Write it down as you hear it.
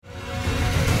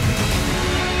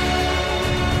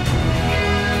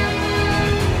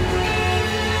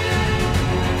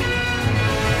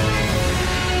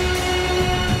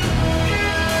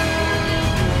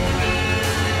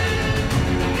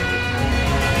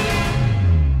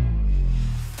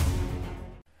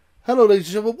Hello, ladies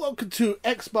and gentlemen. Welcome to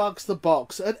Xbox the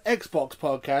Box, an Xbox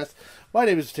podcast. My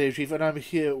name is Potato Chief, and I'm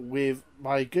here with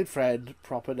my good friend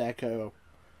Proper Neko.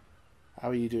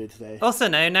 How are you doing today? Also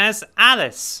known as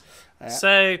Alice.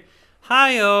 So,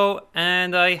 hi all,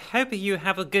 and I hope you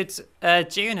have a good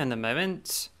June in the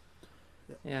moment.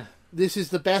 Yeah. This is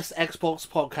the best Xbox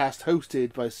podcast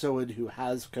hosted by someone who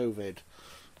has COVID.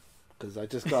 Because I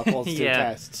just got a positive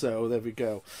test, so there we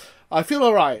go. I feel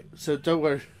alright, so don't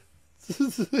worry.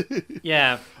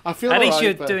 Yeah. I feel at least right,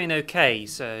 you're but... doing okay,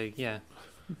 so yeah.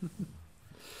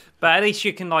 But at least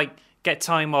you can get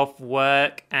time off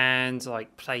work and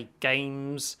play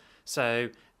games. So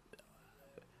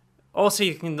also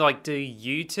you can do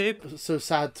YouTube. So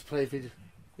sad to play video.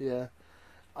 Yeah.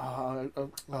 I'm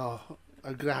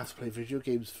gonna have to play video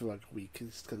games for a week.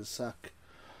 It's gonna suck.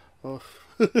 Oh.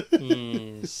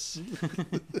 Yes.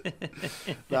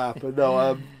 Nah, but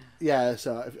no. Yeah.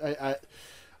 So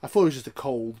I thought it was just a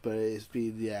cold, but it's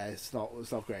been it's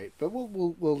not great. But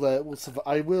we'll survive.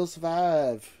 I will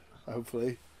survive,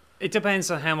 hopefully. It depends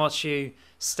on how much you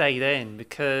stayed in,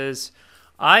 because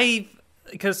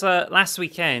last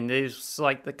weekend it was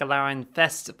the Galaran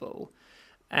Festival,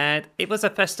 and it was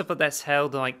a festival that's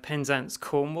held in Penzance,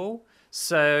 Cornwall.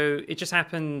 So it just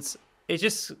happens. It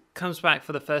just comes back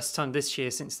for the first time this year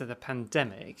since the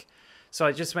pandemic. So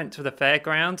I just went to the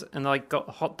fairground and I got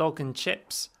a hot dog and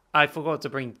chips. I forgot to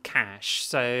bring cash,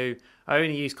 so I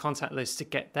only used contactless to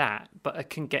get that, but I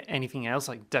couldn't get anything else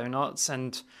like donuts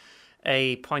and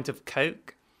a pint of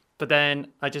Coke. But then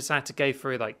I just had to go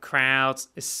through crowds,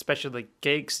 especially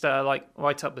gigs that are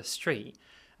right up the street.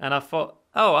 And I thought,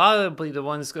 oh, I'll be the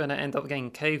one's going to end up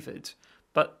getting COVID.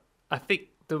 But I think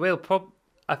the real problem,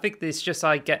 I think it's just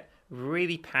I get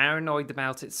really paranoid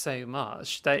about it so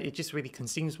much that it just really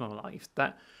consumes my life,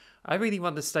 that I really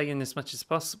want to stay in as much as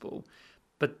possible.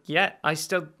 But yet, I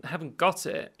still haven't got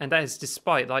it, and that is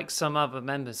despite some other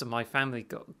members of my family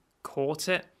caught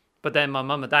it. But then my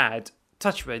mum and dad,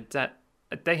 touch wood, that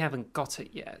they haven't got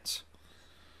it yet.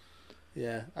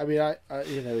 Yeah, I mean, I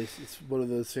it's one of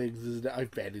those things, isn't it? I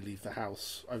barely leave the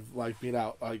house. I've been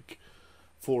out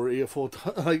 4 or 4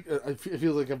 times. It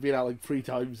feels like I've been out 3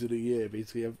 times in a year.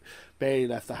 Basically, I've barely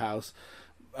left the house.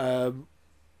 When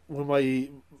my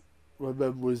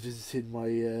mum was visiting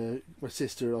my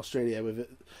sister in Australia with it,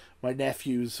 my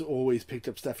nephews always picked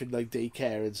up stuff in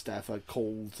daycare and stuff,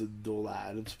 colds and all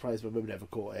that, and I'm surprised my mum never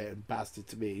caught it and passed it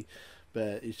to me.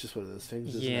 But it's just one of those things,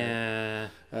 isn't it?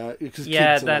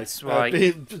 Yeah, that's right.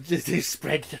 They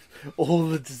spread all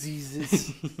the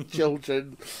diseases,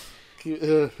 children.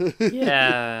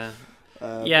 Yeah.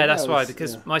 That's right,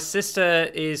 because my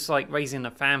sister is raising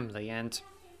a family, and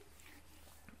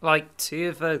 2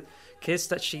 of the kids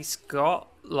that she's got,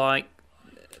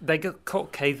 they got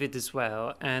caught COVID as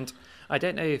well, and I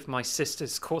don't know if my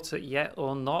sister's caught it yet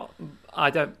or not.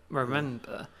 I don't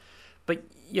remember. But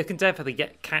you can definitely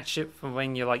catch it from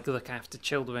when you look after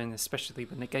children, especially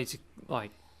when they go to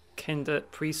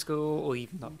preschool or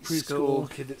even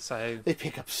preschool. So they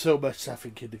pick up so much stuff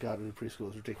in kindergarten and preschool.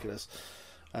 It's ridiculous.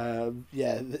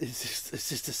 It's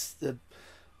just a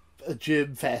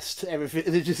germ fest.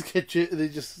 Everything they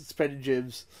just spreading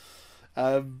germs.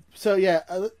 Let's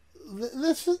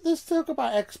talk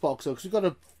about Xbox though, because we've got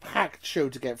a packed show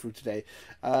to get through today.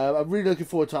 I'm really looking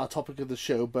forward to our topic of the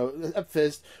show, but at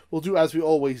first we'll do as we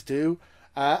always do.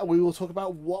 We will talk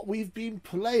about what we've been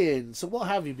playing. So what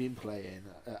have you been playing,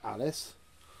 Alice?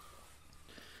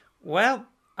 Well,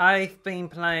 I've been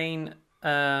playing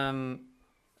Minecraft.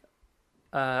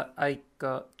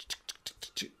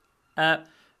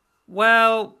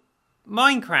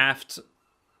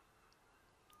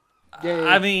 Yeah.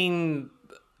 I mean,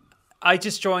 I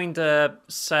just joined a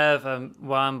server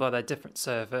run by a different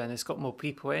server, and it's got more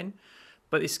people in,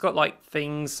 but it's got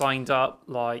things lined up.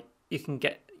 You can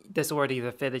there's already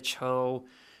the village hall.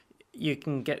 You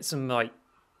can get some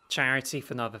charity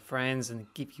from other friends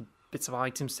and give you bits of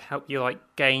items to help you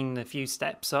gain a few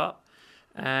steps up.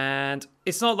 And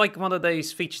it's not one of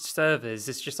those featured servers.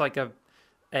 It's just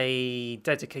a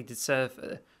dedicated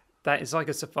server that is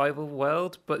a survival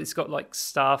world, but it's got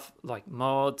stuff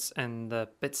mods and the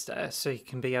bits there, so you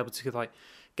can be able to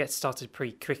get started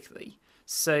pretty quickly.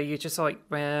 So you just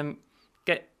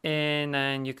get in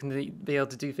and you can be able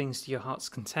to do things to your heart's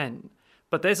content.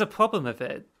 But there's a problem with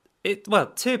it.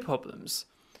 2 problems.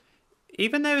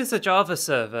 Even though it's a Java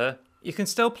server, you can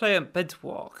still play on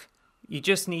Bedrock. You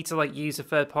just need to use a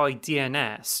third-party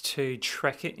DNS to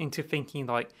trick it into thinking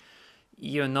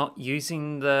you're not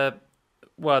using the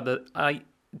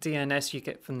DNS you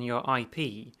get from your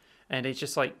IP, and it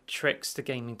just tricks the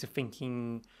game into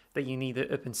thinking that you need an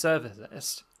open server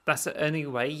list. That's the only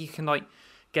way you can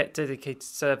get dedicated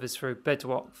servers through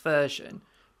Bedrock version.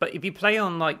 But if you play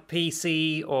on like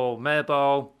PC or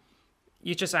mobile,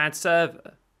 you just add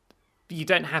server. You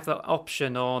don't have that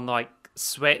option on like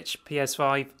Switch,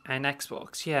 PS5, and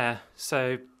Xbox. Yeah,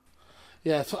 so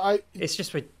so it's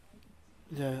just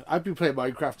I've been playing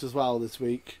Minecraft as well this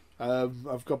week.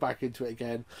 I've got back into it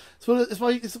again. It's one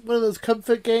of those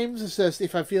comfort games. It's just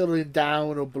if I'm feeling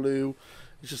down or blue,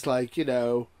 it's just like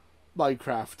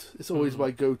Minecraft. It's always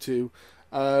my go-to.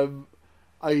 I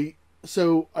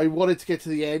wanted to get to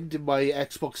the end in my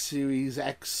Xbox Series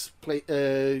X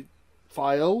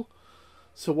file.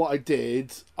 So what I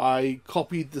did, I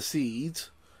copied the seed,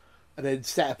 and then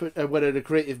went into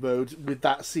creative mode with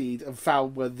that seed and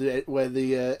found where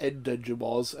the end dungeon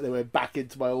was, and then went back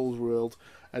into my old world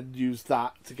and used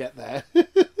that to get there.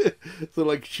 So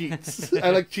like cheats,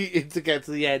 I like cheating to get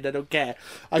to the end. I don't care.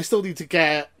 I still need to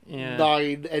get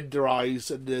 9 ender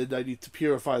eyes, and then I need to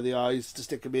purify the eyes to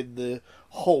stick them in the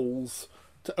holes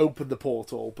to open the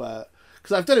portal. But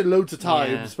because I've done it loads of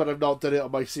times, but I've not done it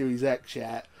on my Series X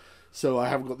yet. So I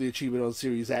haven't got the achievement on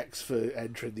Series X for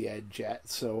entering the end yet.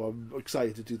 So I'm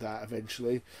excited to do that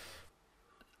eventually.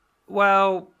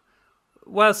 Well,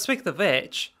 speaking of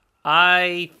which,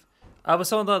 I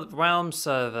was on the Realm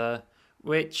server,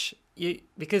 because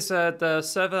the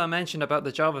server I mentioned about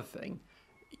the Java thing,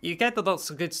 you get the lots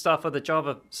of good stuff on the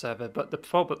Java server, but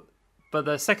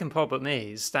the second problem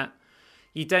is that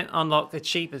you don't unlock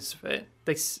achievements for it.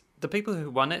 The people who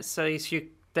run it say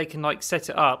they can like set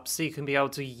it up so you can be able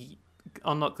to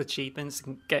unlock the achievements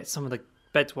and get some of the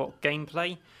Bedrock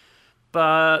gameplay,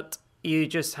 but you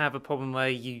just have a problem where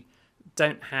you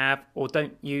don't have or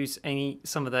don't use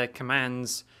some of their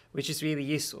commands, which is really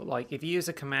useful. Like if you use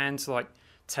a command to like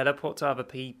teleport to other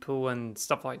people and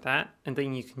stuff like that, and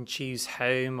then you can choose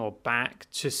home or back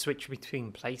to switch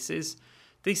between places.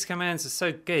 These commands are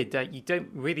so good that you don't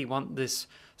really want this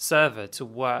server to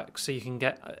work so you can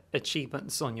get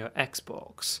achievements on your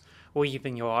Xbox or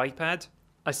even your iPad.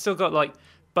 I still got like a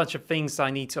bunch of things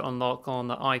I need to unlock on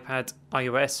the iPad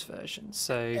iOS version,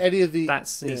 so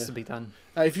that needs to be done.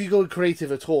 If you go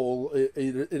creative at all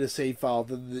in a save file,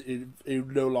 then it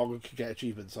no longer can get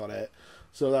achievements on it.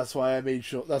 So that's why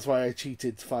that's why I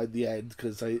cheated to find the end,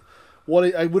 because I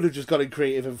would have just gone in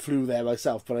creative and flew there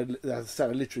myself, but I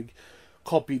literally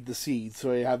copied the seed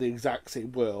so I had the exact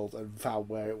same world and found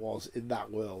where it was in that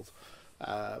world.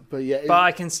 But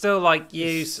I can still like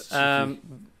use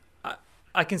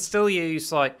I can still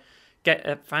use like get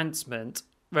advancement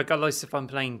regardless if I'm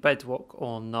playing Bedrock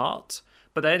or not.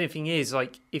 But the only thing is,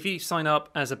 like, if you sign up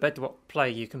as a Bedrock player,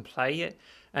 you can play it,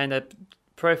 and a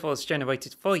profile is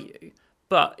generated for you.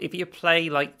 But if you play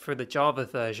like for the Java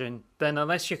version, then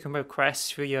unless you can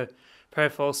request for your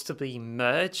profiles to be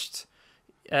merged,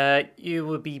 you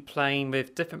will be playing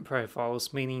with different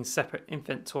profiles, meaning separate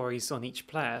inventories on each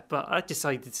player. But I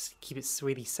decided to keep it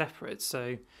really separate,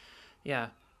 so yeah.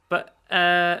 But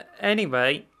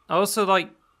anyway, I also like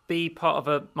be part of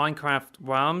a Minecraft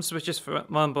Realms, which is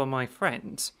run by my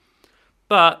friends.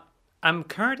 But I'm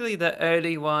currently the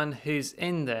only one who's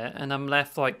in there, and I'm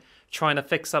left like trying to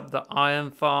fix up the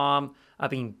iron farm. I've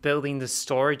been building the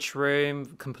storage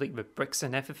room, complete with bricks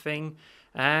and everything,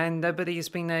 and nobody's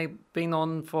been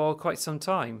on for quite some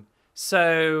time.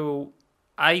 So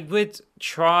I would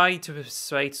try to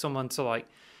persuade someone to like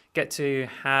get to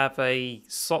have a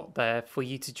slot there for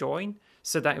you to join,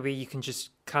 so that way you can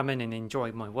just come in and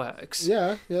enjoy my works.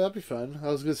 Yeah, that'd be fun. I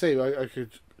was going to say I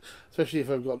could, especially if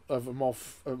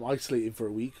I'm isolated for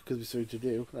a week because there's something to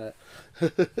do.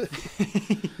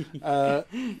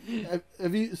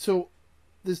 Have you? So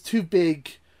there's two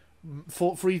big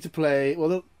free to play.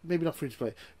 Well, maybe not free to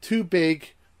play. Two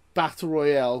big battle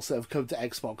royales that have come to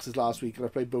Xboxes last week, and I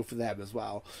played both of them as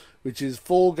well, which is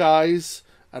Fall Guys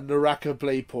and Naraka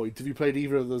Blade Point. Have you played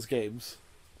either of those games?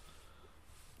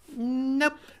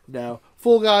 Nope. No.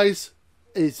 Fall Guys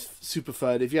is super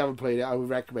fun. If you haven't played it, I would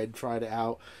recommend trying it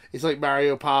out. It's like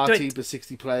Mario Party, but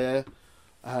 60 player.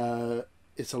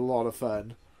 It's a lot of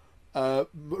fun.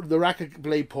 Naraka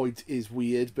Blade Point is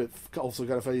weird, but also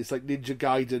kind of funny. It's like Ninja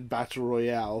Gaiden Battle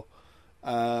Royale.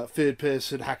 Third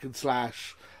person hack and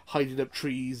slash, hiding up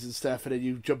trees and stuff, and then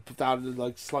you jump down and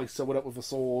like slice someone up with a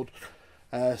sword.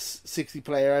 60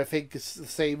 player, I think, is the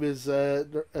same as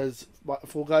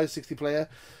Fall Guys, 60 player.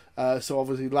 So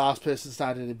obviously last person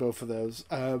standing in both of those.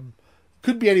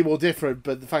 Couldn't be any more different,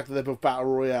 but the fact that they're both battle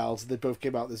royales and they both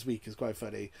came out this week is quite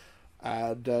funny.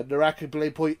 And Naraka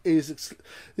Blade Point this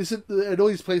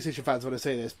annoys PlayStation fans when I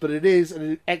say this, but it is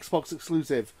an Xbox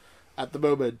exclusive at the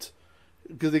moment,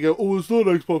 because they go, oh, it's not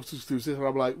an Xbox exclusive, and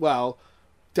I'm like, well,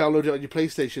 download it on your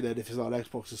PlayStation then if it's not an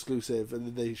Xbox exclusive, and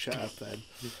then they shut up then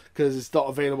because it's not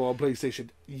available on PlayStation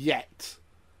yet,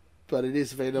 but it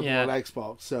is available on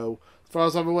Xbox. So as far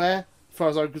as I'm aware, as far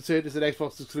as I'm concerned, it's an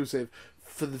Xbox exclusive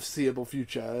for the foreseeable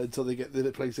future until they get the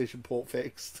PlayStation port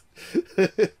fixed.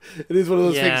 It is one of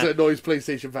those things that annoys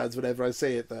PlayStation fans whenever I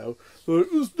say it, though. Like,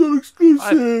 it's not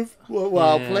exclusive.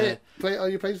 Play it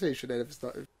on your PlayStation then if it's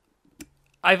not.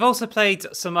 I've also played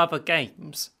some other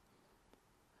games.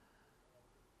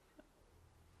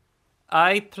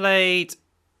 I played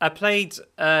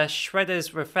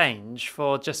Shredder's Revenge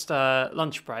for just a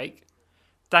lunch break.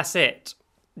 That's it.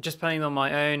 Just playing on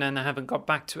my own, and I haven't got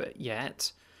back to it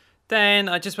yet. Then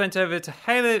I just went over to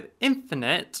Halo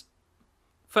Infinite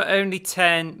for only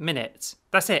 10 minutes.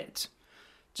 That's it.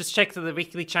 Just checked the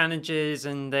weekly challenges,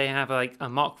 and they have like a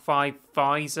Mark V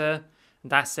visor.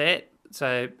 That's it.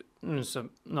 So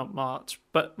not much.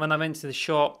 But when I went to the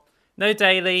shop, no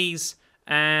dailies,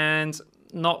 and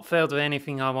not filled with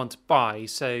anything I want to buy.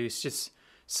 So it's just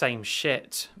same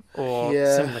shit or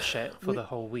similar shit for the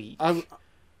whole week.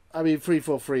 I mean,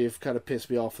 343 have kind of pissed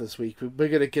me off this week. We're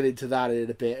going to get into that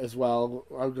in a bit as well.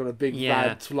 I've got a big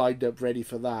rant lined up ready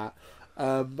for that.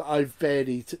 I've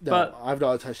barely... I've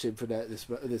not touched Infinite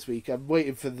this week. I'm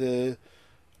waiting for the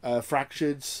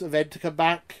Fractions event to come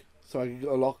back so I can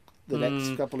unlock the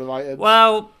next couple of items.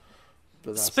 Well,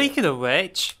 speaking of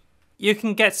which, you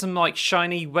can get some like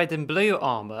shiny red and blue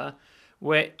armor,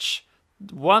 which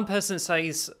one person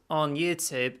says on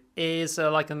YouTube is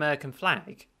like American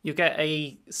flag. You get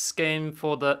a skin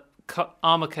for the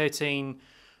armor coating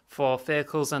for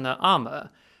vehicles and the armor.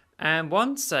 And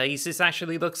one says this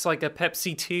actually looks like a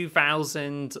Pepsi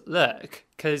 2000 look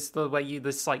because the way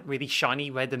this like really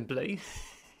shiny red and blue.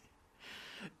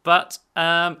 But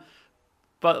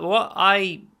what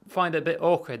I find a bit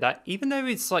awkward that even though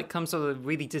it's like comes with a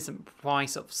really decent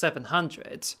price of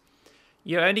 700,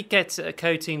 you only get a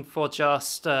coating for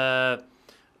just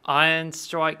Iron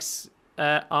Strike's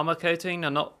armor coating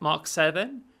and not Mark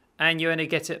 7, and you only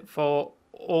get it for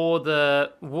all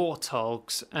the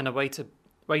Warthogs and a way to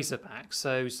Razorback,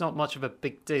 so it's not much of a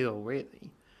big deal really.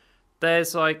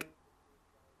 There's like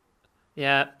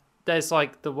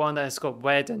the one that's got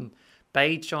red and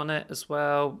beige on it as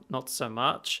well, not so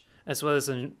much, as well as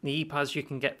the knee pads you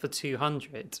can get for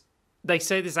 200. They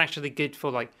say this is actually good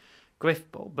for like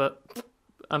Griffball, but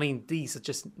I mean these are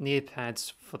just knee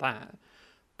pads for that.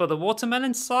 But the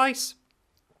watermelon slice,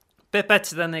 bit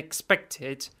better than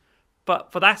expected,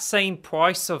 but for that same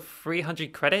price of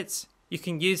 300 credits, you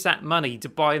can use that money to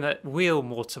buy that real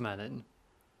watermelon.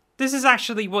 This is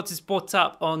actually what is brought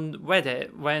up on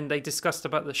Reddit when they discussed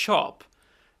about the shop.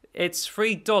 It's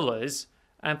 $3,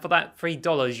 and for that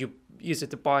 $3, you use it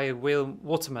to buy a real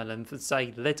watermelon for,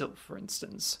 say, Lidl, for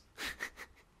instance.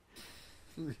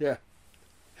 Yeah.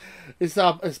 It's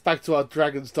back to our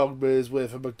Dragon's Dogmas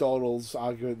with a McDonald's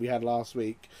argument we had last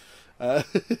week.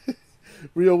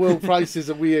 Real world prices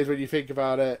are weird when you think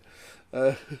about it,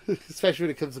 especially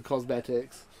when it comes to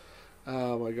cosmetics.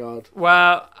 Oh my god.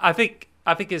 Well, I think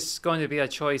it's going to be a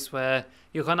choice where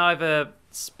you can either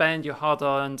spend your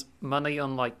hard-earned money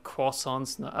on like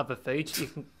croissants and other foods.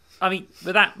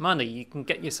 With that money, you can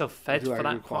get yourself fed for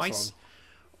that price.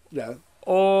 Yeah.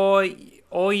 Or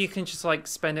you can just like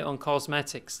spend it on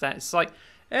cosmetics. That's like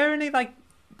only like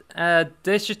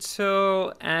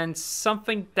digital and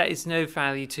something that is no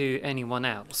value to anyone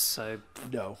else. So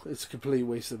no, it's a complete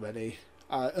waste of money.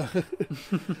 I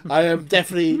am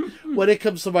definitely, when it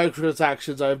comes to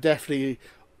microtransactions, I am definitely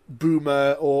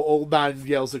boomer or old man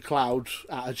yells at cloud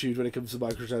attitude when it comes to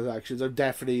microtransactions. I'm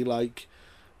definitely like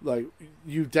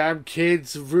you damn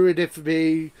kids ruined it for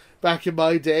me. Back in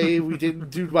my day, we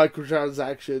didn't do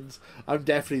microtransactions. I'm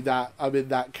in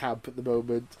that camp at the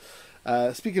moment.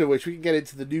 Speaking of which, we can get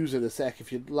into the news in a sec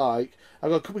if you'd like. We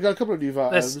got a couple of new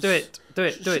items. Let's do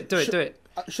it.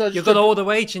 You've got all the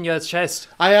weight in your chest.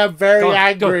 I am very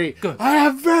angry. Go. I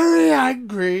am very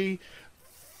angry.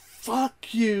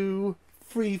 Fuck you,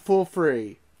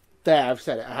 343. There, I've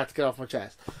said it. I had to get off my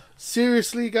chest.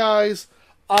 Seriously, guys,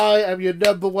 I am your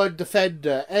number one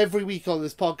defender. Every week on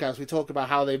this podcast, we talk about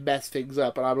how they mess things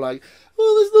up, and I'm like,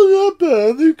 there's nothing that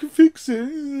bad. They can fix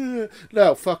it.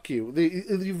 No, fuck you.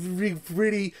 You've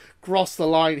really crossed the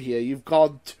line here. You've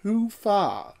gone too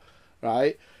far,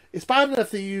 right? It's bad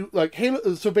enough that you like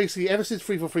Halo. So basically, ever since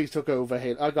 343 took over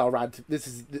Halo, I got a rant.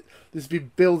 This has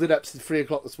been building up since 3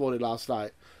 o'clock this morning last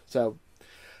night. So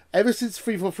ever since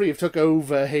 343 have took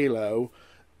over Halo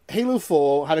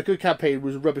 4 had a good campaign,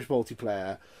 was rubbish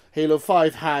multiplayer. Halo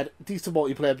 5 had decent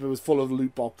multiplayer, but it was full of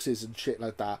loot boxes and shit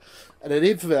like that. And then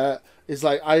Infinite is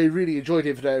like, I really enjoyed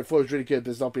Infinite. I thought it was really good, but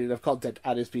there's not been enough content,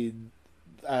 and it's been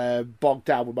bogged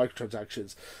down with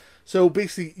microtransactions. So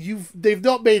basically, they've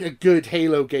not made a good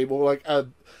Halo game, or like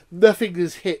nothing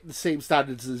has hit the same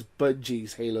standards as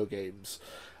Bungie's Halo games.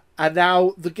 And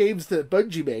now the games that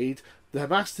Bungie made, the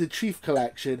Master Chief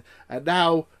Collection, are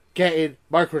now getting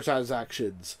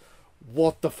microtransactions.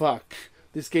 What the fuck?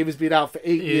 This game has been out for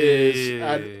 8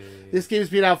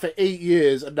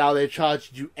 years, and now they're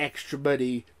charging you extra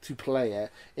money to play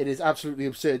it. It is absolutely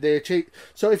absurd.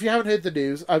 So if you haven't heard the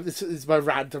news, this is my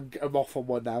rant. I'm off on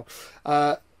one now.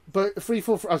 But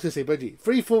Bungie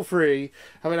 343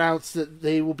 have announced that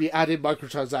they will be adding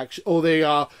microtransactions, or they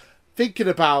are thinking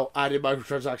about adding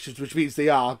microtransactions, which means they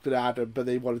are going to add them, but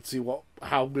they wanted to see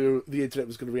how the internet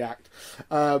was going to react.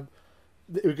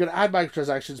 We're going to add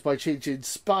microtransactions by changing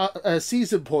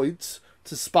season points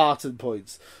to Spartan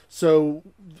points. So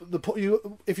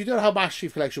if you don't know how Master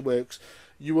Chief Collection works,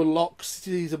 you unlock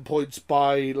season points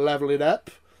by leveling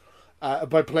up,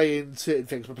 by playing certain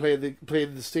things, by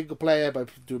playing the single player, by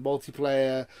doing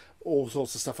multiplayer, all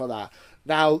sorts of stuff like that.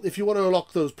 Now, if you want to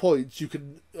unlock those points, you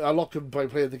can unlock them by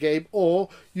playing the game, or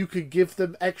you can give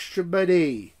them extra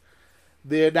money.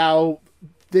 They're now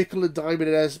nickel and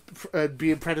diming and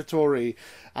being predatory,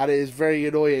 and it is very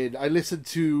annoying. I listened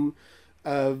to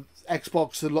Xbox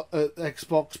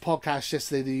podcast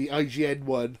yesterday, the IGN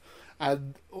one,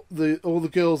 and all the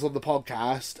girls on the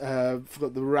podcast,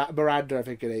 forgot Miranda, I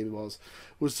think her name was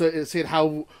saying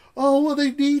how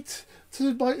they need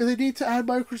to add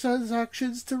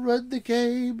microtransactions to run the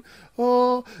game.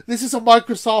 Oh, this is a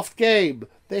Microsoft game.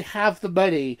 They have the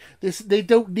money. They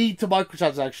don't need to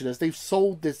microtransaction us. They've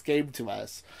sold this game to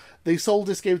us. They sold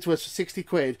this game to us for 60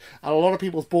 quid, and a lot of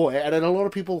people bought it, and then a lot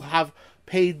of people have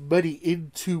paid money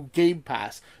into Game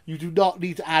Pass. You do not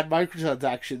need to add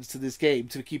microtransactions to this game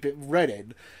to keep it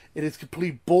running. It is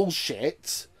complete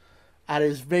bullshit, and it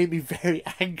has made me very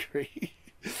angry.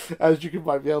 As you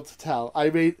might be able to tell.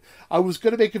 I mean, I was going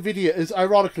to make a video,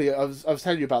 ironically, I was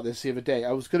telling you about this the other day,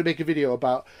 I was going to make a video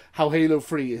about how Halo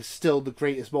 3 is still the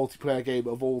greatest multiplayer game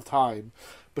of all time,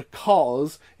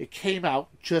 because it came out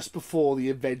just before the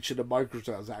invention of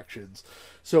microtransactions.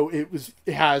 So it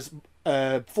has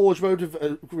Forge mode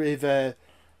with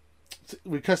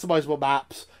customizable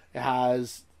maps, it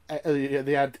has,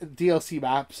 they had DLC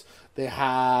maps, they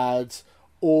had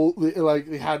all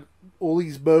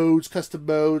these modes, custom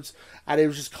modes, and it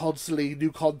was just constantly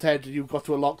new content, and you got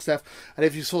to unlock stuff. And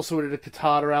if you saw someone in a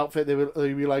katana outfit,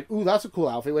 they'd be like, "Ooh, that's a cool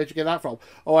outfit. Where'd you get that from?"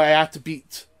 "Oh, I had to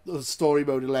beat the story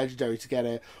mode in Legendary to get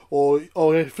it." Or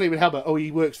Flaming Helmet. "Oh,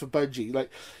 he works for Bungie." Like,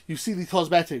 you see these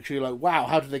cosmetics, and you're like, "Wow,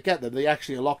 how did they get them?" They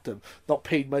actually unlocked them, not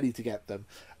paid money to get them.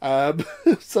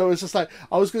 So it's just like,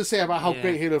 I was going to say about how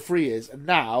great Halo 3 is, and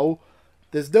now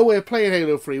there's no way of playing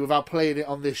Halo 3 without playing it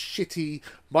on this shitty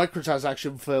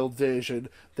microtransaction-filled version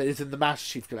that is in the Master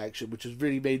Chief Collection, which has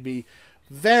really made me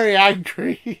very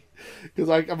angry. Because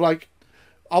I'm like,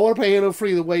 I want to play Halo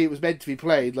 3 the way it was meant to be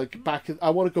played. I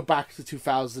want to go back to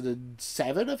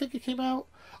 2007, I think it came out.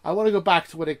 I want to go back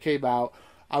to when it came out.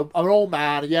 I'm an old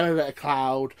man, yelling at a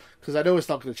cloud, because I know it's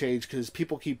not going to change, because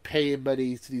people keep paying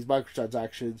money to these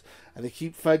microtransactions, and they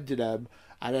keep funding them,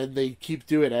 and then they keep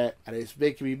doing it, and it's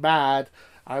making me mad.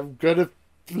 I'm gonna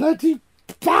bloody...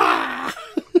 I'm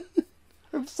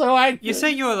so angry. You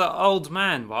say you're the old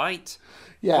man, right?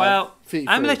 Yeah. Well,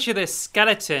 I'm literally a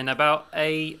skeleton about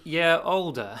a year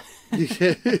older.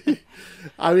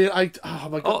 I mean, oh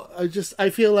my god, I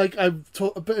feel like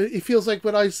but it feels like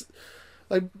when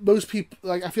like most people,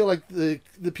 like I feel like the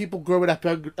people growing up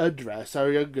under us,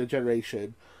 our younger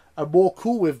generation, are more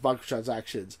cool with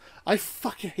microtransactions. I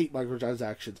fucking hate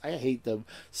microtransactions. I hate them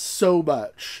so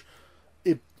much.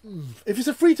 If it's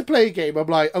a free-to-play game, I'm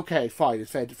like, okay, fine,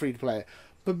 it's free to play.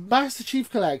 But Master Chief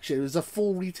Collection is a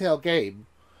full retail game,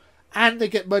 and they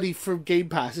get money from Game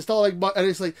Pass. It's not like, and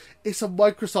it's like, it's a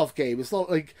Microsoft game. It's not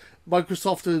like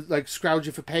Microsoft are like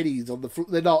scrounging for pennies on the.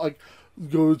 They're not like,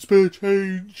 go and spare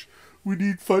change. We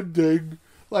need funding.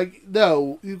 Like,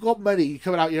 no, you've got money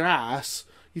coming out your ass.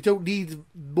 You don't need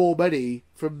more money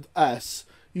from us.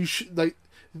 You should like.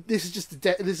 This is just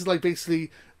this is like basically.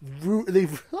 I'm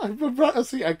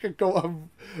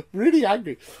really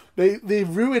angry. They're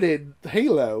ruining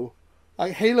Halo.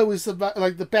 Like, Halo is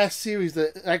the best series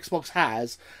that Xbox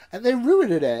has, and they're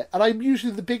ruining it. And I'm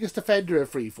usually the biggest defender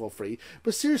of 343,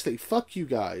 but seriously, fuck you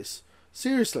guys.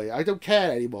 Seriously, I don't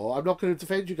care anymore. I'm not going to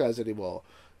defend you guys anymore.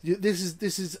 This is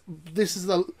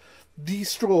the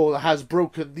straw that has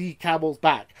broken the camel's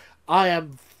back. I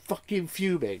am fucking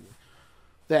fuming.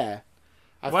 There.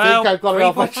 I think I've got it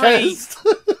off my chest.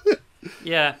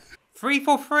 Yeah.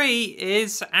 343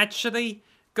 is actually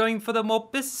going for the more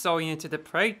business-oriented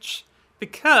approach,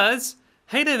 because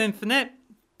Halo Infinite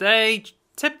they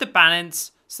tip the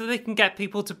balance so they can get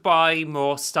people to buy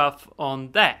more stuff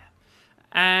on there.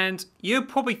 And you're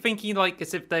probably thinking like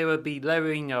as if they would be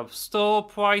lowering of store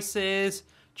prices,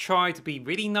 try to be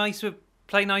really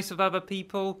play nice with other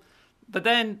people. But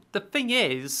then the thing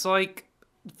is, like,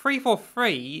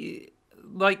 343,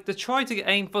 like, they try to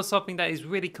aim for something that is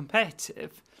really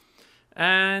competitive.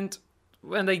 And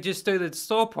when they just do the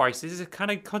store prices, it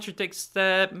kind of contradicts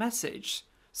their message.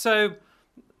 So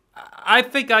I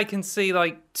think I can see,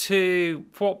 like, two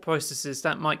thought processes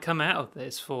that might come out of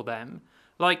this for them.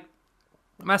 Like,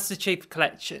 Master Chief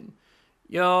Collection.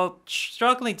 You're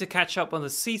struggling to catch up on the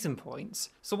season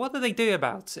points. So what do they do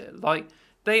about it? Like,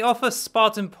 they offer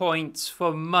Spartan points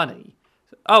for money.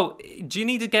 Oh, do you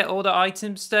need to get all the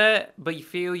items there, but you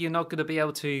feel you're not going to be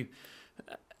able to,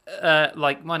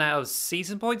 like, run out of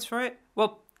season points for it?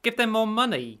 Well, give them more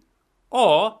money.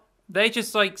 Or they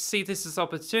just, like, see this as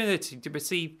opportunity to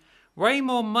receive way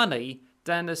more money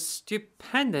than the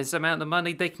stupendous amount of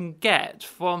money they can get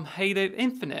from Halo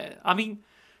Infinite. I mean,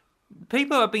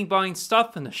 people have been buying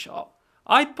stuff in the shop.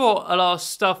 I bought a lot of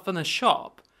stuff in the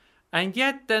shop, and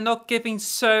yet they're not giving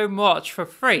so much for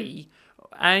free.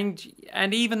 And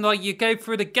even like you go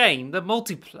through the game, the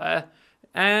multiplayer,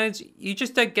 and you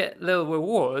just don't get little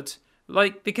reward.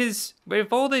 Like, because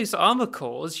with all those armor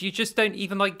cores, you just don't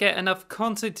even like get enough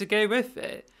content to go with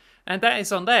it. And that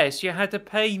is unless you had to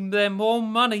pay them more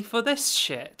money for this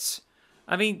shit.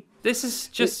 I mean, this is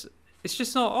just... It's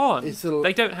just not on.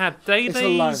 They don't have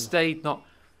dailies. They not.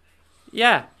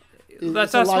 Yeah,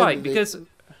 that's right. Because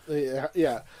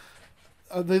yeah,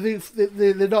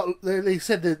 they're not. They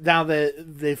said that now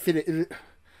they're finished.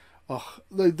 Oh,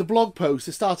 the blog post.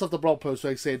 It starts off the blog post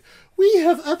by saying, "We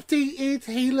have updated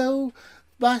Halo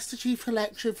Master Chief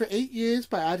Collection for 8 years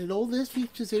by adding all these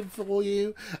features in for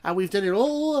you, and we've done it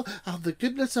all out of the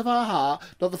goodness of our heart."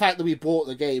 Not the fact that we bought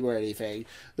the game or anything.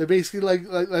 They're basically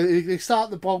like they start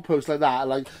the blog post like that.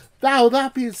 Like, now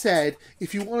that being said,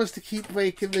 if you want us to keep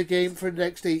making the game for the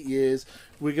next 8 years,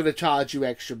 we're gonna charge you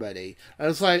extra money. And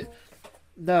it's like,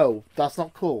 no, that's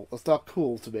not cool. That's not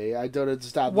cool to me. I don't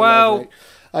understand. Well,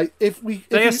 like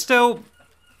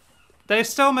they're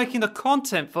still making the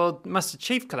content for Master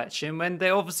Chief Collection when they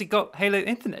obviously got Halo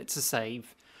Infinite to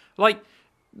save. Like,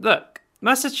 look,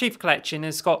 Master Chief Collection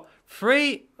has got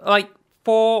 3, like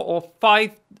 4 or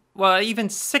 5, well, even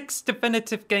 6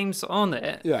 definitive games on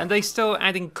it, and they still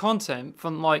adding content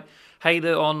from like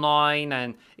Halo Online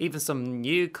and even some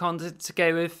new content to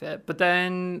go with it. But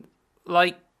then,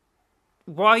 like,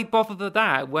 why bother with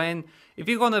that when if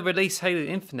you're going to release Halo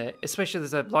Infinite, especially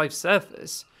as a live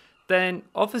service, then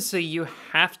obviously you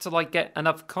have to like get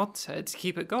enough content to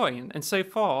keep it going. And so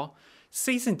far,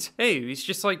 Season 2 is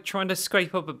just like trying to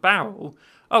scrape up a barrel.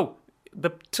 Oh,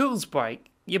 the tools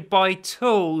break. You buy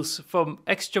tools for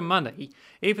extra money,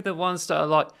 even the ones that are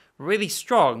like really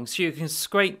strong, so you can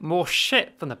scrape more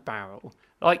shit from the barrel.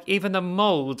 Like even the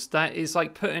mold that is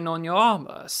like putting on your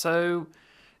armor. So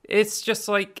it's just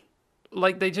like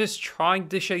they just trying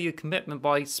to show you commitment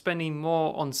by spending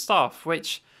more on stuff,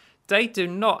 which they do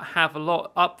not have a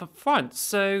lot up front.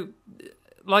 So,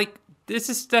 like, this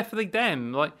is definitely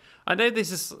them. Like, I know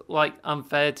this is, like,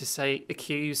 unfair to say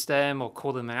accuse them or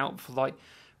call them out for, like,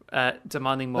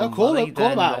 demanding more money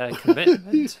than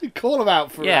commitment. Call them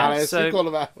out for Alice. So, call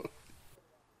them out.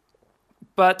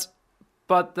 But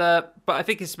I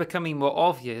think it's becoming more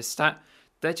obvious that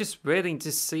they're just willing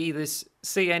to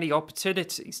see any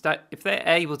opportunities that if they're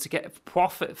able to get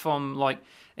profit from, like,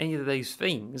 any of those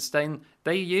things, then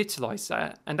they utilize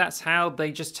that, and that's how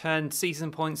they just turn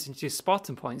season points into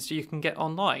Spartan points so you can get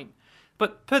online.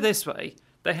 But put it this way,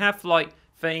 they have like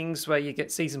things where you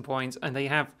get season points and they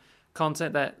have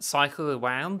content that cycle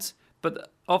around,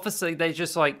 but obviously they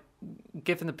just like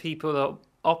giving the people the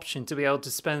option to be able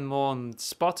to spend more on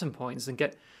Spartan points and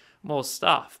get more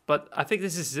stuff. But I think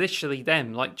this is literally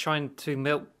them like trying to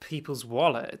milk people's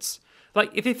wallets.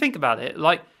 Like if you think about it,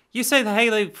 like you say the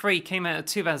Halo 3 came out in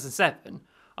 2007.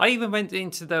 I even went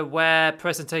into the Wear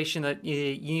presentation at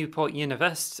Newport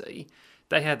University.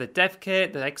 They had the dev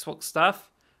kit, the Xbox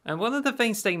stuff, and one of the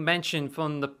things they mentioned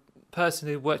from the person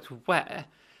who worked with Wear,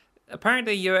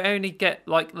 apparently you only get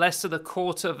like less than a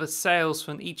quarter of the sales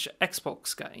from each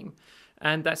Xbox game,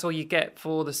 and that's all you get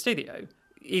for the studio,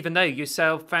 even though you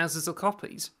sell thousands of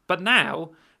copies. But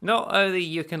now, not only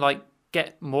you can like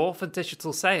get more for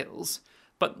digital sales,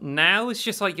 but now it's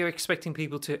just like you're expecting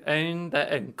people to own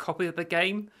their own copy of the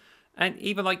game and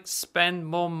even like spend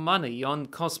more money on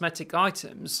cosmetic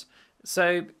items.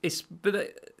 So it's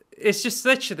just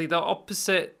literally the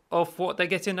opposite of what they're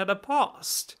getting in the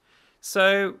past.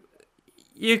 So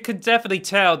you can definitely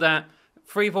tell that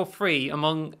 343,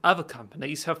 among other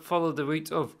companies, have followed the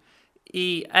route of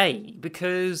EA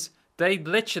because they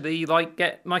literally like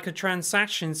get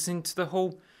microtransactions into the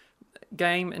whole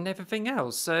game and everything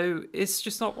else. So it's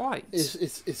just not right.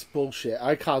 It's bullshit.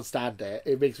 I can't stand it.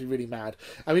 It makes me really mad.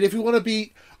 I mean, if you want to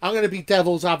be, I'm going to be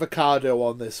devil's avocado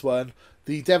on this one.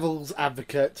 The devil's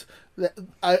advocate.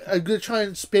 I'm going to try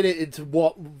and spin it into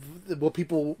what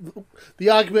people, the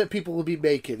argument people will be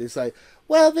making is like,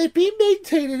 well, they've been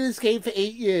maintaining this game for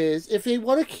 8 years. If they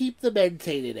want to keep them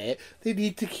maintaining it, they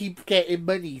need to keep getting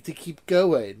money to keep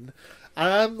going.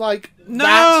 And I'm like,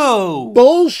 no! That's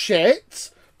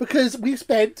bullshit. Because we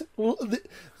spent,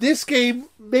 this game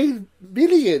made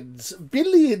millions,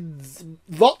 billions,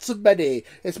 lots of money.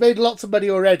 It's made lots of money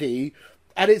already,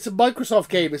 and it's a Microsoft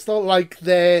game. It's not like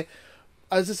they're,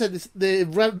 as I said, they're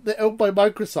owned by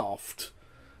Microsoft.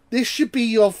 This should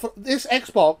be this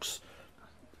Xbox,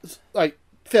 like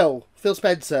Phil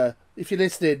Spencer, if you're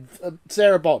listening,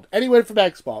 Sarah Bond, anyone from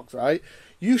Xbox, right?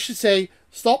 You should say,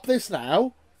 stop this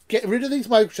now, get rid of these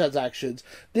microtransactions.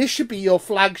 This should be your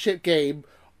flagship game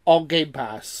on Game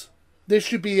Pass. This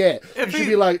should be it. You should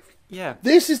be like, yeah,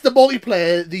 this is the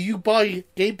multiplayer that you buy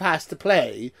Game Pass to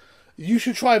play. You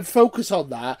should try and focus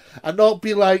on that and not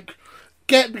be like,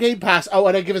 get Game Pass, oh,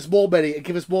 and then give us more money, and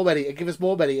give us more money, and give us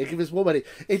more money, and give us more money.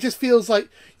 It just feels like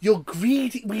you're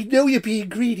greedy. We know you're being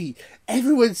greedy.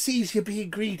 Everyone sees you're being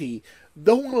greedy.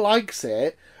 No one likes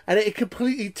it, and it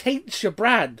completely taints your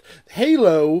brand.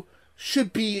 Halo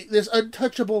should be this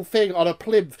untouchable thing on a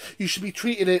plinth. You should be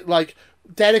treating it like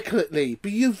delicately,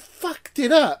 but you fucked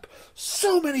it up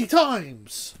so many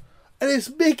times, and it's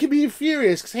making me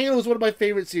furious because Halo is one of my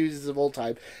favorite series of all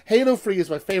time. Halo 3 is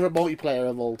my favorite multiplayer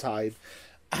of all time,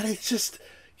 and it's just,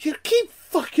 you keep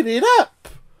fucking it up.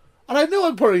 And I know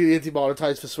I'm probably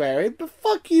demonetized for swearing, but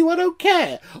fuck you, I don't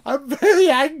care. I'm very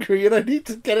angry and I need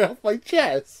to get it off my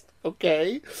chest.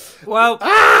 Okay? Well,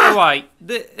 alright,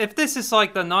 if this is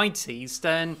like the 90s,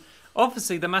 then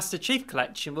obviously the Master Chief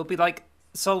Collection will be like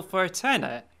sold for a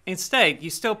tenner. Instead, you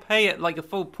still pay it like a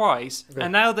full price,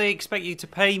 and now they expect you to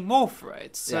pay more for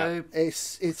it. So yeah,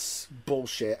 it's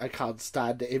bullshit. I can't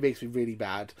stand it. It makes me really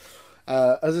mad.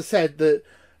 As I said, the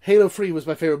Halo 3 was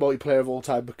my favorite multiplayer of all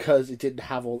time because it didn't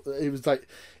have all. It was like,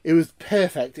 it was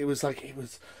perfect. It was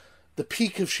the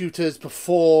peak of shooters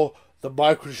before the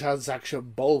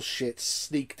microtransaction bullshit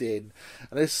sneaked in,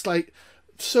 and it's like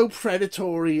so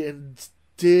predatory and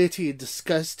dirty and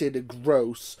disgusting and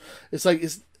gross. It's like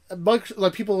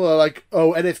people are like,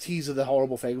 oh, NFTs are the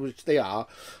horrible thing, which they are,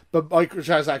 but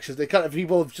microtransactions,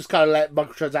 people have just kind of let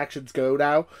microtransactions go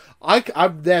now.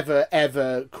 I'm never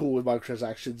ever cool with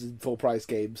microtransactions in full price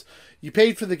games. You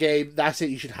paid for the game, that's it.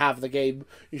 You should have the game.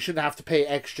 You shouldn't have to pay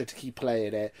extra to keep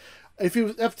playing it. If it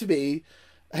was up to me,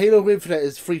 Halo Infinite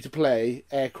is free to play,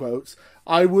 air quotes.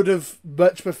 I would have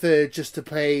much preferred just to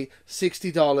pay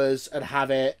 $60 and have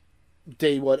it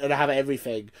day one and have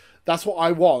everything. That's what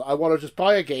I want. I want to just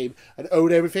buy a game and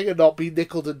own everything and not be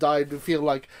nickeled and dined and feel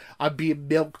like I'm being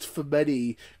milked for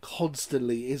money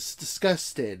constantly. It's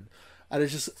disgusting. And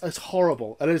it's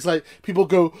horrible. And it's like, people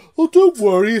go, oh, don't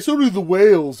worry, it's only the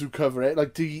whales who cover it.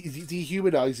 Like,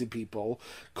 dehumanizing people,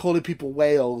 calling people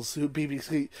whales, who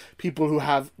basically people who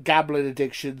have gambling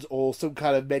addictions or some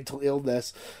kind of mental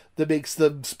illness that makes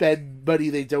them spend money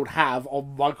they don't have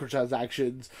on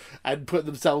microtransactions and put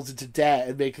themselves into debt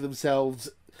and make themselves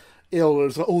ill.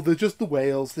 It's like, oh, they're just the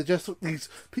whales. They're just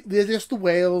the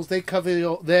whales. They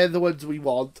cover. They're the ones we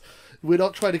want. We're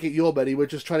not trying to get your money. We're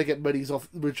just trying to get monies off.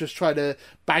 We're just trying to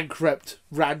bankrupt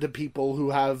random people who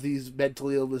have these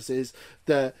mental illnesses.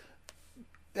 It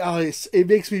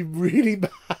makes me really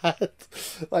mad.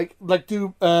 like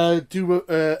do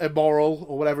Immoral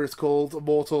or whatever it's called,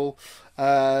 Immortal.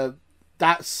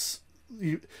 There's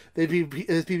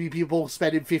been people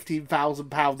spending £15,000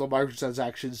 on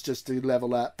microtransactions just to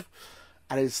level up,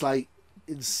 and it's like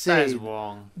insane. That is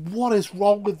wrong. What is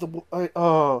wrong with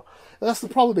that's the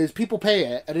problem, is people pay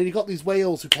it, and then you got these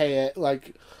whales who pay it,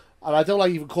 like, and I don't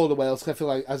like even calling them whales because I feel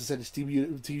like, as I said, it's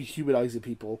dehumanizing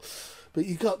people. But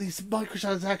you got these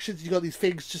microtransactions, you got these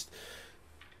things just,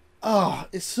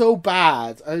 it's so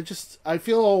bad. I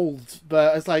feel old,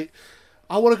 but it's like,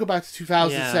 I want to go back to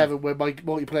 2007 when my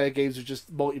multiplayer games were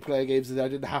just multiplayer games and I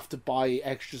didn't have to buy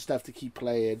extra stuff to keep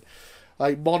playing.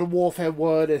 Like Modern Warfare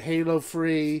 1 and Halo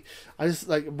 3, I just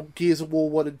like Gears of War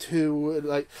 1 and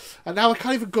 2, and now I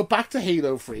can't even go back to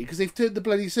Halo 3 because they've turned the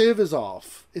bloody servers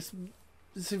off. It's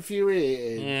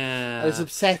infuriating. Yeah. And it's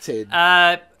upsetting.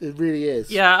 It really is.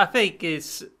 Yeah, I think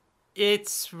it's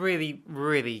really,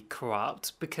 really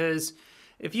corrupt because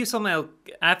if you're somehow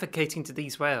advocating to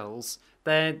these whales,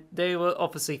 then they will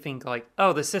obviously think like,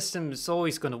 oh, the system is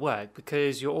always going to work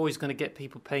because you're always going to get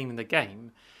people playing in the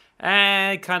game.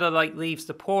 And it kind of like leaves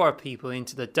the poorer people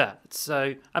into the dirt.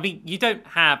 So, I mean, you don't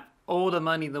have all the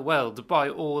money in the world to buy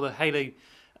all the Halo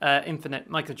Infinite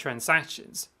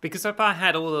microtransactions. Because if I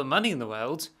had all the money in the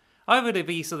world, I would have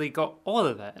easily got all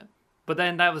of it. But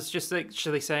then that was just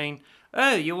literally saying,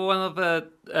 oh, you're one of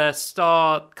the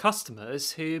star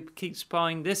customers who keeps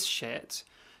buying this shit.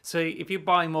 So if you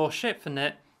buy more shit from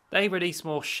it, they release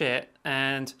more shit,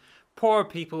 and poorer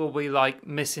people will be like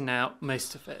missing out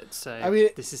most of it. So I mean,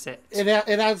 this is it. It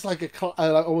adds like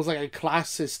almost like a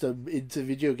class system into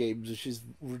video games, which is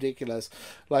ridiculous.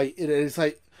 Like it's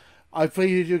like I play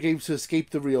video games to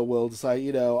escape the real world. It's like,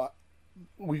 you know,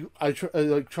 I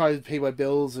try and pay my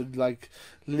bills and like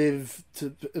live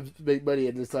to make money,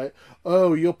 and it's like,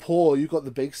 oh, you're poor, you got the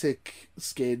basic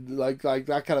skin, like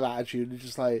that kind of attitude. It's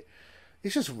just like,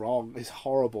 it's just wrong. It's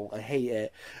horrible. I hate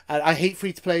it, and I hate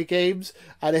free to play games.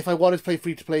 And if I wanted to play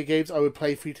free to play games, I would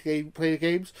play play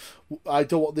games. I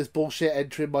don't want this bullshit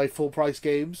entering my full price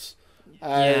games.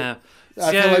 Yeah.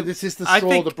 I feel like this is the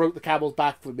straw that broke the camel's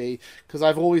back for me, because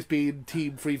I've always been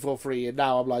team 343, and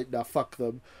now I'm like, nah, fuck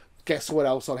them. Get someone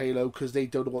else on Halo because they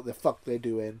don't know what the fuck they're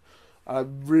doing.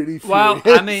 I'm really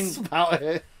furious about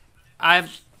it.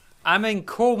 I'm in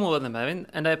Cornwall at the moment,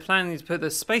 and they're planning to put the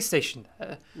space station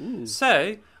there. Ooh.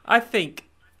 So I think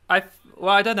I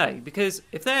don't know, because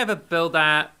if they ever build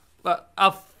that,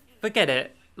 I'll forget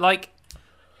it. Like,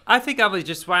 I think I would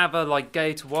just rather like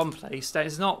go to one place that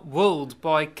is not ruled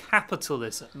by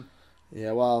capitalism.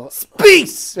 Yeah, well,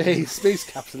 space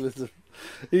capitalism.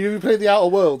 You play the Outer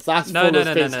Worlds. That's full of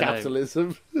space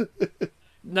capitalism.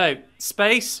 No,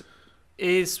 space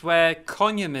is where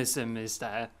communism is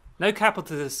there. No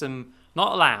capitalism,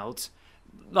 not allowed.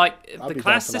 Like the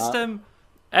class system,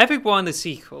 everyone is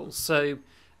equal. So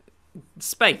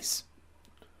space.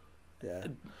 Yeah.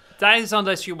 That is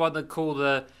unless you want to call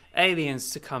the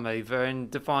aliens to come over and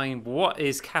define what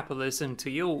is capitalism to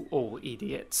you all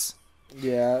idiots.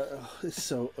 Yeah, it's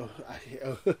so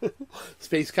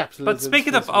space capitalism. But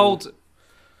speaking of old,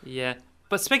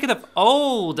 but speaking of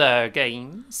older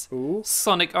games, Ooh.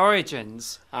 Sonic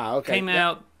Origins came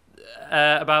out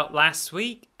about last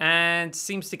week and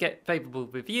seems to get favourable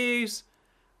reviews.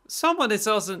 Someone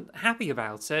wasn't happy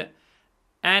about it,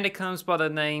 and it comes by the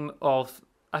name of,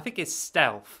 I think it's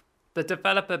Stealth, the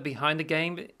developer behind the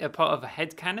game, a part of a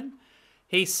headcanon.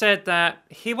 He said that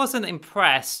he wasn't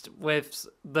impressed with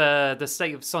the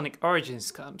state of Sonic Origins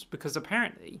comes, because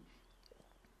apparently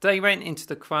they went into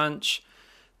the crunch,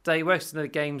 they worked on the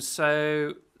game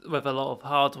with a lot of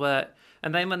hard work,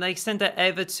 and then when they sent it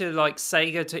over to like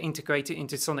Sega to integrate it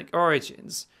into Sonic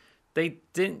Origins, they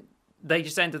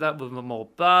just ended up with more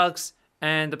bugs,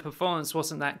 and the performance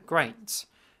wasn't that great.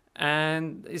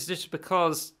 And it's just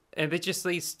because it just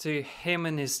leads to him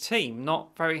and his team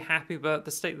not very happy about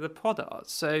the state of the product.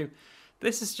 So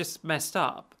this is just messed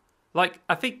up. Like,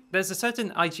 I think there's a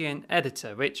certain IGN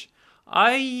editor, which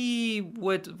I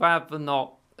would rather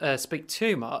not speak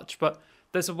too much, but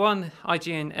there's one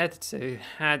IGN editor who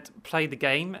had played the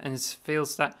game and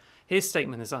feels that his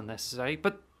statement is unnecessary.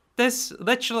 But there's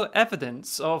literal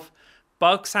evidence of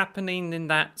bugs happening in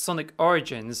that Sonic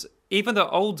Origins, even the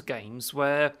old games,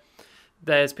 where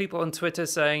there's people on Twitter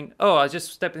saying, oh, I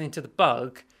just stepped into the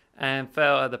bug and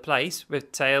fell out of the place,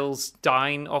 with Tails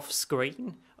dying off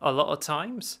screen a lot of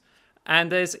times.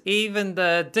 And there's even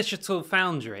the Digital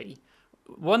Foundry,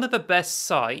 one of the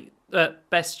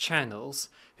best channels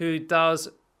who does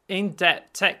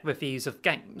in-depth tech reviews of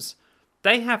games.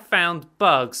 They have found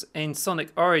bugs in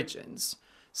Sonic Origins.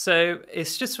 So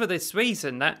it's just for this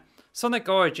reason that Sonic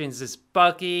Origins is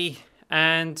buggy,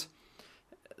 and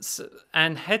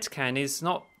Headcan is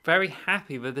not very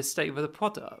happy with the state of the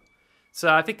product.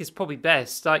 So I think it's probably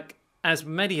best, like as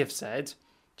many have said,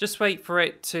 just wait for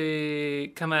it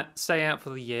to come out, stay out for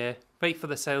the year, wait for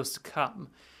the sales to come,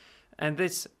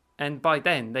 and by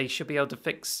then they should be able to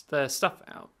fix the stuff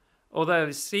out. Although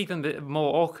it's even a bit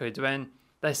more awkward when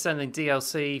they're selling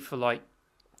DLC for like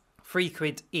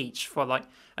 £3 each for like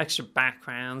extra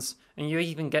backgrounds, and you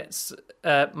even get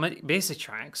music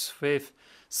tracks with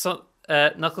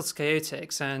Knuckles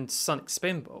Chaotix and Sonic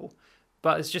Spinball.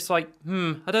 But it's just like,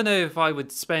 I don't know if I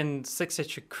would spend £6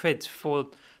 extra for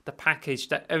the package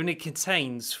that only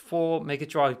contains 4 Mega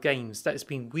Drive games that has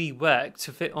been reworked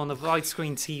to fit on a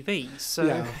widescreen TV. So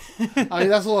yeah. I mean,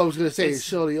 that's all I was going to say.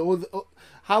 Surely,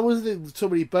 how was there so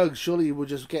many bugs? Surely you were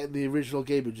just getting the original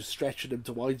game and just stretching them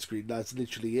to widescreen. That's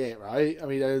literally it, right? I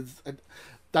mean,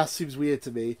 that seems weird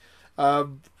to me.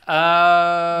 then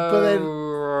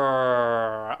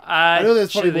I know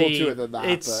there's probably more to it than that.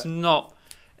 It's but... not.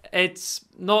 It's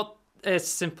not as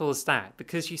simple as that,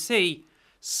 because you see,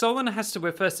 someone has to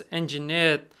reverse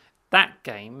engineer that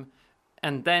game,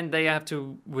 and then they have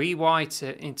to rewrite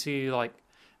it into like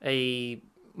a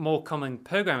more common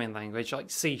programming language like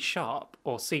C#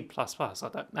 or C++. I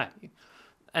don't know,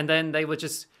 and then they would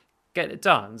just get it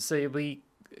done, so it'll be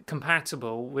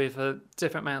compatible with a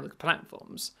different amount of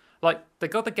platforms. Like, they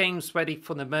got the games ready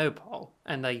for the mobile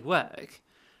and they work,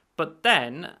 but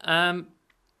then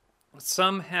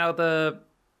somehow they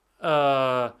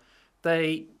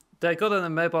got it on the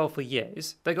mobile for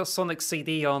years. They got Sonic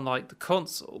CD on like the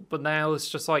console, but now it's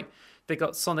just like they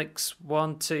got Sonic's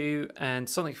 1, 2, and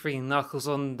Sonic 3 and Knuckles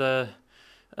on the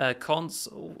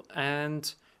console,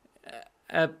 and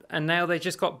now they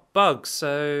just got bugs.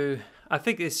 So I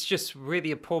think it's just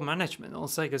really a poor management on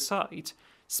Sega's side.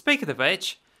 Speaking of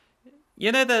which,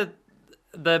 you know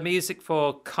the music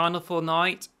for Carnival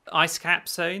Night, Ice Cap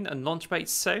Zone, and Launch Bait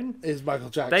Zone is Michael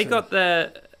Jackson. They got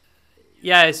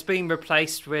it's being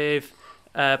replaced with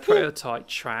prototype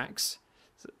tracks.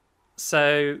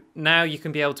 So now you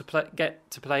can be able to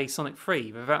get to play Sonic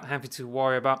 3 without having to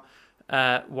worry about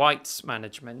rights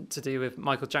management to do with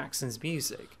Michael Jackson's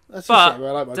music. That's but a shame.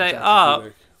 I like Michael they Jackson's are,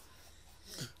 music.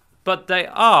 but they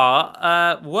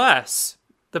are worse.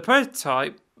 The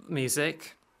prototype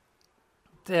music,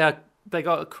 they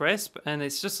got a crisp, and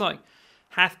it's just like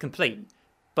half complete.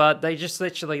 But they just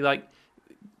literally got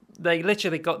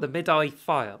the MIDI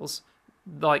files,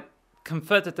 like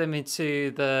converted them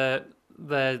into the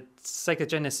Sega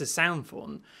Genesis sound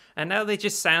font, and now they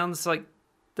just sounds like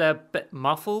they're a bit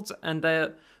muffled, and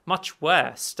they're much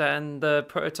worse than the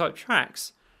prototype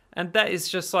tracks. And that is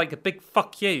just like a big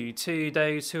fuck you to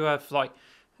those who have like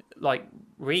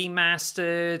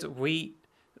remastered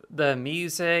the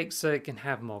music so it can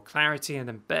have more clarity and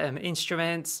then better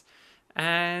instruments.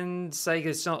 And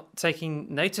Sega's not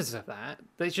taking notice of that.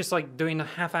 They're just like doing a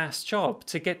half-assed job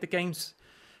to get the games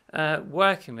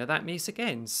working with that music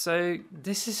in. So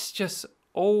this is just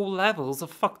all levels of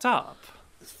fucked up.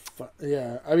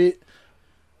 Yeah, I mean,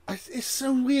 it's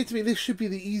so weird to me. This should be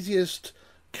the easiest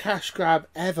cash grab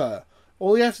ever.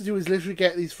 All you have to do is literally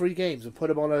get these free games and put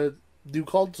them on a new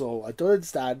console. I don't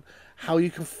understand how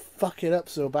you can fuck it up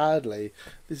so badly.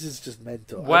 This is just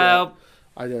mental. Well,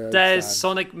 I don't there's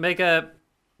understand.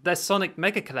 Sonic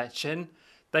Mega Collection.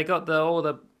 They got all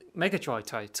the Mega Drive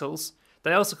titles.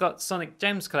 They also got Sonic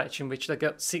Gems Collection, which they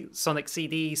got Sonic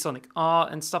CD, Sonic R,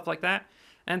 and stuff like that.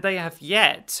 And they have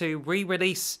yet to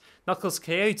re-release Knuckles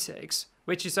Chaotix,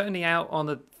 which is only out on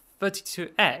the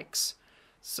 32X,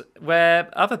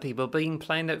 where other people have been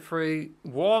playing it through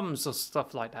ROMs or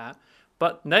stuff like that.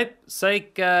 But nope,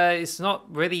 Sega is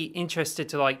not really interested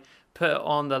to like put it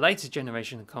on the later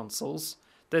generation of consoles.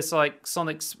 There's like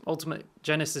Sonic's Ultimate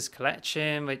Genesis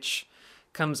Collection, which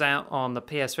comes out on the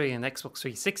PS3 and Xbox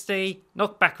 360,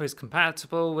 not backwards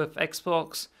compatible with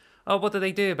Xbox. Oh, what do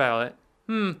they do about it?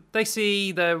 They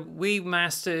see the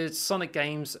remastered Sonic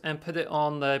games and put it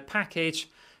on the package,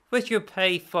 which you'll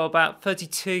pay for about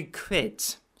 32 quid.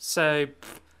 So,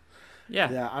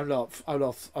 yeah. Yeah, I'm not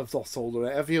sold on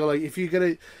it. I feel like if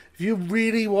you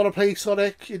really want to play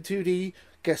Sonic in 2D,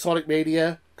 get Sonic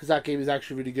Mania, because that game is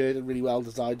actually really good and really well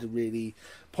designed and really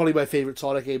probably my favourite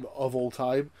Sonic game of all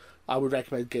time. I would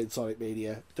recommend getting Sonic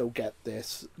Mania. Don't get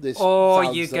this. This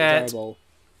sounds terrible.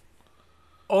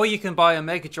 Or you can buy a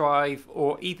Mega Drive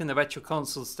or even the retro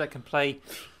consoles that can play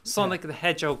Sonic the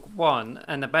Hedgehog 1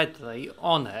 and a medley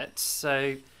on it.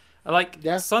 So,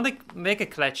 Sonic Mega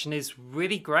Collection is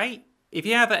really great. If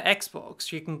you have an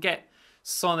Xbox, you can get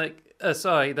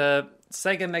the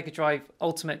Sega Mega Drive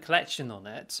Ultimate Collection on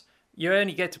it. You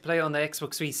only get to play it on the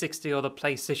Xbox 360 or the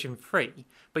PlayStation 3,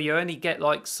 but you only get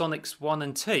like Sonic's 1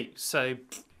 and 2. So,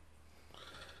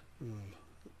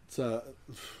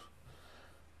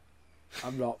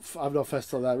 I'm not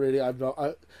fussed on that really. I'm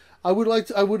not. I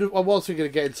was thinking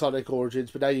of getting Sonic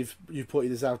Origins, but now you've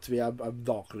pointed this out to me. I'm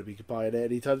not going to be buying it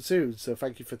anytime soon. So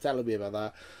thank you for telling me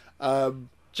about that.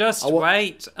 Just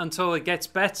wait until it gets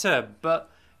better. But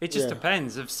it just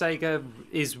depends if Sega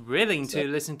is willing to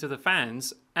listen to the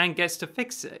fans and gets to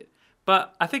fix it.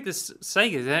 But I think this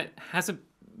Sega hasn't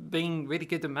been really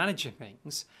good at managing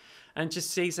things, and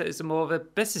just sees it as more of a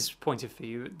business point of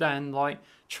view than like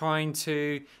trying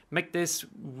to make this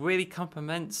really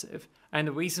comprehensive and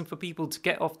a reason for people to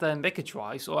get off their Mega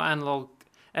Drives or analog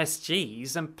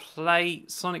SGs and play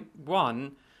Sonic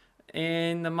 1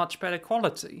 in a much better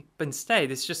quality. But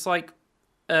instead, it's just like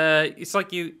it's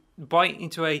like you bite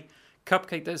into a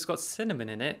cupcake that's got cinnamon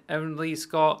in it, only it's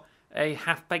got a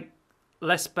half-baked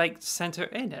less baked center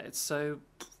in it. So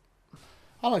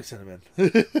I like cinnamon.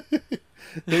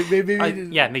 maybe,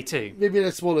 yeah, me too. maybe in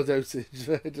a smaller dosage.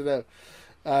 I don't know.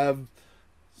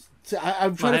 So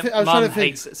I'm trying to. My mum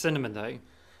hates cinnamon though.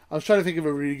 I was trying to think of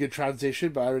a really good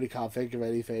transition, but I really can't think of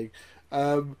anything.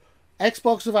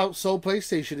 Xbox have outsold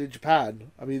PlayStation in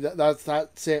Japan. I mean,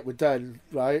 that's it. We're done,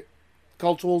 right?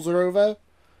 Consoles are over.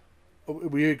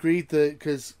 We agreed that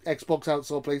because Xbox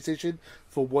outsold PlayStation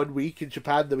for 1 week in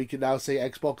Japan, that we can now say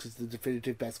Xbox is the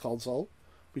definitive best console.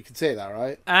 We can say that,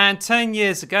 right? And 10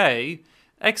 years ago,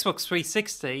 Xbox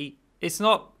 360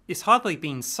 it's hardly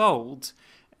been sold,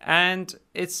 and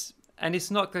it's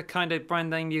not the kind of brand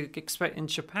name you expect in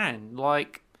Japan.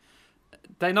 Like,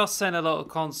 they're not selling a lot of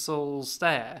consoles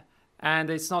there, and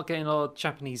it's not getting a lot of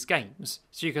Japanese games.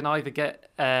 So you can either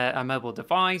get a mobile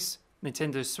device,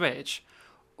 Nintendo Switch,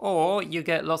 or you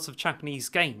get lots of Japanese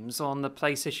games on the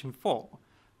PlayStation 4.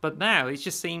 But now it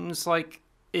just seems like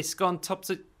it's gone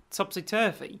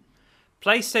topsy-turvy.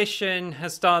 PlayStation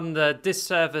has done the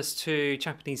disservice to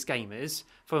Japanese gamers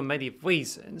for many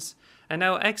reasons, and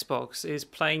now Xbox is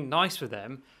playing nice with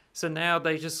them. So now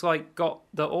they just like got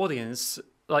the audience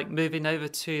like moving over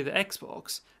to the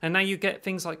Xbox, and now you get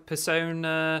things like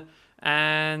Persona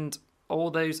and all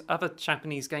those other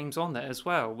Japanese games on there as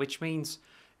well, which means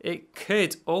it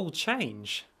could all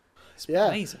change. It's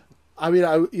amazing. I mean,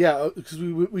 because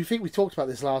we think we talked about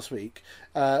this last week.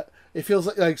 It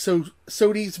feels like so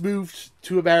Sony's moved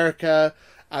to America,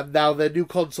 and now their new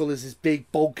console is this big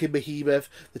bulking behemoth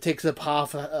that takes up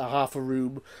half a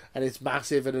room, and it's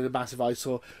massive and in a massive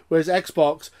eyesore. Whereas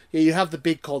Xbox, yeah, you have the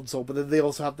big console, but then they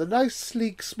also have the nice,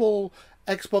 sleek, small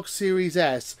Xbox Series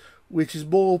S, which is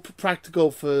more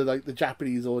practical for like the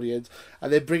Japanese audience,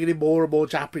 and they're bringing in more and more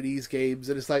Japanese games,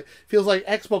 and it's like feels like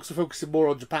Xbox are focusing more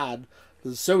on Japan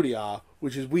than Sony are,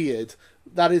 which is weird.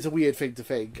 That is a weird thing to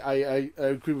think. I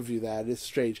agree with you there, and it's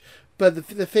strange. But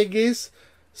the thing is,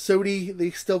 Sony, they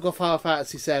still got Final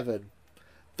Fantasy VII.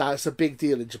 That's a big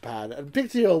deal in Japan, and big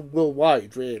deal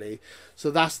worldwide, really. So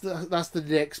that's the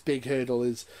next big hurdle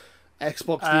is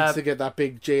Xbox needs to get that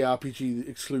big JRPG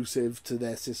exclusive to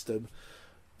their system.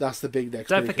 That's the big next.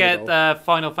 Don't forget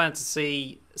Final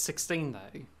Fantasy 16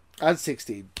 though, and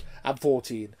 16 and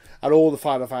 14 and all the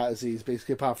Final Fantasies,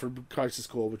 basically apart from Crisis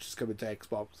Core, which is coming to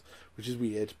Xbox, which is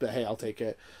weird, but hey, I'll take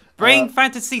it. Bring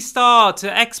Phantasy Star to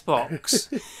Xbox.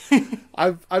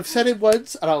 I've said it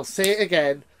once and I'll say it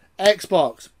again.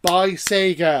 Xbox, buy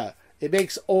Sega. It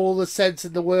makes all the sense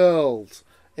in the world.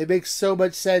 It makes so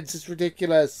much sense. It's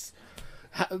ridiculous.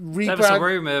 There was a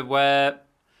rumor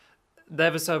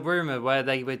where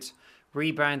they would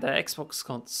rebrand their Xbox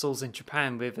consoles in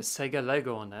Japan with a Sega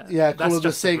logo on it. Yeah, call them the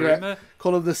Sega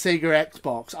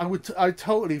Xbox. I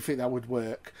totally think that would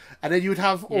work. And then you'd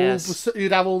have all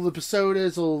the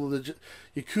Personas, all the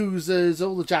Yakuzas,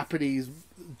 all the Japanese.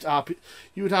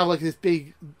 You would have like this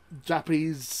big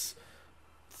Japanese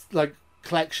like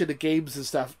collection of games and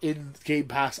stuff in Game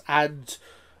Pass, and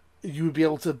you would be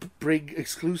able to bring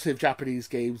exclusive Japanese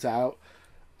games out.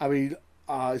 I mean,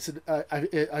 I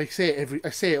say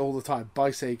it all the time.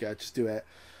 Buy Sega, just do it.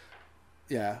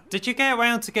 Yeah. Did you get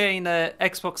around to getting the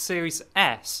Xbox Series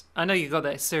S? I know you got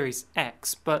that Series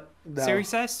X, but no.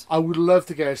 Series S? I would love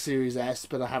to get a Series S,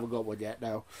 but I haven't got one yet.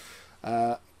 No.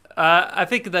 I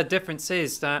think the difference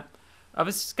is that I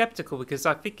was skeptical because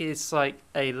I think it's like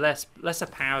a lesser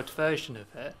powered version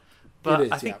of it.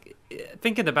 But I think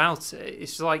thinking about it,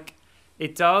 it's like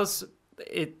it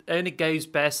only goes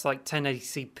best like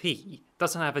 1080p,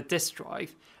 doesn't have a disk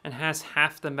drive, and has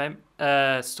half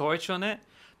the storage on it.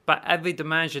 But I would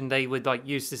imagine they would like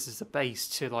use this as a base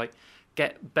to like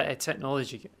get better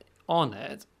technology on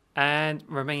it and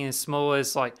remain as small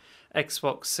as like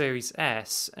Xbox Series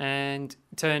S and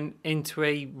turn into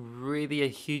a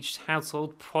huge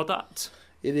household product.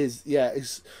 It is, yeah.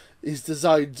 It's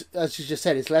designed, as you just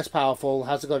said, it's less powerful,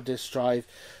 hasn't got a disk drive,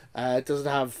 doesn't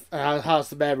have has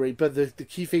the memory. But the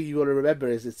key thing you want to remember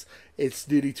is it's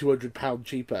nearly £200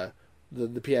 cheaper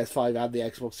than the PS5 and the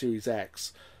Xbox Series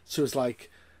X. So it's like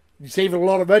you're saving a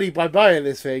lot of money by buying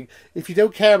this thing. If you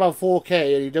don't care about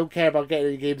 4K and you don't care about getting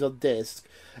your games on disc,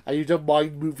 and you don't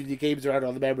mind moving your games around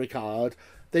on the memory card,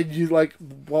 then you like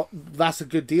what? That's a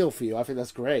good deal for you. I think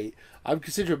that's great. I'm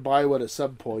considering buying one at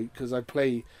some point because I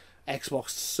play Xbox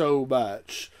so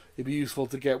much. It'd be useful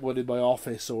to get one in my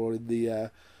office or in the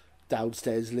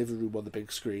downstairs living room on the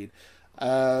big screen.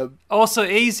 Also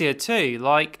easier too.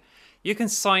 Like you can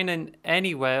sign in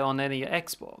anywhere on any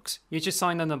Xbox. You just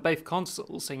sign in on both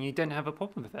consoles and you don't have a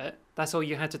problem with it. That's all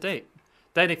you had to do.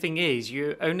 The only thing is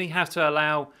you only have to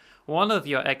allow one of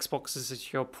your Xboxes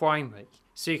as your primary,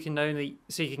 so you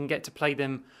can get to play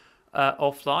them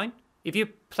offline. If you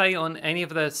play on any of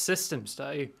the systems,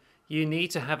 though, you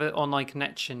need to have an online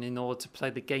connection in order to play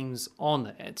the games on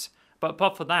it. But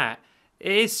apart from that,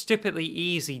 it is stupidly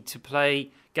easy to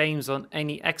play games on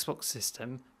any Xbox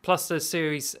system. Plus the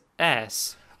Series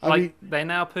S, they're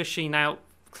now pushing out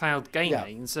cloud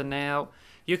gaming, so now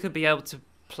you could be able to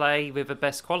play with the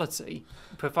best quality,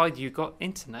 provided you got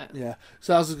internet. Yeah.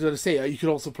 So I was going to say, you can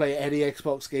also play any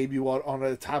Xbox game you want on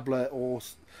a tablet or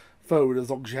phone as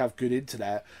long as you have good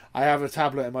internet. I have a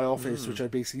tablet in my office which I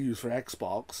basically use for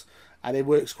Xbox, and it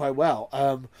works quite well.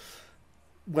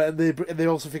 When they're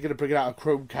also thinking of bringing out a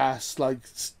Chromecast like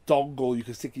dongle you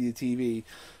can stick in your TV,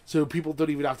 so people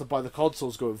don't even have to buy the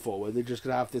consoles going forward. They're just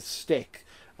going to have this stick,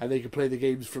 and they can play the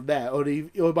games from there. Or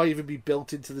it might even be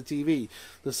built into the TV.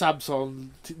 The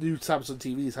new Samsung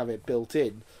TVs have it built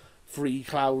in, free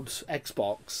cloud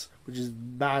Xbox, which is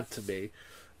mad to me.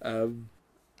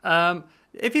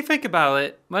 If you think about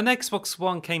it, when Xbox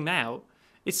One came out,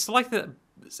 it's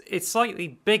slightly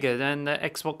bigger than the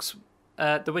Xbox,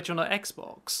 the original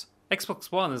Xbox.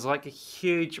 Xbox One is like a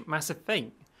huge, massive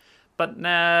thing. But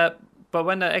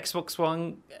when the Xbox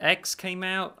One X came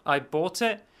out, I bought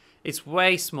it. It's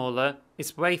way smaller.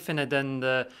 It's way thinner than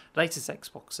the latest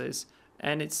Xboxes,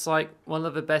 and it's like one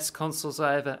of the best consoles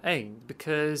I ever owned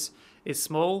because it's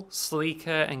small,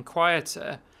 sleeker, and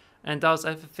quieter, and does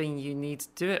everything you need to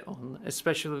do it on,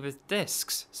 especially with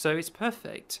discs. So it's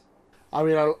perfect. I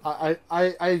mean,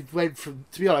 I went from,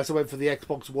 to be honest, I went from the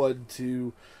Xbox One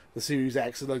to the Series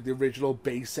X and like the original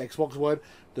base Xbox One,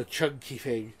 the chunky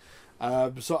thing.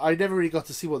 So I never really got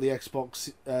to see what the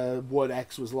Xbox One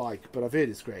X was like, but I've heard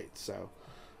it's great. So,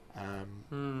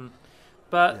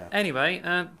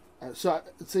 anyway, so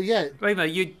yeah. Wait a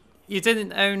minute, you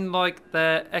didn't own like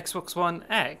the Xbox One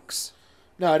X?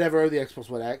 No, I never owned the Xbox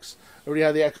One X. I already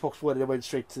had the Xbox One and I went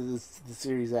straight to the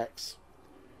Series X.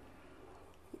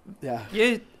 Yeah.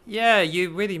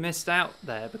 You really missed out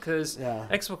there because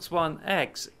Xbox One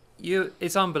X,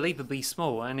 it's unbelievably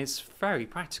small and it's very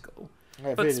practical.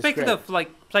 Yeah, but speaking of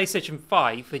like PlayStation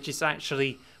 5, which is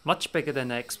actually much bigger than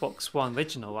the Xbox One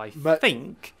original, I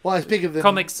think. Well, it's bigger than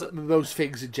comics, most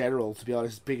things in general, to be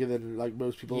honest. It's bigger than like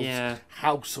most people's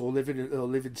house or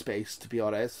living space, to be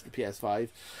honest. The PS5.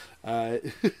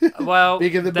 Well,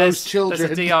 bigger than most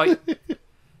children.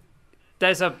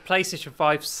 There's a PlayStation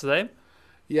 5 Slim.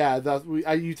 Yeah,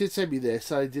 you did send me this.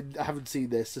 I haven't seen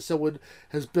this. So someone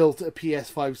has built a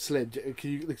PS5 Slim. Can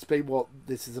you explain what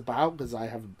this is about? Because I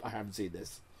haven't seen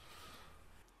this.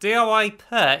 DIY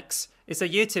Perks is a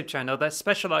YouTube channel that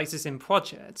specializes in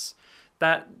projects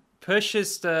that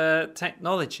pushes the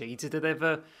technology to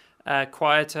deliver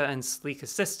quieter and sleeker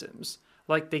systems.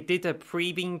 Like they did a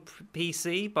pre-beam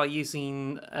PC by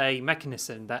using a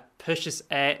mechanism that pushes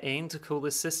air in to cool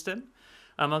the system,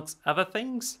 amongst other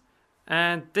things.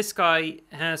 And this guy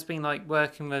has been like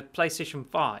working with PlayStation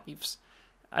 5s.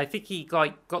 I think he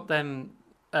like got them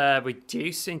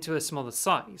reduced into a smaller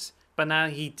size. But now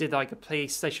he did like a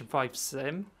PlayStation 5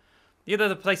 Slim. The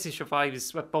PlayStation 5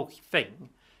 is a bulky thing.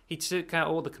 He took out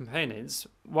all the components,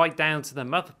 right down to the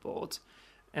motherboard.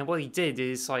 And what he did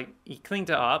is like he cleaned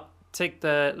it up, took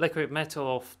the liquid metal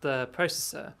off the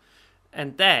processor,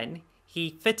 and then he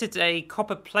fitted a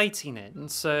copper plating in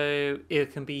so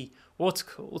it can be water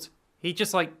cooled. He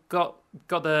just like got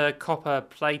the copper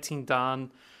plating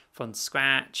done from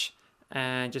scratch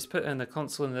and just put it in the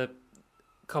console in the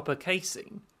copper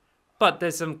casing. But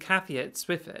there's some caveats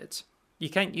with it. You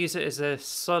can't use it as a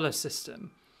solar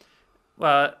system.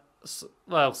 Well,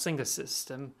 single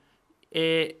system.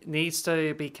 It needs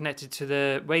to be connected to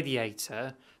the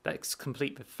radiator that's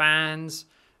complete with fans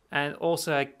and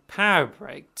also a power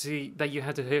brick that you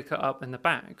had to hook it up in the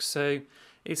back. So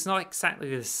it's not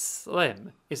exactly the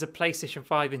Slim. It's a PlayStation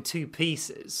 5 in 2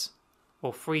 pieces.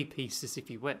 Or 3 pieces,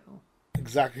 if you will.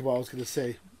 Exactly what I was going to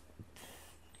say.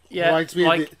 Yeah,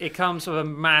 like it comes with a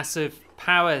massive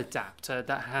power adapter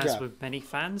that has with many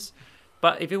fans.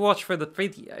 But if you watch for the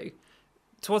video,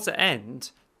 towards the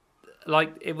end,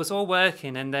 like it was all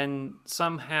working and then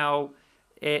somehow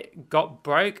it got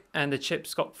broke and the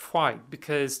chips got fried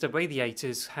because the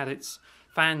radiators had its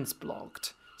fans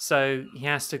blocked. So he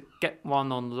has to get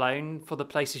one on loan for the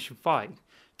PlayStation 5.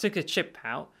 Took a chip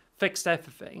out, fixed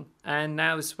everything, and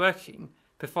now it's working,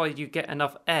 provided you get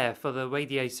enough air for the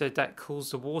radiator that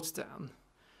cools the water down.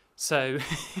 So...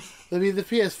 I mean, the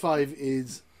PS5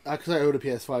 is... Because I own a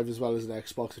PS5 as well as an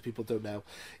Xbox, if people don't know.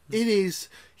 It is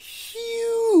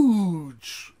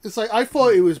huge! It's like, I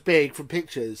thought it was big from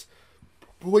pictures,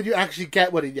 but when you actually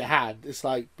get one in your hand, it's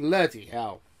like, bloody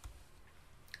hell.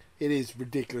 It is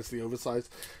ridiculously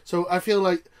oversized. So I feel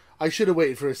like I should have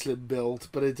waited for a slim build,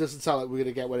 but it doesn't sound like we're going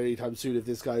to get one anytime soon if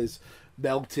this guy's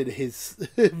melting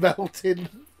melting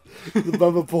the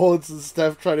motherboards and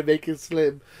stuff, trying to make it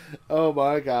slim. Oh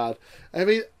my god. I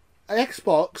mean,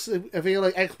 Xbox, I feel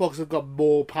like Xbox have got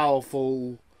more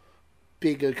powerful,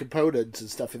 bigger components and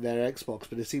stuff in their Xbox,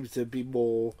 but it seems to be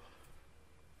more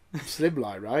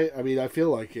slimline, right? I mean, I feel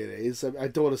like it is. I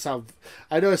don't want to sound...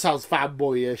 I know it sounds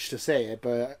fanboyish to say it,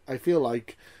 but I feel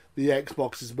like the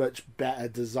Xbox is much better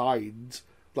designed,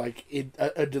 like, in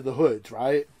under the hood,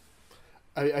 right?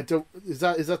 I don't... Is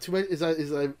that too much?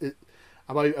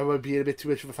 Am I being a bit too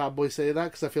much of a fanboy saying that?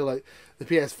 Because I feel like the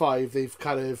PS5, they've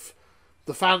kind of...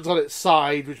 The fan's on its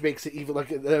side, which makes it even like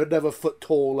they're another foot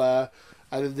taller,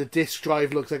 and then the disc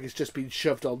drive looks like it's just been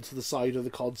shoved onto the side of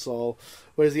the console,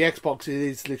 whereas the Xbox it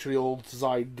is literally all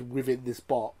designed within this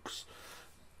box,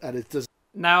 and it does.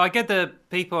 Now I get that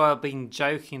people are being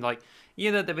joking, like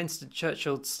the Winston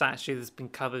Churchill statue that's been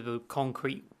covered with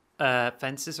concrete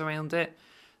fences around it.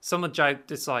 Someone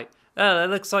joked, it's like, oh,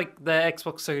 it looks like the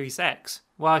Xbox Series X.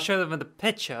 Well, I showed them the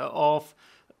picture of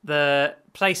the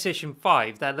PlayStation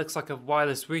 5 that looks like a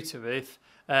wireless router with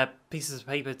pieces of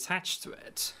paper attached to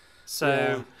it.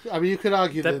 So, yeah. I mean, you could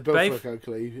argue that both work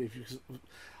ugly.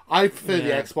 I prefer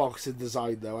the Xbox in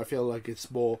design, though. I feel like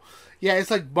it's more, it's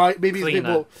like maybe it's a bit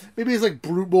more, maybe it's like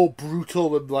more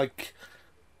brutal and like,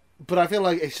 but I feel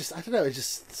like it's just, I don't know,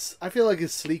 I feel like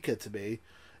it's sleeker to me,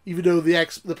 even though the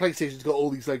PlayStation's got all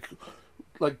these like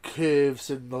curves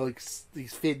and like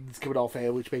these fins coming off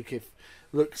here, which make it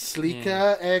look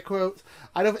sleeker, air quotes.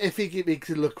 I think it makes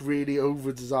it look really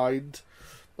over designed.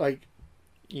 Like,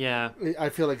 I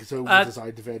feel like it's over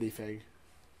designed if anything.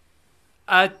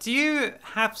 Do you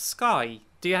have Sky?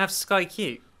 Do you have Sky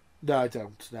Q? No, I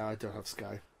don't. No, I don't have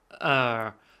Sky.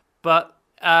 But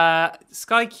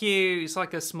Sky Q is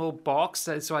like a small box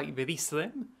that's like really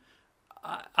slim.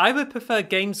 I would prefer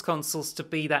games consoles to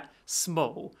be that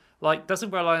small. Like,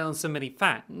 doesn't rely on so many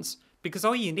fans, because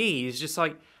all you need is just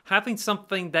like having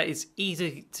something that is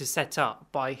easy to set up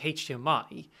by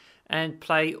HDMI and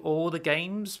play all the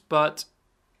games. But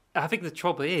I think the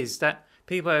trouble is that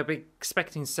people are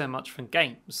expecting so much from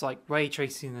games, like ray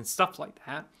tracing and stuff like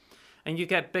that, and you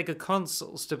get bigger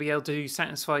consoles to be able to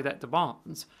satisfy that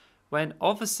demand, when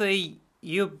obviously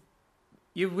you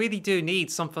really do need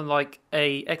something like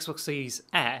a Xbox Series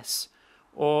S,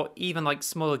 or even like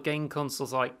smaller game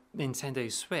consoles like Nintendo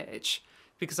Switch.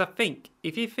 Because I think,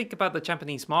 if you think about the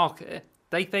Japanese market,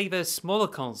 they favour smaller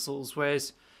consoles,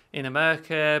 whereas in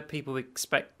America, people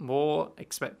expect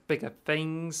bigger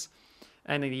things.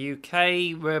 And in the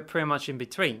UK, we're pretty much in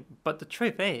between. But the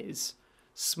truth is,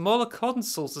 smaller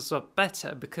consoles are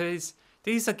better because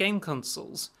these are game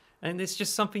consoles. And it's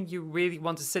just something you really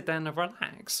want to sit down and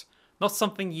relax. Not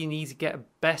something you need to get a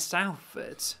best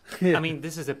outfit. I mean,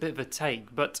 this is a bit of a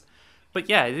take, but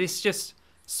yeah, it's just...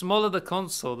 smaller the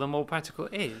console, the more practical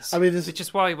it is. I mean, which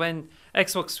is why when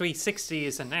Xbox 360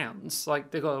 is announced,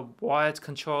 like they've got a wired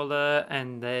controller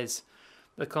and there's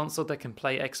the console that can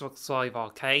play Xbox Live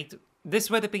Arcade. This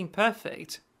would have been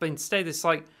perfect, but instead it's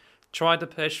like try to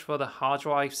push for the hard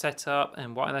drive setup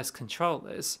and wireless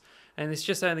controllers, and it's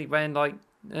just only when like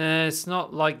it's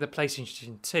not like the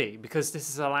PlayStation 2, because this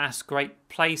is the last great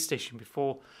PlayStation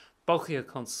before bulkier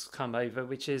consoles come over,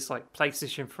 which is like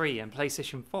PlayStation 3 and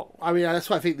PlayStation 4. I mean, that's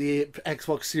why I think the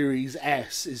Xbox Series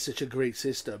S is such a great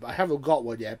system. I haven't got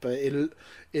one yet, but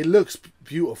it looks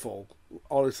beautiful.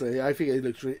 Honestly, I think it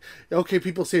looks really... Okay,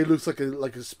 people say it looks like a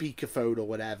speakerphone or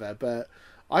whatever, but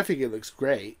I think it looks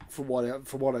great from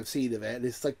what I've seen of it. And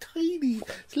it's like tiny,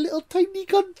 it's a little tiny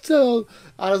console.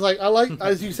 And I was like,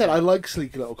 as you said, I like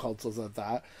sleek little consoles like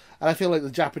that. And I feel like the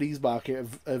Japanese market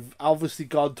have obviously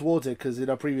gone towards it, because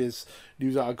in our previous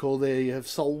news article, they have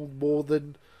sold more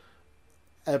than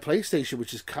a PlayStation,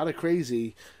 which is kind of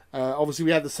crazy. Obviously,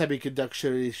 we had the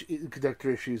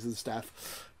semiconductor issues and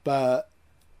stuff, but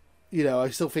I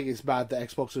still think it's bad that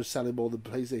Xbox are selling more than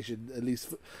PlayStation. At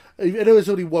least, I know it's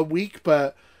only 1 week,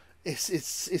 but it's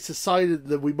a sign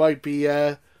that we might be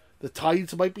the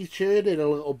tides might be churning a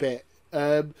little bit.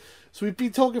 So we've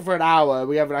been talking for an hour.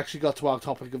 We haven't actually got to our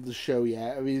topic of the show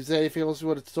yet. I mean, is there anything else you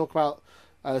wanted to talk about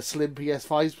slim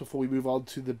PS5s before we move on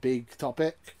to the big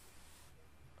topic?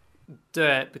 Do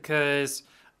it, because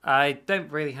I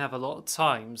don't really have a lot of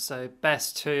time, so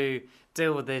best to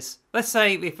deal with this. Let's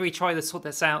say if we try to sort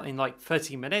this out in like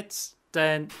 30 minutes,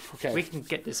 then we can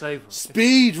get this over.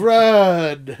 Speed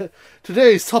run!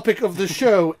 Today's topic of the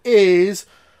show is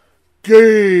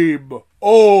Game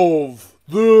of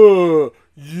the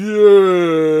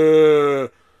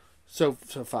Year. So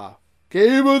far.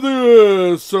 Game of the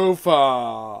Year so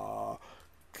far.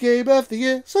 Game of the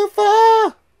Year so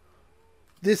far.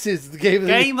 This is the game of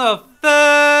the Game of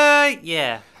the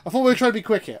yeah. I thought we were trying to be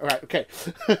quick here. All right, okay.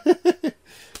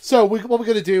 So what we're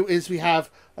going to do is we have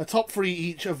a top 3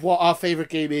 each of what our favourite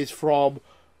game is from.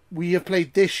 We have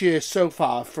played this year so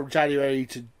far from January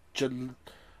to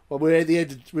well, we're at the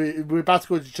end. We're about to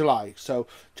go into July, so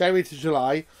January to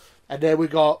July, and then we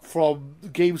got from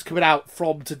games coming out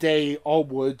from today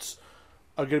onwards.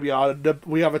 Are going to be our.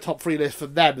 We have a top 3 list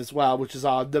from them as well, which is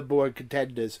our number 1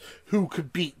 contenders who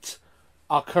could beat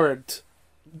our current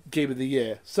game of the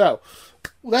year. So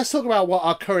let's talk about what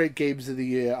our current games of the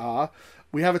year are.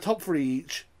 We have a top 3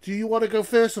 each. Do you want to go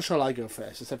first, or shall I go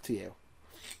first? It's up to you.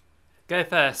 Go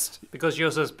first, because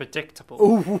yours is predictable.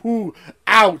 Ooh,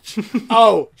 ouch.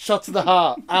 Oh, shot to the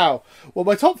heart. Ow. Well,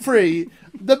 my top 3,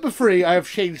 number 3, I have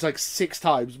changed like 6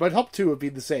 times. My top 2 have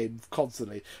been the same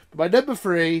constantly. But my number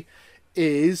 3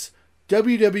 is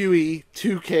WWE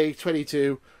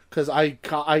 2K22, because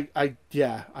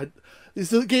it's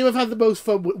the game I've had the most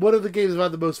fun with. One of the games I've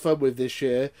had the most fun with this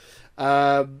year.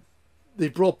 They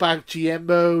brought back GM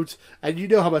mode, and you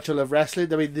know how much I love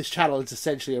wrestling. I mean, this channel is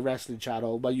essentially a wrestling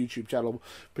channel. My YouTube channel,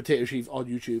 Potato Chief on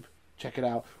YouTube. Check it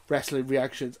out. Wrestling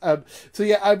reactions. So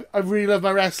yeah, I really love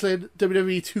my wrestling.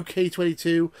 WWE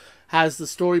 2K22 has the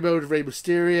story mode of Rey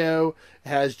Mysterio. It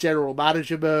has general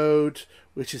manager mode,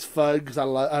 which is fun because I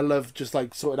love just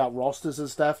like sorting out rosters and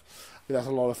stuff. I think that's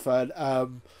a lot of fun.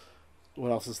 What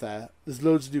else is there? There's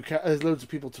loads of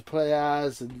people to play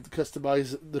as, and the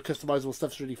customizable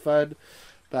stuff's really fun.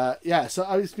 But yeah, so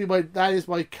that is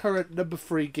my current number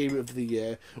 3 game of the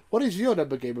year. What is your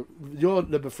number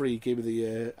 3 game of the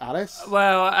year, Alice?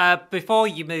 Well, before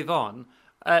you move on,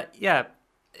 I'm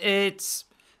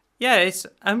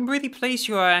really pleased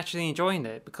you are actually enjoying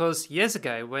it, because years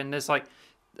ago when there's like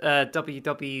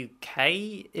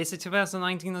WWK, is it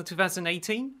 2019 or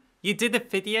 2018? You did a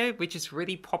video which is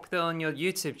really popular on your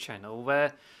YouTube channel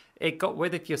where it got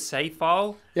rid of your save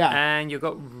file, and you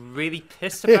got really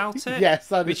pissed about it. Yes,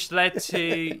 which led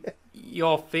to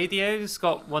your videos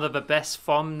got one of the best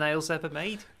thumbnails ever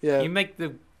made. Yeah. You make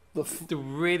the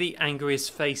really angriest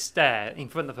face there in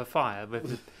front of a fire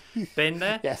with the bin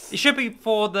there. Yes. It should be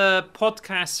for the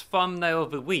podcast thumbnail of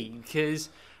the week, because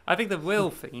I think the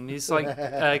real theme is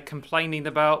like complaining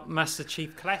about Master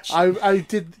Chief Collection. I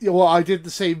did the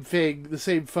same thing, the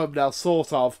same thumbnail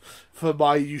sort of, for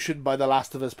my "You Shouldn't Buy The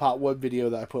Last of Us Part 1"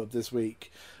 video that I put up this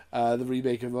week. The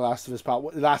remake of The Last of Us Part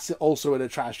 1. That's also in a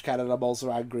trash can, and I'm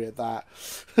also angry at that.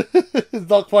 It's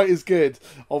not quite as good,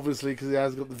 obviously, because it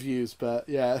hasn't got the views, but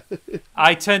yeah.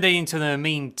 I turned it into a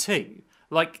meme too.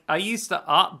 Like, I used the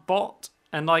art bot,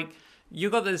 and like,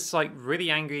 you got this like really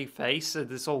angry face,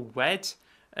 and it's all red.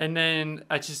 And then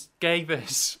I just gave it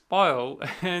a smile,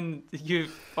 and you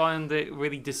find it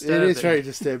really disturbing. It is very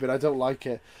disturbing. I don't like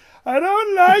it. I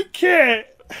don't like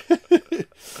it.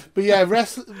 But yeah,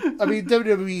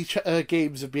 WWE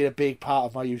games have been a big part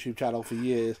of my YouTube channel for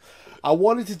years. I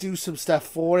wanted to do some stuff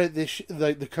for it,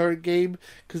 the current game,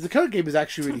 because the current game is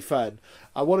actually really fun.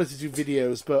 I wanted to do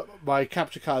videos, but my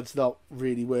capture card's not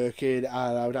really working,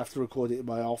 and I would have to record it in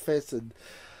my office, and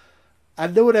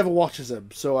no one ever watches them,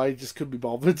 so I just couldn't be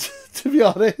bothered, to be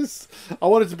honest. I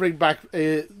wanted to bring back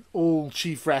all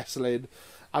Chief Wrestling.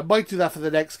 I might do that for the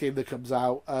next game that comes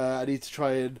out. I need to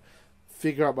try and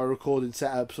figure out my recording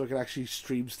setup so I can actually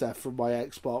stream stuff from my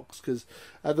Xbox, because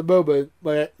at the moment,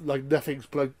 nothing's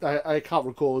plugged. I can't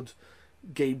record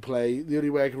gameplay. The only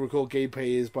way I can record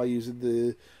gameplay is by using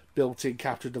the built-in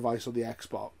capture device on the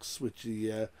Xbox, which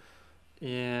yeah,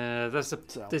 that's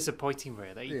disappointing,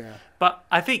 really. Yeah. But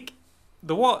I think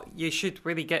what you should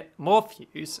really get more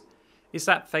views is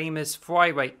that famous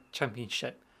flyweight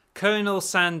championship. Colonel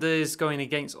Sanders going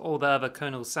against all the other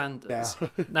Colonel Sanders. Yeah.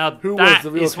 Now, Who that was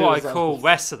the real is what Colonel I call Sanders?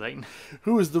 wrestling.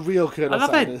 Who is the real Colonel I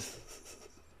love Sanders?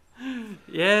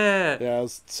 Yeah. Yeah, it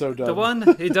was so dumb. The one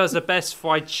who does the best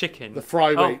fried chicken. The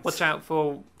fry Oh, rates. watch out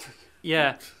for...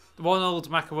 Yeah. Ronald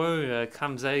McIlroy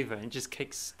comes over and just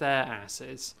kicks their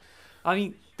asses. I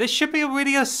mean, this should be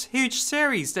a huge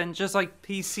series than just like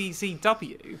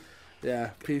PCCW. Yeah,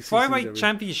 PCCW. Flyweight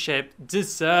Championship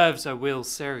deserves a real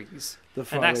series. The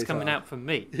And that's flyweight coming top. out from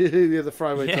me. Yeah, the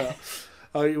flyweight Yeah.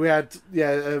 top. We had,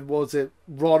 what was it?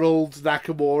 Ronald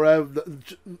Nakamura.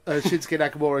 Shinsuke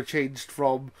Nakamura changed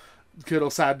from Colonel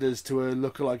Sanders to a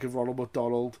lookalike of Ronald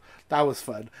McDonald. That was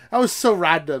fun. That was so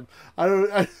random.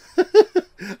 I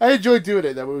enjoyed doing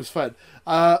it though. It was fun.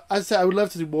 As I said, I would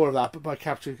love to do more of that, but my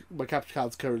capture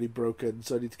card's currently broken,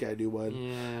 so I need to get a new one.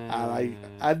 Yeah.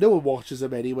 And no one watches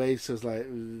them anyway, so it's like,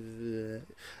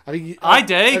 I think I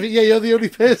do. I think, yeah, you're the only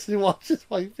person who watches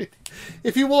my video.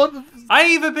 If you want, I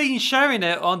even been showing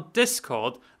it on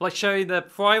Discord, like showing the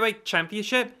Flyweight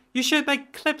Championship, you should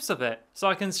make clips of it so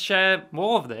I can share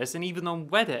more of this, and even on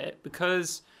Reddit,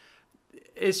 because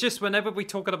it's just whenever we're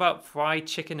talking about fried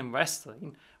chicken and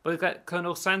wrestling, we've got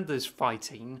Colonel Sanders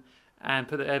fighting and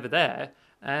put it over there,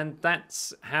 and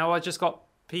that's how I just got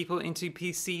people into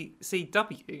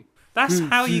PCCW. That's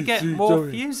how you get more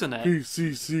views on it.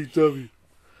 PCCW.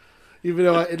 Even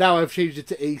though now I've changed it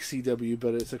to ACW,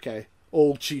 but it's okay.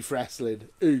 All Chief Wrestling.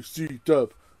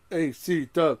 ACW.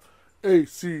 ACW.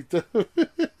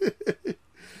 ACW.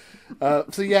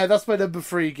 So yeah, that's my number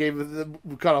 3 game of the...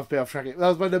 We got off track. That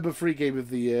was my number 3 game of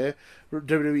the year.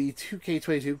 WWE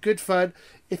 2K22. Good fun.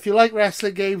 If you like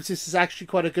wrestling games, this is actually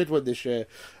quite a good one this year.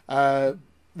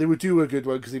 They would do a good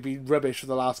one because they've been rubbish for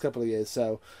the last couple of years.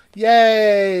 So,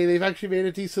 yay! They've actually made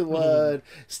a decent one.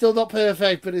 Still not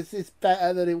perfect, but it's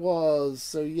better than it was.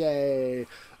 So, yay!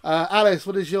 Alice,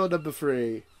 what is your number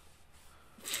 3?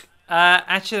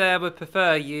 Actually, I would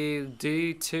prefer you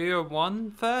do 2 or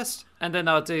 1 first, and then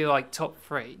I'll do like top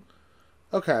 3.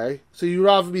 Okay, so you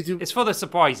rather me do... It's for the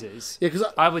surprises. Yeah, because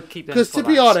I would keep them. Because to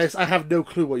be last. honest, I have no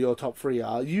clue what your top 3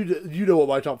 are. You know what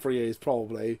my top 3 is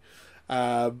probably.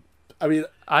 I mean,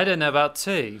 I don't know about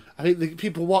 2. I think the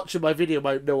people watching my video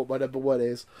might know what my number 1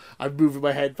 is. I'm moving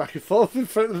my head back and forth in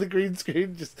front of the green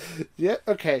screen.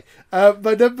 Okay.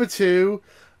 My number 2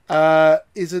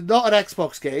 is not an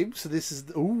Xbox game, so this is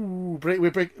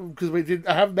because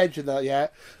I haven't mentioned that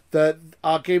yet. That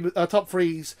our top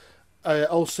 3s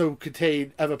also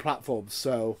contain other platforms,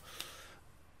 so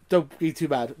don't be too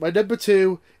mad. My number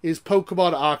 2 is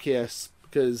Pokemon Arceus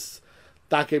because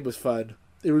that game was fun.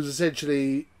 It was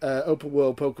essentially open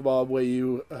world Pokemon where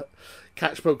you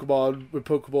catch Pokemon with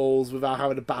Pokeballs without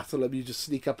having to battle them. You just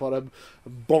sneak up on them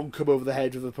and bonk them over the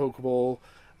head with a Pokeball.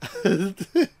 and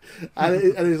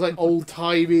it was like old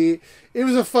timey. It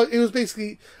was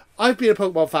basically, I've been a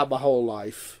Pokemon fan my whole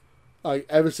life, like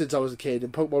ever since I was a kid.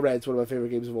 And Pokemon Red's one of my favorite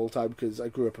games of all time because I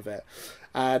grew up with it.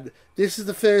 And this is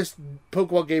the first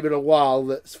Pokemon game in a while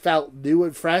that's felt new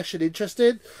and fresh and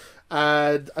interesting.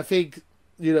 And I think,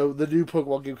 you know, the new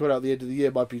Pokemon game coming out at the end of the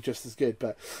year might be just as good.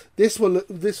 But this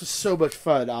was so much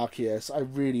fun, Arceus. I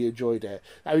really enjoyed it.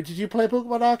 I mean, did you play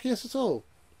Pokemon Arceus at all?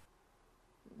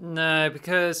 No,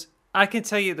 because I can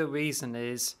tell you the reason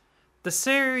is the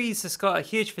series has got a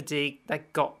huge fatigue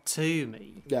that got to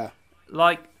me. Yeah.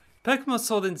 Like, Pokemon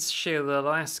Sword and Shield are the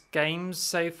last games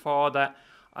so far that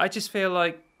I just feel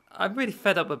like I'm really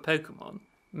fed up with Pokemon.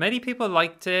 Many people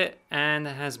liked it and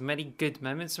it has many good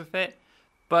moments with it,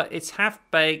 but it's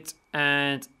half-baked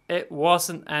and it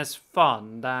wasn't as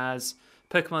fun as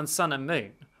Pokemon Sun and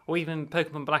Moon, or even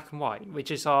Pokemon Black and White,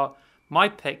 which is my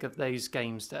pick of those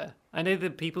games there. I know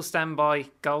that people stand by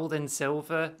Gold and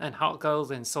Silver and Heart Gold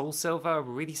and Soul Silver are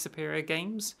really superior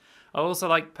games. I also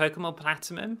like Pokemon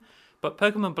Platinum, but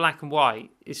Pokemon Black and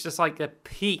White is just like the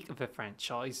peak of the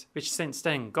franchise, which since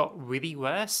then got really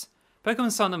worse.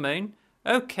 Pokemon Sun and Moon,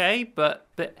 okay, but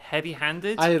a bit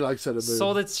heavy-handed. I didn't like Sun and Moon.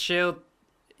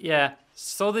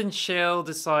 Sword and Shield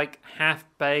is like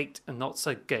half-baked and not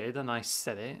so good, and I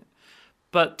said it.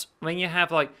 But when you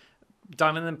have like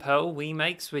Diamond and Pearl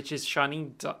remakes, which is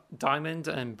Shining Diamond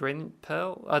and Brilliant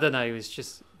Pearl. I don't know. It was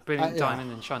just Brilliant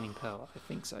Diamond and Shining Pearl. I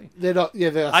think so. They're not.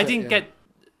 Yeah, I didn't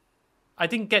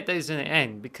get those in the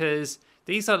end because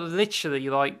these are literally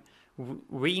like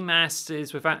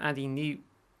remasters without adding new.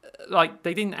 Like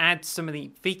they didn't add so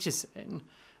many features in,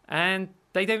 and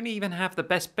they don't even have the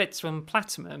best bits from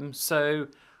Platinum. So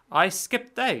I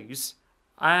skipped those.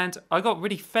 And I got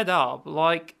really fed up,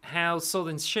 like how Sword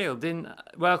and Shield didn't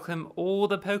welcome all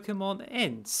the Pokemon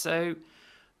in. So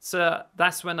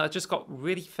that's when I just got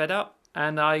really fed up,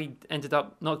 and I ended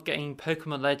up not getting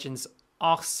Pokemon Legends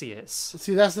Arceus.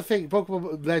 See, that's the thing.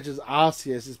 Pokemon Legends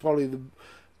Arceus is probably the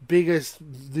biggest,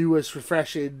 newest,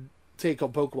 refreshing take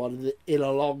on Pokemon in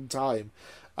a long time.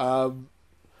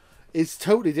 It's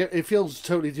totally different. It feels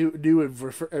totally new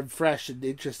and fresh and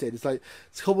interesting. It's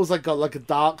almost like got like a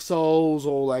Dark Souls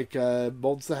or like a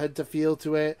Monster Hunter feel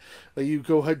to it. Like you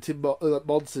go hunting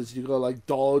monsters, you go like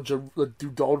dodge and do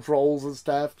dodge rolls and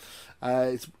stuff.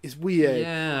 It's weird.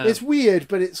 Yeah. It's weird,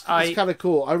 but it's kind of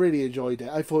cool. I really enjoyed it.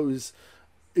 I thought it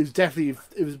was definitely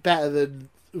better than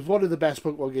it was one of the best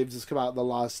Pokemon games that's come out in the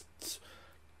last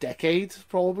decade,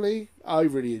 probably. I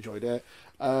really enjoyed it.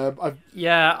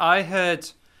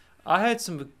 I heard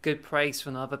some good praise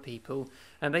from other people,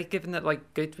 and they've given it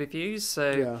like good reviews,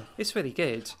 so it's really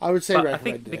good. I would say but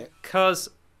recommend I think it. because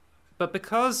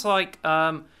like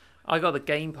I got the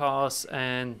Game Pass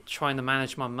and trying to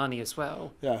manage my money as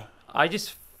well. Yeah. I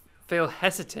just feel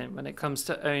hesitant when it comes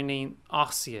to owning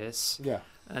Arceus. Yeah.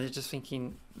 And I'm just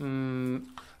thinking,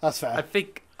 that's fair. I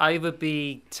think I'd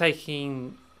be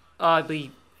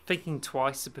thinking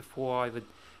twice before I would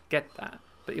get that.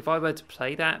 But if I were to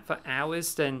play that for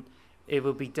hours, then it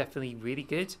will be definitely really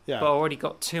good. Yeah. But I already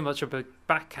got too much of a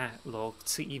back catalogue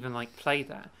to even like play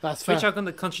that. That's fair. Which I'm going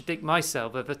to contradict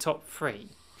myself of the top 3.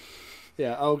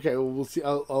 Yeah, okay, well, we'll see.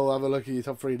 I'll have a look at your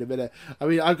top 3 in a minute. I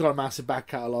mean, I've got a massive back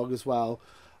catalogue as well.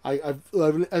 I've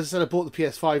as I said, I bought the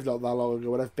PS5 not that long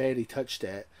ago, and I've barely touched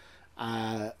it.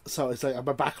 So it's like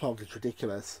my backlog is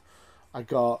ridiculous. I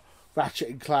got Ratchet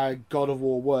and Clank, God of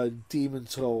War 1, Demon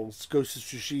Souls, Ghost of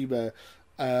Tsushima,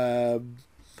 I'm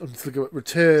thinking about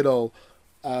Returnal,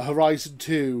 Horizon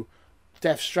 2,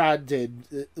 Death Stranding,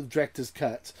 the director's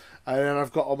cut, and then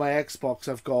I've got on my Xbox.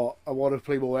 I want to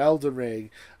play more Elden Ring.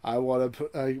 I want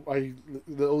to.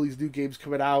 All these new games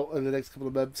coming out in the next couple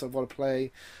of months. I want to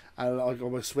play, and like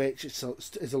on my Switch, it's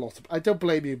a lot. I don't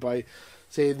blame you by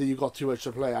saying that you got too much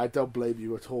to play. I don't blame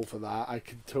you at all for that. I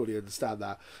can totally understand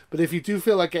that. But if you do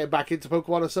feel like getting back into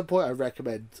Pokemon at some point, I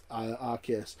recommend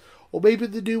Arceus. Or maybe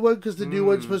the new one, because the new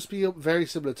one's supposed to be very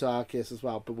similar to Arceus as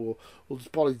well. But we'll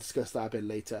just probably discuss that a bit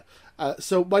later.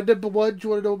 So my number one, do you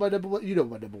want to know what my number one? You know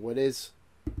what my number one is.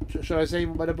 Should I say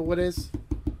what my number one is?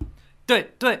 Do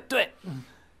it!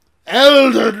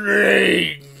 Elden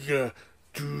Ring!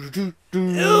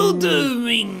 Elden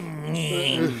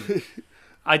Ring!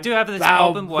 I do have this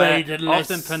album where I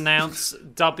often pronounce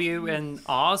W and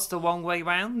R's the wrong way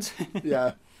round.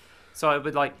 Yeah. So I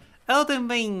would like, Elden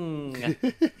Ring!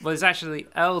 Well, it's actually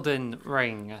Elden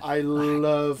Ring. I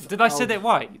love... Did I say that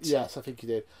right? Yes, I think you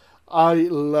did. I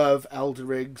love Elden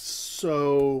Ring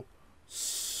so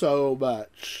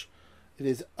much. It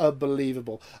is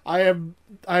unbelievable. I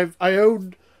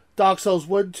own Dark Souls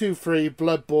 1, 2, 3,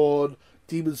 Bloodborne,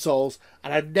 Demon Souls,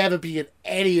 and I've never beaten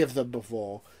any of them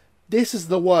before. This is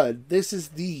the one. This is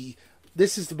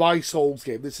my Souls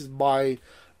game. This is my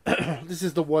this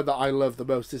is the one that I love the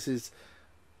most. This is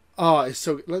it's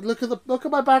so good. Look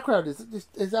at my background.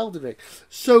 It's Elden Ring.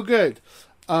 So good.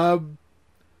 I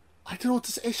don't know what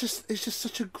to say. It's just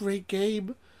such a great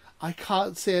game. I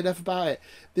can't say enough about it.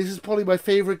 This is probably my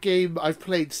favourite game I've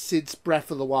played since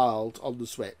Breath of the Wild on the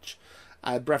Switch.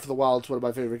 And Breath of the Wild is one of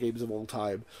my favourite games of all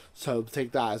time. So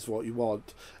take that as what you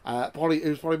want. It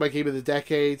was probably my game of the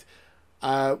decade.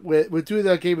 We're doing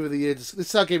our game of the year. This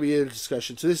is our game of the year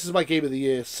discussion. So this is my game of the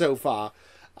year so far.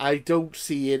 I don't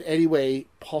see in any way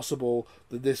possible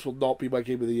that this will not be my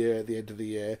game of the year at the end of the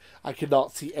year. I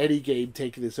cannot see any game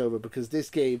taking this over because this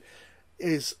game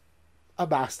is a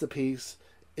masterpiece.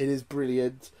 It is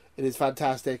brilliant. It is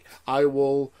fantastic. I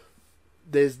know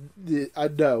it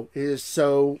is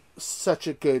such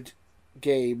a good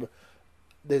game.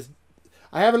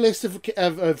 I have a list of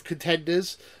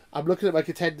contenders. I'm looking at my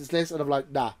contenders list and I'm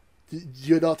like, nah,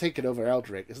 you're not taking over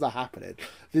Elden Ring. It's not happening.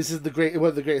 This is one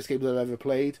of the greatest games I've ever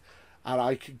played, and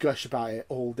I could gush about it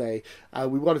all day.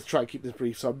 We wanted to try and keep this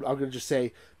brief, so I'm going to just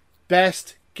say,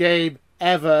 best game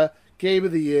ever, game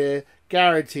of the year,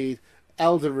 guaranteed,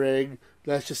 Elden Ring.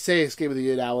 Let's just say it's game of the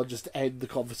year now and just end the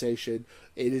conversation.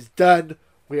 It is done.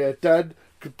 We are done.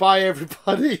 Goodbye,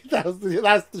 everybody. That's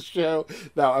the show.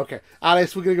 No, okay.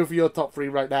 Alice, we're going to go for your top 3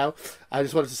 right now. I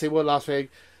just wanted to say one last thing.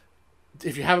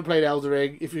 If you haven't played Elden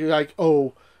Ring, if you're like,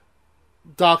 oh,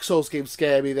 Dark Souls games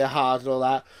scare me, they're hard and all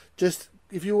that, just,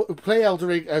 if you play Elden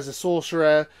Ring as a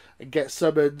sorcerer and get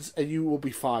summons, and you will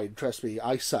be fine. Trust me,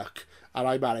 I suck. And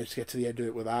I managed to get to the end of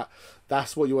it with that.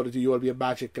 That's what you want to do. You want to be a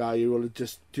magic guy. You want to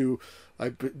just do,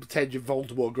 like, pretend you're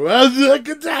Voldemort, go,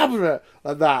 Abracadabra,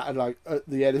 and that, and, like,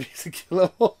 the enemies are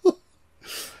killable.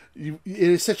 It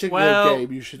is such a good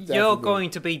game. You should. You're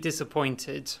going to be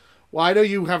disappointed. Well, I know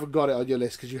you haven't got it on your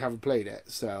list because you haven't played it,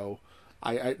 so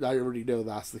I already know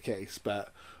that's the case.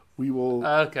 But we will.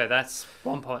 Okay, that's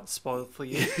 1 point spoiled for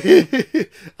you. And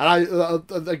I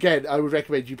would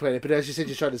recommend you play it. But as you said,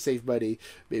 you're trying to save money.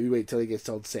 Maybe wait till it gets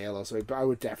on sale or something. But I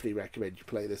would definitely recommend you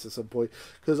play this at some point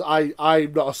because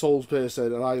I'm not a Souls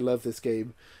person and I love this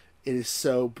game. It is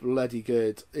so bloody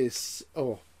good. It's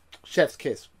chef's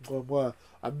kiss.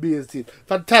 Amazing,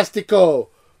 fantastico.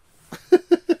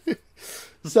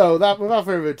 So that, without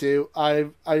further ado,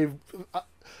 I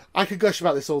could gush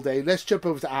about this all day. Let's jump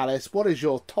over to Alice. What is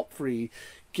your top 3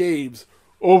 games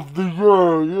of the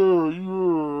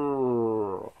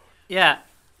year? Yeah,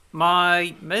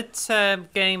 my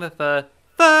midterm game of the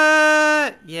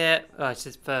it's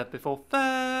just before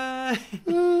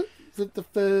With the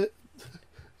fur.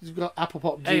 You've got apple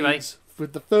pop jeans Anyway.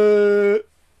 with the fur.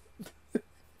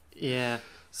 Yeah.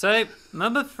 So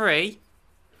number 3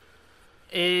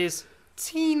 is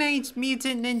Teenage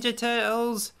Mutant Ninja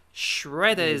Turtles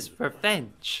Shredder's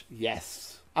Revenge.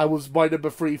 Yes. I was my number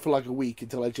 3 for like a week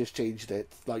until I just changed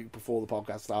it, like before the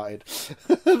podcast started.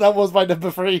 That was my number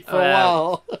 3 for a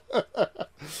while.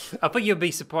 I thought you'd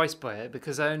be surprised by it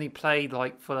because I only played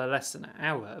like for less than an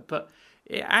hour, but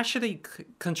it actually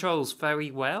controls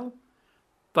very well.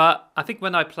 But I think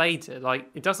when I played it, like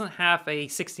it doesn't have a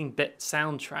 16-bit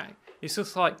soundtrack. It's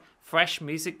just like fresh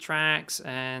music tracks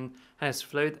and has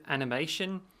fluid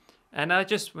animation. And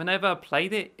whenever I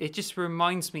played it, it just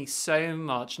reminds me so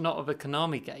much, not of the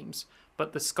Konami games,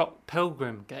 but the Scott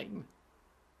Pilgrim game.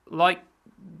 Like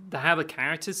how the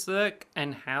characters look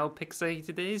and how pixelated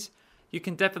it is, you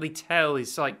can definitely tell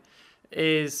is like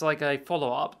a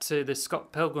follow-up to the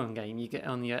Scott Pilgrim game you get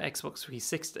on your Xbox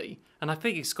 360. And I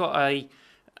think it's got a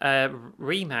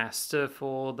remaster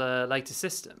for the later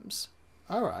systems.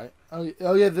 All right.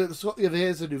 Oh yeah. There's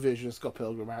a new version of Scott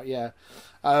Pilgrim out. Yeah.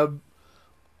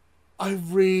 I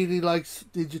really like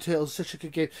Ninja Turtles. Such a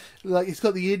good game. Like it's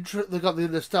got the intro. They got the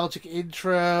nostalgic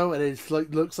intro, and it's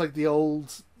like looks like the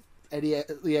old NES,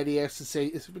 the NES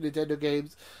and Super Nintendo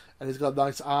games, and it's got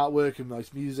nice artwork and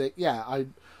nice music. Yeah,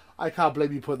 I can't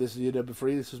blame you putting this in your number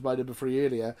 3. This was my number 3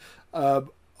 earlier. As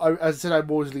I said,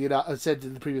 I'm always Leonardo. I said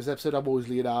in the previous episode, I'm always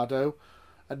Leonardo.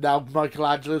 And now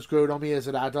Michelangelo's grown on me as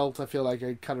an adult. I feel like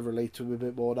I kind of relate to him a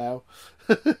bit more now.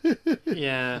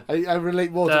 Yeah. I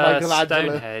relate more to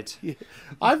Michelangelo. Stonehead. Yeah.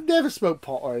 I've never smoked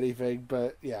pot or anything,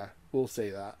 but yeah, we'll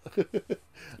say that.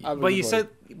 Well, you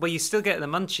still get the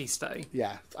munchies though.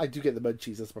 Yeah, I do get the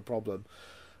munchies. That's my problem.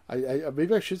 I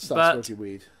maybe I should start smoking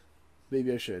weed.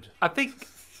 Maybe I should.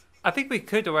 I think we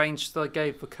could arrange the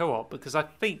game for co-op because I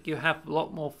think you have a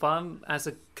lot more fun as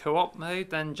a co-op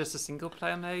mode than just a single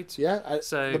player mode. Yeah,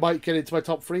 so I might get into my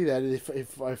top 3 then.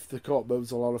 If the co-op mode's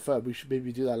a lot of fun, we should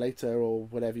maybe do that later or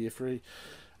whenever you're free.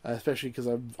 Especially because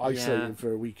I'm isolating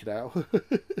for a week now.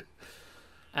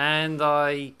 And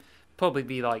I probably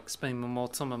be like spending more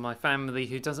time with my family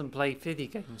who doesn't play video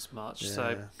games much. Yeah.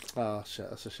 So oh shit,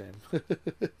 that's a shame.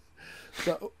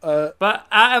 So, but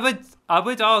I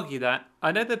would argue that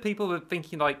I know that people were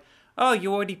thinking like, oh,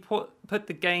 you already put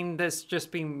the game that's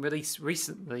just been released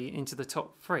recently into the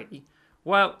top 3.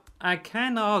 Well, I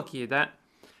can argue that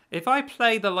if I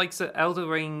play the likes of Elden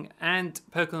Ring and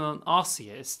Pokemon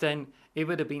Arceus, then it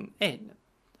would have been in.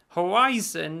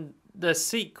 Horizon, the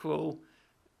sequel,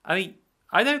 I mean,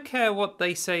 I don't care what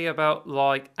they say about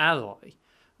like Aloy,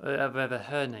 whatever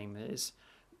her name is.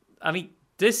 I mean,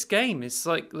 this game is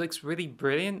like looks really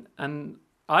brilliant, and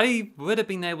I would have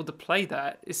been able to play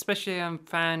that, especially I'm a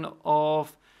fan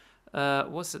of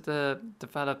what's it, the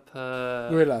developer?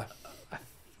 Guerrilla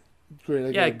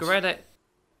yeah, Games. Guerrilla.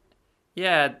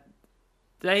 Yeah,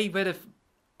 they would have.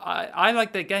 I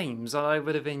like their games. I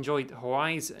would have enjoyed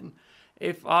Horizon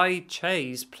if I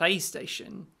chose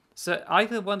PlayStation. So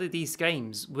either one of these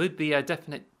games would be a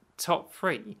definite top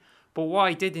 3. But what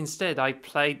I did instead, I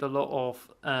played a lot of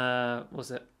I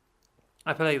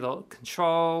played a lot of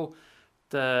Control,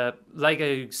 the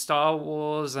Lego Star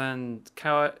Wars, and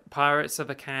Pirates of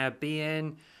the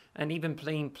Caribbean, and even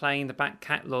playing the back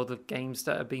catalogue of games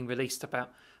that have been released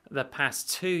about the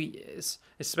past 2 years,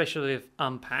 especially with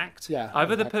Unpacked. Yeah, I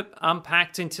would have put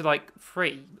Unpacked into like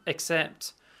 3,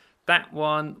 except that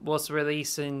one was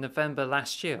released in November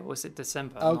last year. Or was it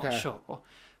December? I'm not sure.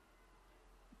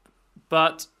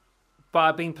 But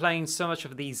I've been playing so much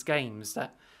of these games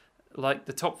that, like,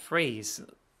 the top 3s,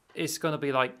 it's going to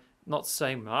be, like, not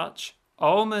so much. I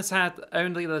almost had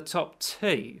only the top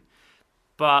 2,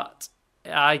 but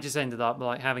I just ended up,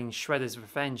 like, having Shredder's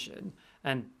Revenge,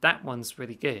 and that one's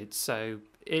really good, so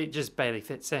it just barely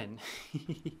fits in.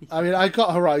 I mean, I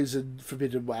got Horizon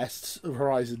Forbidden West,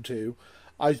 Horizon 2.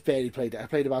 I've barely played it. I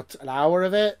played about an hour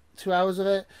of it, 2 hours of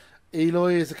it.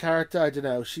 Aloy is a character, I don't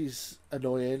know, she's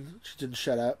annoying. She didn't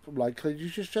shut up. I'm like, can you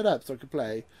just shut up so I can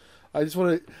play? That's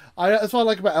what I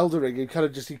like about Elden Ring. You kind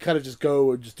of just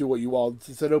go and just do what you want.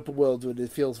 It's an open world and it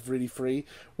feels really free.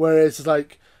 Whereas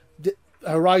like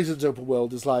Horizon's open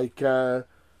world is like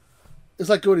it's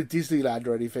like going to Disneyland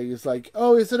or anything. It's like,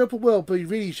 oh, it's an open world, but you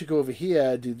really should go over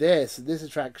here and do this and this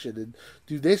attraction and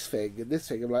do this thing and this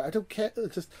thing. I'm like, I don't care.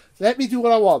 Just let me do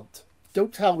what I want.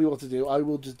 Don't tell me what to do. I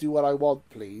will just do what I want,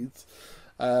 please.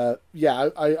 Yeah,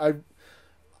 I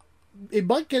it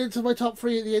might get into my top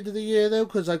 3 at the end of the year though,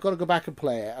 because I've got to go back and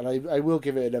play it, and I will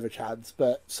give it another chance.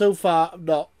 But so far, I'm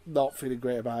not feeling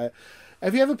great about it.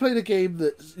 Have you ever played a game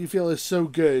that you feel is so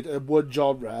good in one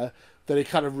genre that it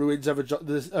kind of ruins other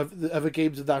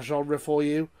games in that genre for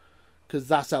you? Because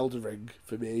that's Elden Ring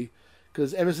for me.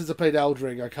 Because ever since I played Elden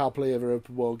Ring, I can't play other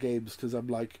open world games because I'm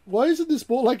like, why isn't this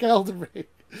more like Elden Ring?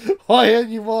 Why aren't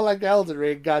you more like Elden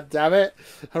Ring? God damn it,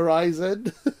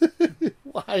 Horizon!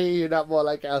 Why are you not more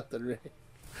like Elden Ring?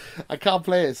 I can't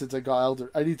play it since I got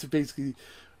Elder. I need to basically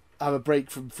have a break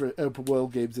from open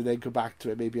world games and then go back to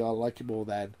it. Maybe I'll like it more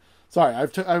then. Sorry,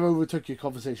 I've overtook your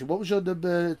conversation. What was your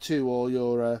number 2 or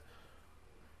your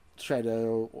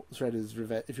Shredder's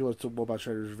Revenge? If you want to talk more about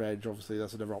Shredder's Revenge, obviously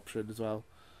that's another option as well.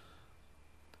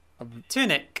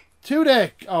 Tunic.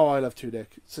 Tunic. Oh, I love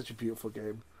Tunic. It's such a beautiful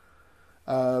game.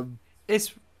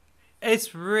 It's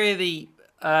really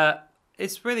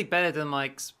better than I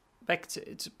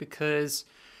expected because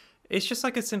it's just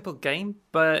like a simple game,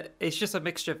 but it's just a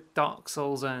mixture of Dark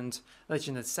Souls and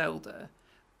Legend of Zelda,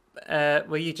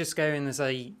 where you just go in as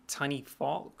a tiny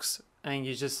fox and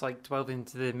you just like delve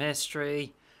into the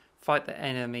mystery, fight the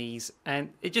enemies,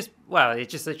 and it just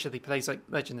literally plays like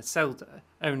Legend of Zelda,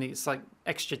 only it's like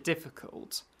extra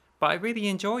difficult. But I really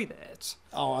enjoyed it.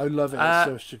 Oh, I love it.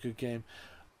 It's such a good game.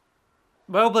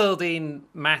 World building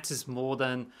matters more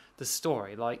than the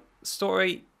story. Like,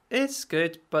 story is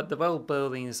good, but the world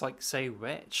building is like so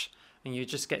rich, and you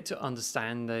just get to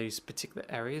understand those particular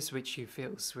areas, which you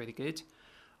feel is really good.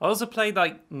 I also played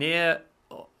like Nier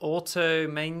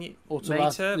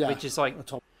Automata, which is like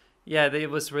it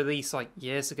was released like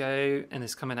years ago and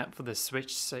is coming out for the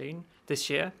Switch soon this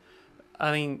year.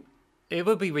 I mean, it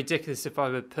would be ridiculous if I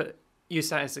would use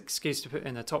that as an excuse to put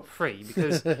in the top 3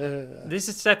 because this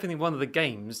is definitely one of the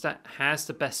games that has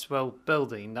the best world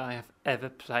building that I have ever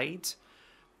played.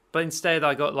 But instead,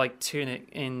 I got like Tunic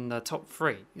in the top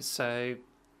 3. So,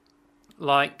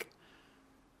 like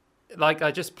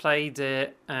I just played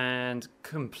it and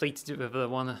completed it with a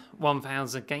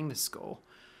 1,000 gamer score.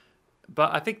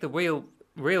 But I think the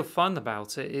real fun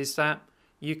about it is that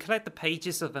you collect the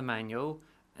pages of the manual.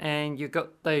 And you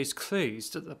got those clues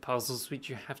to the puzzles which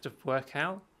you have to work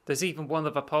out. There's even one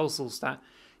of the puzzles that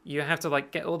you have to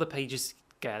like get all the pages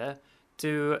together,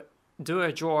 do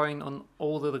a drawing on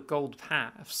all of the gold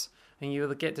paths, and you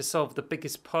will get to solve the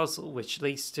biggest puzzle, which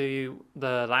leads to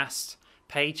the last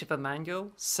page of the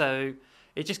manual. So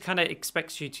it just kind of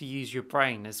expects you to use your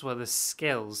brain as well as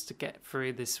skills to get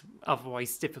through this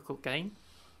otherwise difficult game.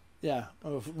 Yeah,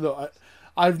 look,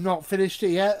 I've not finished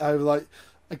it yet.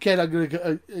 Again,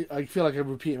 I feel like I'm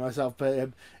repeating myself,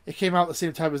 but it came out at the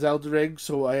same time as Elden Ring,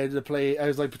 so I ended up playing. I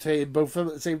was like playing both of them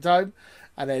at the same time,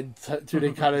 and then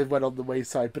Tunic kind of went on the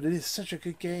wayside. But it is such a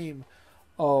good game.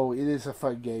 Oh, it is a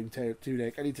fun game,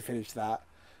 Tunic. I need to finish that.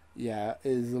 Yeah,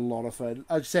 it is a lot of fun.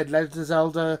 Like I said, Legend of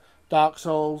Zelda, Dark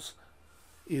Souls,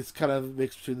 is kind of a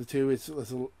mix between the two. It's a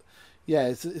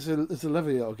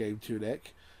lovely little game,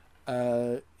 Tunic.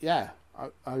 Yeah,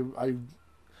 I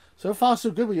so far so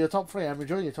good with your top 3. I'm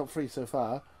enjoying your top 3 so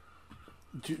far.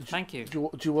 Thank you. Do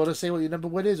you want to say what your number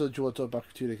 1 is, or do you want to talk about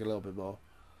Tunic a little bit more?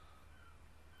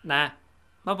 Nah,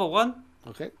 number 1.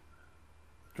 Okay.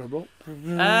 Drumroll.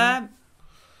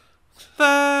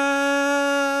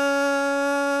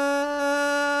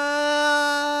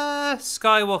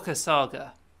 Skywalker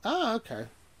Saga. Ah, okay.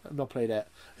 I've not played it.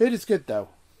 Heard it's good though.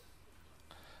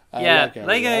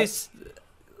 Lego's.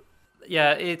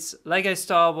 Yeah, it's Lego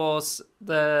Star Wars: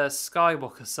 The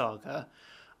Skywalker Saga.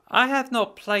 I have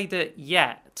not played it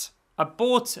yet. I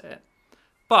bought it,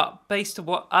 but based on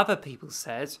what other people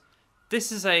said,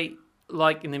 this is an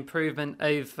improvement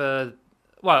over.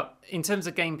 Well, in terms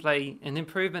of gameplay, an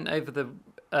improvement over the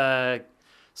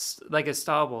Lego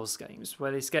Star Wars games,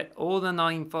 where they get all the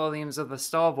 9 volumes of the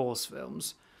Star Wars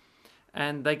films,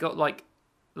 and they got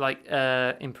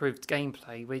improved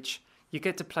gameplay, which you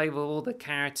get to play with all the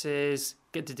characters,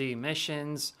 get to do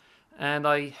missions, and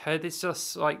I heard it's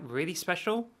just really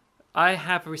special. I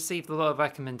have received a lot of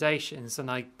recommendations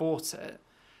and I bought it,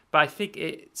 but I think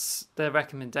it's the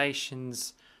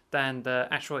recommendations than the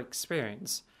actual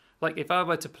experience. Like, if I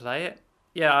were to play it,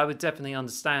 yeah, I would definitely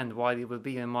understand why it would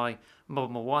be in my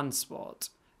number 1 spot.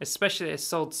 Especially it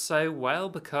sold so well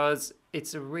because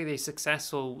it's a really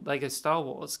successful Lego Star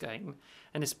Wars game,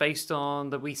 and it's based on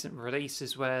the recent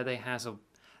releases where they have an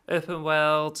open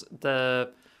world,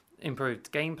 the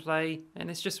improved gameplay, and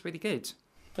it's just really good.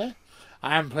 Okay.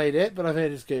 I haven't played it, but I've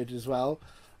heard it's good as well.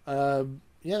 Yeah,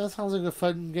 that sounds like a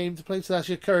fun game to play. So that's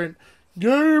your current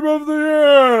Game of the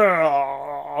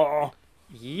Year!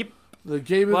 Yep. The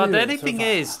Game of the Year. Well, the only thing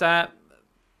is that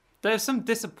there's some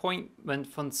disappointment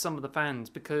from some of the fans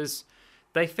because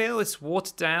they feel it's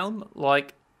watered down,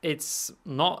 like it's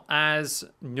not as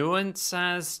nuanced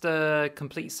as the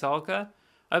Complete Saga.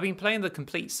 I've been playing the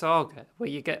Complete Saga, where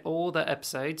you get all the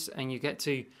episodes and you get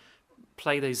to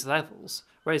play those levels.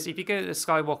 Whereas if you go to the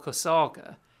Skywalker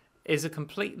Saga, it's a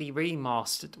completely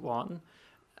remastered one,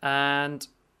 and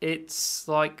it's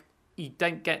like you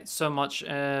don't get so much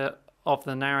of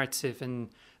the narrative and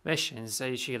missions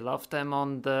as you love them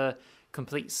on the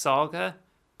Complete Saga.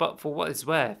 but for what it's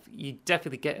worth, you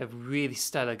definitely get a really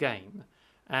stellar game.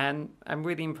 And I'm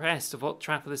really impressed with what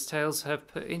Traveller's Tales have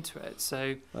put into it.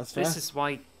 So this is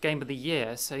my Game of the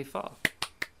Year so far.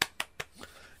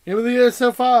 Game of the Year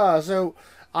so far. So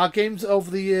our games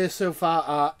of the year so far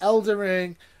are Elden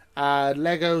Ring and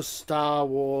Lego Star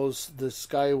Wars The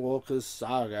Skywalker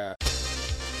Saga.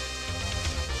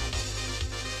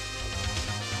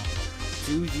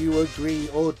 Do you agree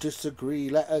or disagree?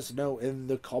 Let us know in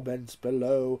the comments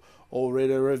below, or in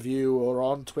a review, or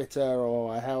on Twitter,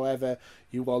 or however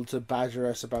you want to badger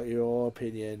us about your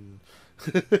opinion.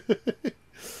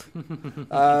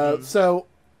 So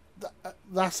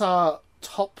that's our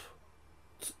top.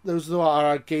 Those are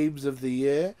our games of the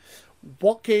year.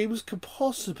 What games could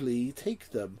possibly take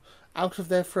them out of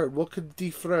their throne? What could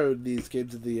dethrone these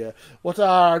games of the year? What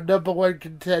are our number one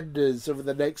contenders over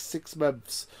the next 6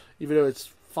 months? Even though it's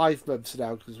 5 months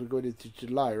now because we're going into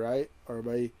July, right? Or am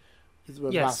I? Is my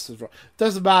maths is wrong?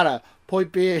 Doesn't matter.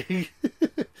 Point being,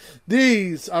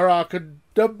 these are our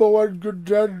number one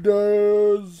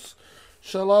contenders.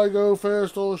 Shall I go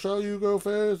first or shall you go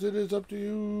first? It is up to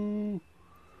you.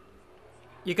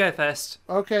 You go first.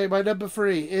 Okay, my number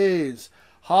 3 is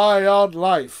High on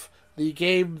Life, the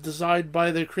game designed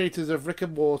by the creators of Rick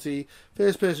and Morty,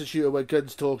 first-person shooter where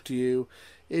guns talk to you,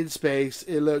 in space.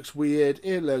 It looks weird,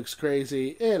 it looks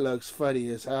crazy, it looks funny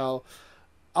as hell.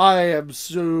 I am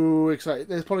so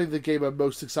excited. It's probably the game I'm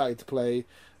most excited to play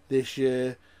this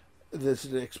year. This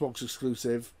is an Xbox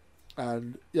exclusive,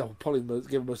 and probably the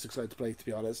game I'm most excited to play, to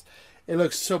be honest. It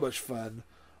looks so much fun.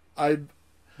 I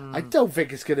don't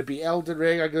think it's going to be Elden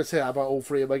Ring. I'm going to say that about all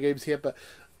 3 of my games here, but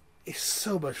it's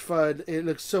so much fun. It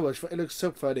looks so much fun. It looks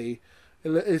so funny.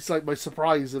 It's like my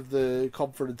surprise of the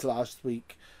conference last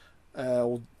week,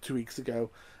 or 2 weeks ago,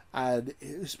 and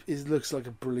it looks like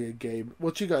a brilliant game.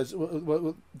 What you guys?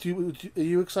 Are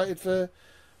you excited for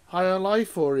High on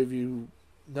Life, or have you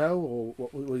or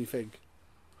what do you think?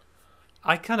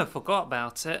 I kind of forgot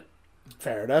about it.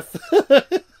 Fair enough.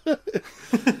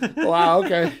 Wow,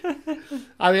 okay.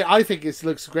 I mean, I think it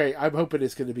looks great. I'm hoping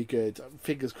it's going to be good.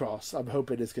 Fingers crossed. I'm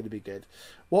hoping it's going to be good.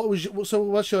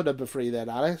 What's your number 3 then,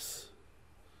 Alice?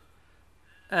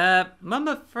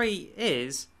 Number 3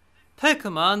 is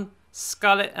Pokemon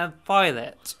Scarlet and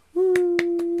Violet.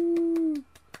 Woo.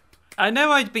 I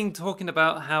know I'd been talking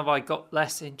about how I got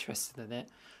less interested in it,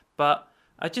 but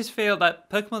I just feel that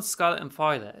Pokemon Scarlet and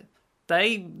Violet,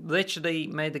 they literally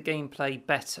made the gameplay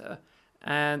better,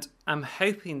 and I'm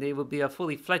hoping they will be a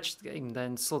fully fledged game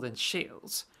than Sword and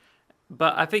Shield.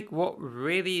 But I think what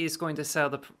really is going to sell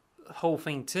the whole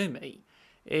thing to me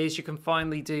is you can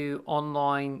finally do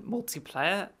online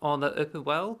multiplayer on the open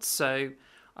world. So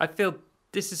I feel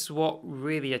this is what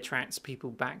really attracts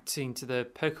people back into the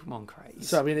Pokemon craze.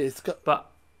 So I mean, it's got. But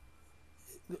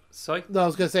sorry, no, I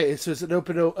was going to say it's just a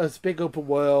big open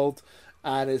world,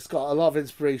 and it's got a lot of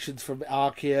inspirations from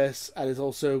Arceus, and it's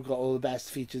also got all the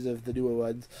best features of the newer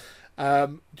ones.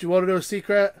 Do you want to know a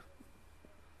secret?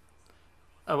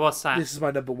 What's that? This is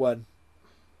my number 1.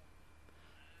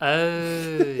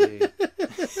 Oh.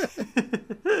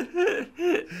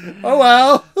 Oh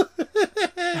well.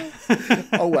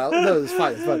 Oh well. No, it's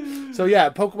fine. It's fine. So yeah,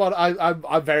 Pokemon.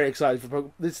 I'm very excited for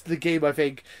Pokemon. This is the game. I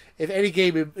think if any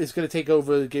game is going to take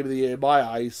over the game of the year in my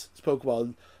eyes, it's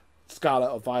Pokemon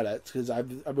Scarlet or Violet, because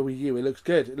I'm with you. It looks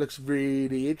good. It looks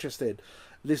really interesting.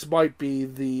 This might be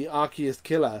the Arceus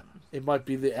killer. It might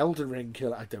be the Elden Ring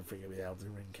killer. I don't think it'll be the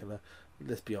Elden Ring killer.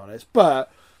 Let's be honest.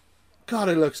 But God,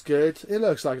 it looks good. It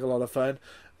looks like a lot of fun.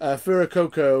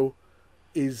 Fuecoco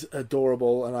is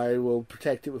adorable, and I will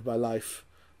protect it with my life.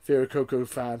 Fuecoco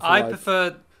fan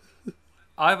for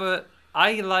life.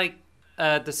 I like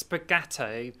the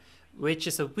Sprigato, which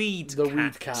is a weed cat. The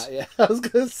weed cat, yeah. I was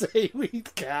going to say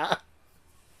weed cat.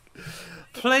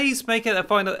 Please make it a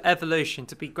final evolution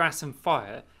to be grass and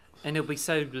fire, and it'll be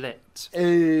so lit.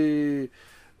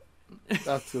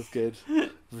 That's just good.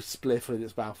 With spliff in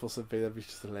its mouth or something, that'd be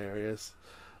just hilarious.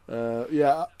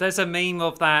 Yeah. There's a meme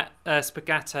of that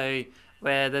Sprigato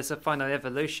where there's a final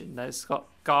evolution that's got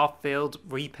Garfield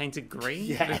repainted green.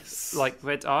 Yes. With, like,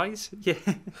 red eyes. Yeah.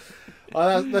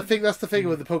 That's the thing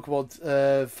with the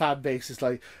Pokemon fan base. Is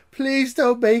like, please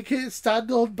don't make it stand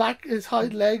on its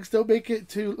hind legs. Don't make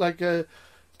it like a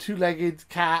 2-legged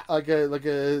cat, like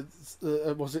a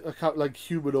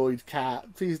humanoid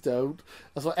cat. Please don't.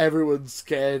 That's what everyone's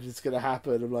scared is going to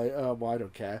happen. I'm like, oh, well, I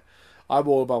don't care. I'm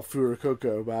all about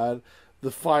Fuecoco, man. The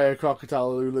fire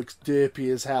crocodile who looks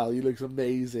derpy as hell. He looks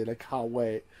amazing. I can't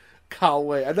wait.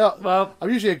 I'm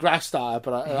usually a grass starter,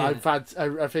 but I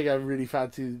think I really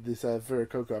fancy this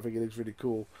Fuecoco. I think it looks really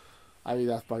cool. I mean,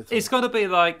 that's my. It's gonna be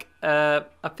like I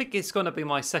think it's gonna be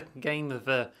my second game of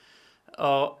the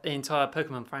entire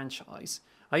Pokemon franchise.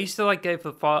 I used to like go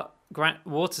for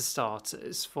water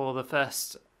starters for the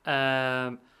first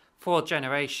 4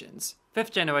 generations.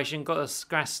 5th generation got a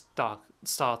grass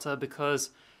starter because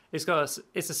it's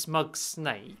a smug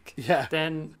snake. Yeah.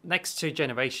 Then next 2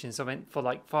 generations I went for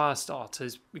like fire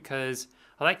starters because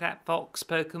I like that fox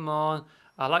Pokemon.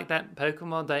 I like that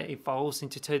Pokemon that evolves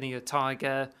into turning a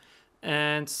tiger.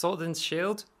 And Sword and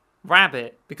Shield,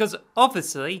 rabbit. Because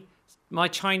obviously my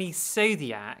Chinese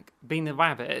zodiac being a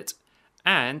rabbit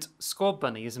and Squad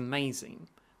Bunny is amazing.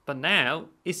 But now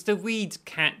it's the Weed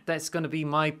Cat that's going to be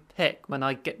my pick when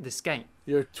I get this game.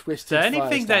 You're twisted. So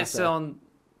anything that's on,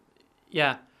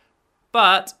 yeah.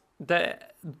 But the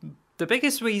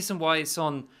biggest reason why it's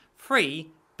on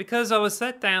free because I was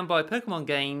let down by Pokemon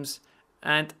games,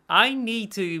 and I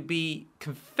need to be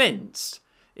convinced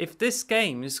if this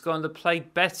game is going to play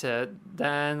better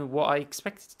than what I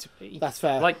expect it to be. That's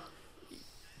fair. Like,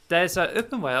 there's an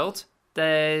open world,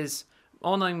 there's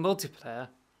online multiplayer,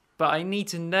 but I need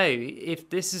to know if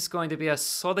this is going to be a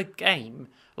solid game.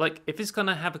 Like, if it's going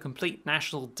to have a complete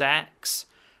national dex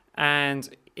and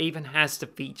even has the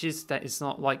features that is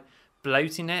not, like,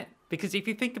 bloating it. Because if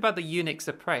you think about the Unix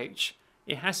approach,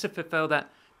 it has to fulfill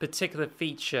that particular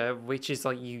feature, which is,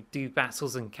 like, you do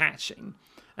battles and catching.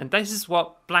 And this is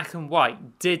what Black and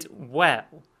White did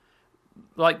well.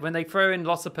 Like, when they throw in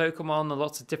lots of Pokemon and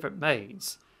lots of different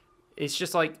modes, it's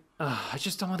just like, I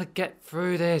just don't want to get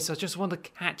through this. I just want to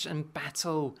catch and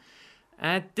battle.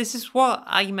 And this is what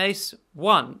I most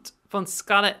want from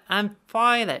Scarlet and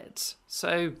Violet.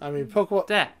 So, I mean, Pokemon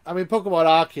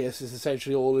Arceus is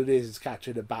essentially all it is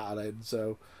catching and battling.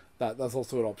 So that's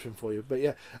also an option for you. But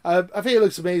yeah, I think it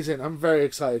looks amazing. I'm very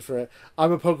excited for it.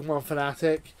 I'm a Pokemon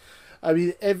fanatic. I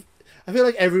mean, I feel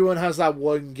like everyone has that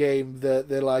one game that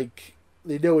they're like,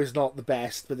 they know is not the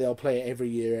best, but they'll play it every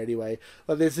year anyway.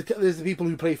 Like there's the people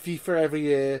who play FIFA every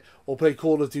year or play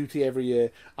Call of Duty every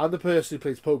year. I'm the person who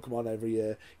plays Pokemon every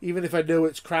year. Even if I know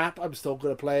it's crap, I'm still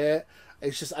going to play it.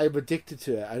 It's just I'm addicted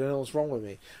to it. I don't know what's wrong with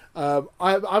me.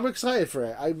 I'm excited for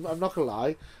it. I'm not gonna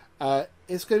lie.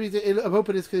 It's gonna be. I'm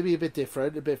hoping it's gonna be a bit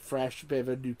different, a bit fresh, a bit of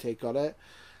a new take on it.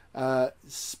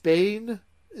 Spain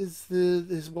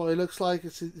is what it looks like.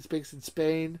 It's based in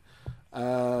Spain.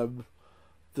 The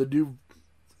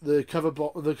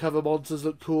cover monsters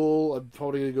look cool. I'm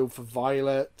probably gonna go for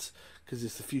Violet because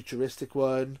it's the futuristic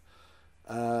one.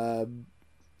 Yeah,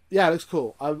 it looks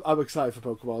cool. I'm excited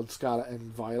for Pokemon Scarlet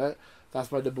and Violet. That's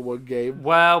my number 1 game.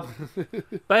 Well,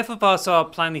 both of us are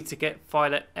planning to get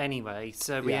Violet anyway,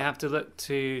 so we have to look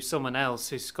to someone else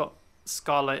who's got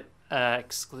Scarlet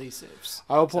exclusives.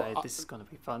 This is going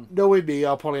to be fun. Knowing me,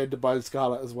 I'll probably end up buying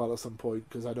Scarlet as well at some point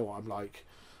because I know what I'm like.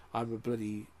 I'm a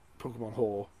bloody Pokemon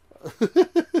whore.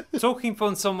 Talking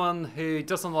from someone who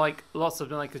doesn't like lots of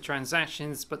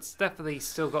microtransactions, but's definitely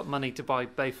still got money to buy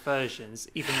both versions,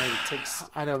 even though it takes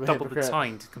double the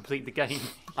time to complete the game.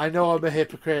 I know I'm a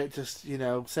hypocrite. Just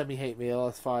send me hate mail.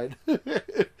 That's fine.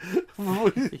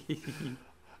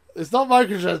 It's not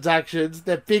microtransactions;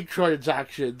 they're big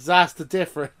transactions. That's the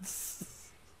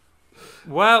difference.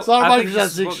 Well, it's not I think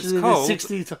this is what it's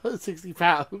 £60. called.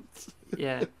 £60.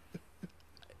 Yeah.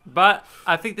 But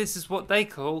I think this is what they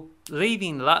call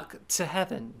leaving luck to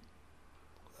heaven.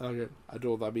 Okay, I don't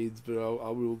know what that means, but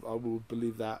I will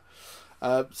believe that.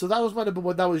 So that was my number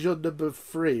 1. That was your number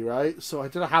 3, right? So I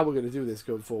don't know how we're going to do this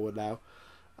going forward now.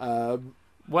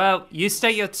 Well, you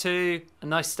state your 2,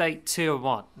 and I state 2 and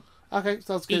 1. Okay,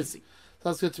 sounds good. Easy.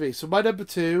 Sounds good to me. So my number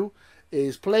 2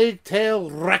 is Plague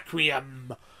Tale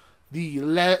Requiem,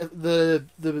 the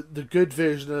good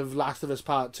version of Last of Us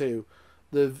Part 2.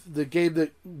 The game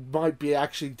that might be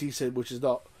actually decent, which is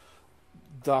not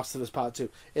Last of Us Part 2.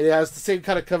 It has the same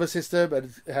kind of cover system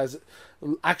and it has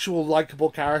actual likable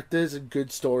characters and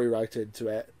good story writing to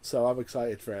it. So I'm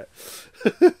excited for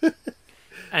it.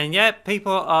 And yet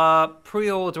people are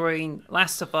pre-ordering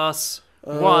Last of Us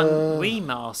 1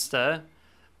 Remaster,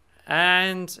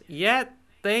 and yet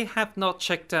they have not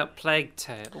checked out Plague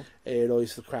Tale. It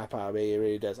annoys the crap out of me, it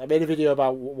really does. I made a video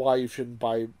about why you shouldn't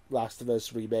buy Last of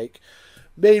Us Remake.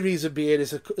 Main reason being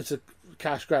it's a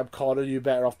cash grab con and you're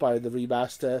better off buying the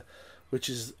remaster, which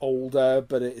is older,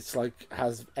 but it's like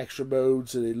has extra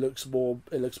modes and it looks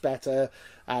better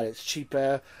and it's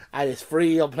cheaper and it's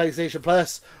free on PlayStation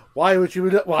Plus. Why would you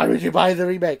buy the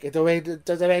remake? It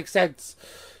doesn't make sense.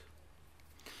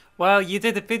 Well, you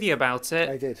did a video about it.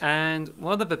 I did. And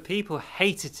one of the people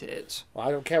hated it. Well,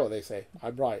 I don't care what they say.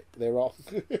 I'm right. They're wrong.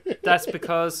 That's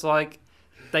because, like,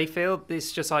 they feel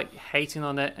it's just like hating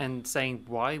on it and saying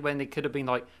why when it could have been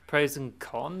like pros and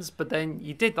cons. But then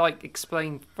you did like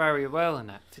explain very well in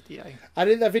that video. And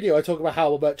in that video, I talk about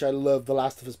how much I love The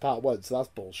Last of Us Part 1, so that's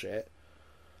bullshit.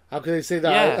 How can they say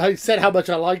that? Yeah. I said how much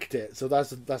I liked it, so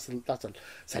that's a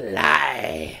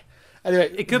lie.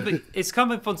 Anyway, It could be. It's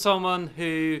coming from someone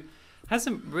who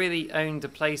hasn't really owned a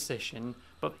PlayStation,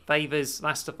 but favours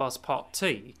Last of Us Part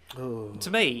 2. To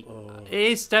me, it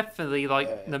is definitely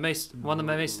like one of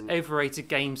the most overrated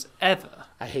games ever.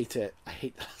 I hate it. I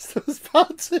hate The Last of Us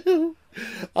Part 2.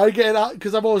 I get out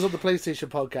because I'm always on the PlayStation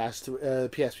podcast,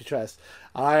 PSP Trust,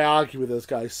 and I argue with those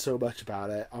guys so much about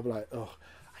it. I'm like, oh,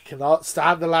 I cannot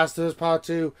stand The Last of Us Part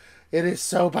 2. It is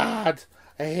so bad.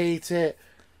 I hate it.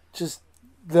 Just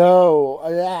no.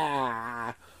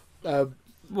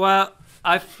 Well,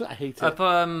 I hate it.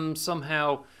 I've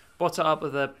somehow brought it up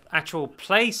with the actual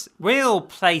real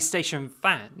PlayStation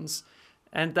fans,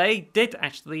 and they did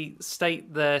actually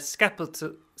state their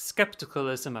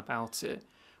skepticalism about it.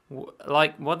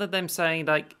 Like one of them saying,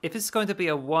 like, if it's going to be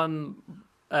a one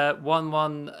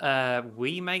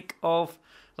remake of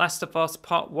Last of Us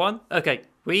Part 1, okay,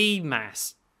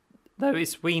 remaster. No,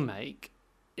 it's remake.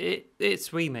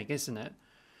 It's remake, isn't it?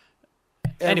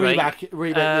 Anyway,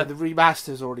 the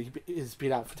remaster's already has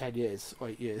been out for 10 years, or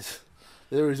 8 years.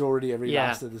 There is already a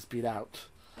remaster that's been out,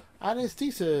 and it's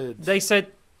decent. They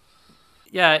said,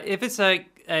 yeah, if it's a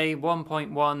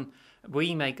 1.1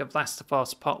 remake of Last of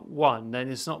Us Part 1, then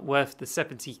it's not worth the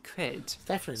 70 quid. It's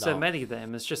definitely so not. Many of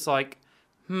them, it's just like,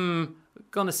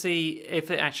 gonna see if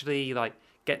it actually like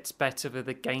gets better with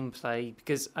the gameplay,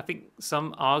 because I think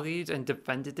some argued and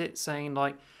defended it, saying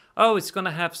like, oh, it's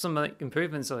gonna have some like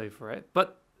improvements over it.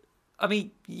 But I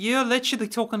mean, you're literally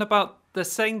talking about the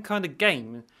same kind of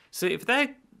game. So if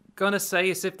they're gonna say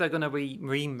as if they're gonna be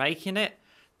remaking it,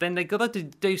 then they gotta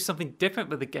do something different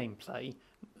with the gameplay.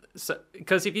 So,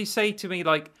 because if you say to me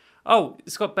like, oh,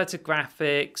 it's got better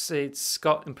graphics, it's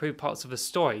got improved parts of the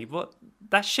story, well,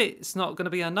 that shit's not going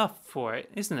to be enough for it,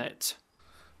 isn't it?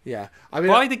 Yeah, I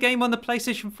mean, buy the game on the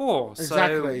PlayStation 4.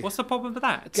 Exactly. So what's the problem with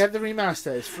that? Get the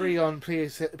remaster. It's free on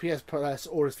PS Plus,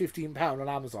 or it's £15 on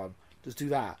Amazon. Just do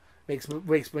that. Makes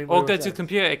me more or go to sense.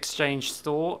 Computer Exchange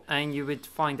store and you would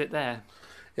find it there.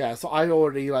 Yeah, so I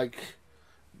already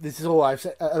this is all I've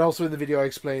said, and also in the video I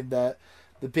explained that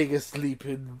the biggest leap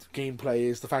in gameplay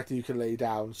is the fact that you can lay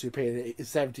down. So you're paying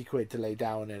 70 quid to lay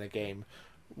down in a game.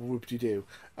 Whoop-de-doo.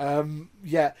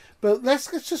 Yeah, but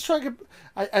let's just try and get...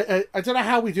 I don't know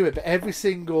how we do it, but every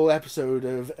single episode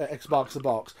of Xbox the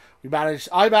Box,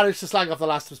 I managed to slag off The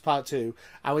Last of Us Part 2,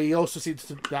 and we also seem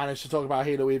to manage to talk about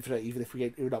Halo Infinite, even if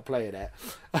we're not playing it.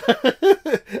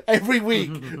 Every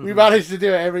week. We manage to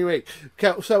do it every week.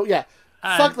 Okay, so, yeah.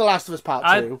 Fuck The Last of Us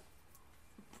Part 2.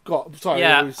 God, sorry.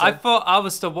 Yeah, I thought I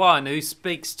was the one who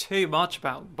speaks too much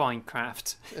about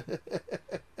Minecraft.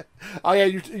 Oh yeah,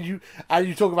 you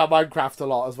talk about Minecraft a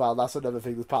lot as well. That's another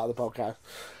thing that's part of the podcast,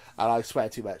 and I swear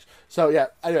too much. So yeah.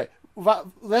 Anyway,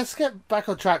 let's get back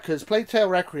on track because Plague Tale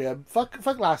Requiem.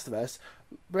 Fuck Last of Us.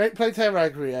 Plague Tale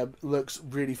Requiem looks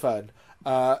really fun.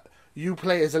 You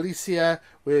play as Alicia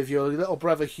with your little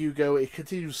brother Hugo. It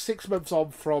continues 6 months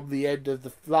on from the end of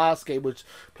the last game, which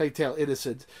Plague Tale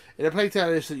Innocent. In a Plague Tale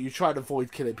Innocent, you try to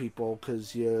avoid killing people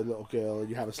because you're a little girl and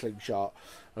you have a slingshot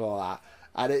and all that.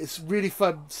 And it's really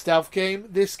fun stealth game.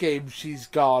 This game, she's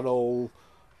got like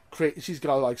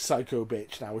psycho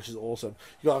bitch now, which is awesome.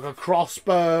 You got like a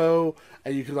crossbow,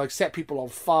 and you can like set people on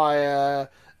fire,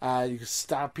 and you can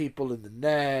stab people in the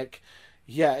neck.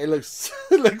 Yeah, it looks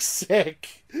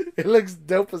sick. It looks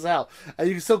dope as hell, and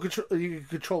you can still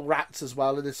control rats as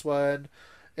well in this one.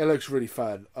 It looks really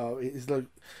fun. It's like,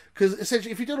 because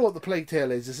essentially, if you don't know what the Plague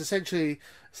Tale is,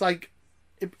 it's like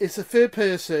it's a third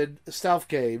person stealth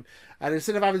game, and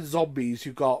instead of having zombies,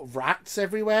 you've got rats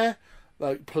everywhere,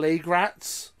 like plague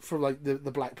rats from like the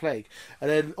Black Plague, and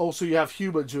then also you have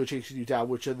humans who are chasing you down,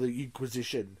 which are the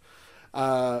Inquisition.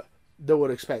 No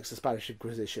one expects the Spanish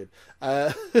Inquisition,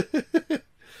 but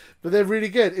they're really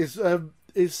good.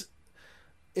 It's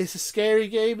a scary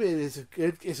game.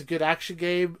 It's a good action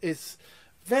game. It's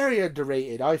very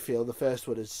underrated. I feel the first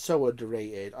one is so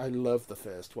underrated. I love the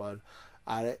first one,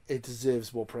 and it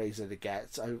deserves more praise than it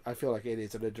gets. I feel like it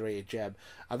is an underrated gem,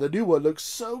 and the new one looks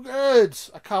so good.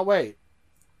 I can't wait.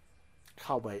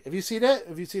 Have you seen it?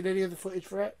 Have you seen any of the footage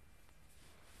for it?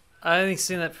 I only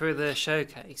seen it through the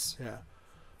showcase. Yeah.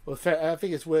 Well, I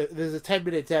think it's worth. There's a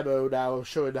 10-minute demo now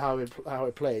showing how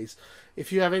it plays.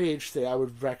 If you have any interest in it, I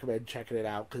would recommend checking it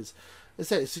out because it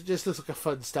just looks like a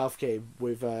fun stealth game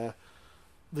with.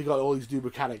 They got all these new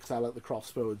mechanics now, like the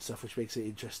crossbow and stuff, which makes it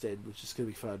interesting, which is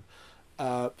going to be fun.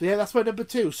 Yeah, that's my number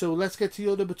 2. So let's get to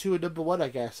your number 2 and number 1, I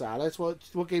guess, Alice.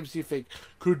 What games do you think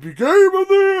could be Game of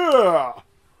the Year?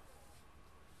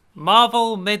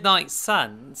 Marvel Midnight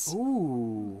Suns.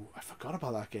 Ooh, I forgot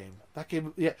about that game. That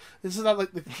game, yeah. This is not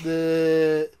like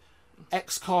the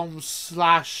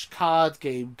XCOM / card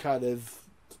game kind of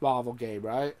Marvel game,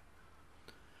 right?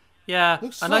 Yeah,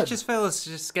 Looks and fun. I just feel it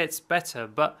just gets better.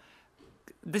 But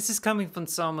this is coming from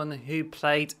someone who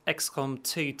played XCOM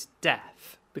 2 to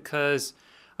death, because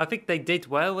I think they did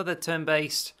well with the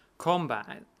turn-based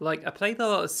combat. Like, I played a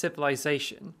lot of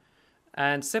Civilization,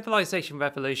 and Civilization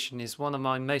Revolution is one of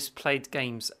my most played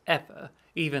games ever,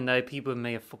 even though people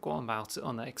may have forgotten about it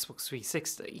on the Xbox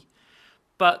 360.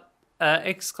 But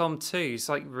XCOM 2 is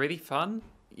like really fun.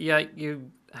 Yeah,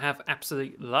 you have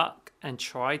absolute luck and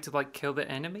try to like kill the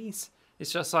enemies.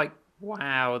 It's just like,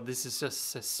 wow, this is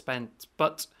just suspense.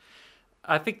 But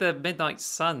I think the Midnight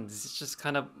Suns just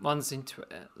kind of runs into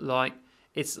it. Like,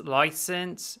 it's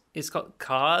licensed, it's got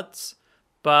cards,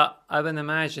 but I would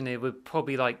imagine it would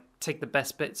probably like take the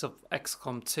best bits of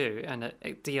XCOM 2 and a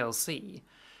DLC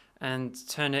and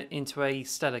turn it into a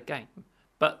stellar game.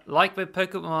 But like with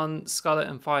Pokemon Scarlet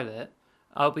and Violet,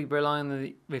 I'll be relying on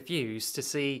the reviews to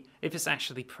see if it's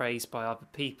actually praised by other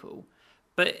people.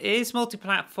 But it is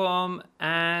multi-platform,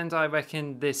 and I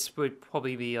reckon this would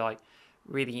probably be like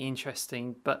really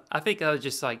interesting. But I think I'll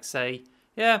just like say,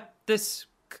 yeah, this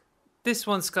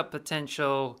one's got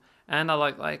potential, and I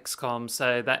like XCOM,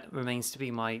 so that remains to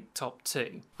be my top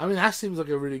 2. I mean, that seems like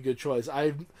a really good choice.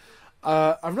 I've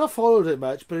not followed it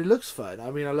much, but it looks fun.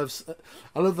 I mean, I love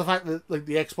the fact that like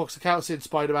the Xbox account saying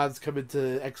Spider-Man's coming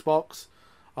to Xbox.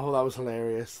 I thought that was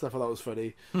hilarious. I thought that was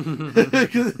funny.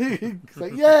 It's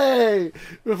like, yay!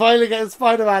 We're finally getting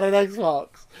Spider-Man on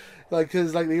Xbox. Like,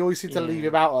 because like they always seem to leave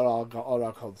him out on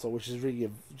our console, which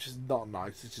is not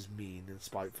nice. It's just mean and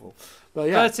spiteful. But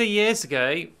yeah, 30 years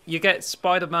ago, you get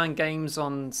Spider-Man games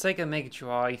on Sega Mega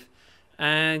Drive,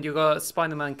 and you got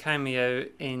Spider-Man cameo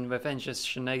in Revenge of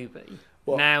Shinobi.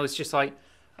 What? Now it's just like,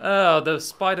 oh, the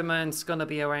Spider-Man's gonna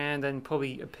be around and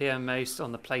probably appear most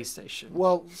on the PlayStation.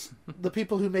 well, the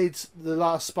people who made the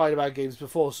last Spider-Man games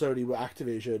before Sony were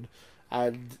Activision,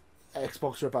 and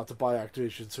Xbox are about to buy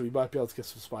Activision, so we might be able to get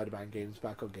some Spider-Man games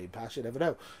back on Game Pass. You never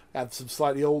know. And some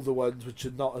slightly older ones, which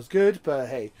are not as good, but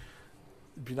hey,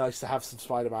 it'd be nice to have some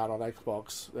Spider-Man on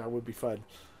Xbox. That would be fun.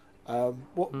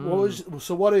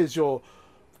 What is your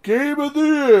Game of the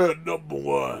Year number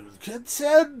 1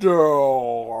 contender?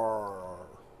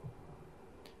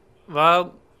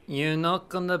 Well, you're not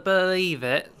gonna believe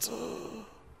it.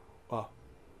 Well,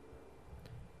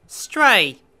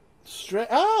 Stray. Stray.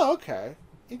 Oh, okay.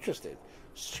 Interesting.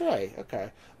 Stray.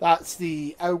 Okay, that's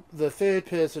the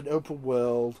third-person open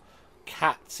world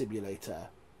cat simulator.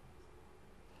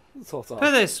 Sort of. Put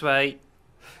it this way,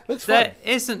 Looks fun. there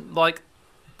isn't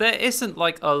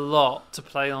like a lot to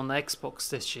play on Xbox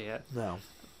this year, No.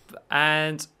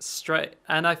 and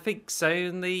I think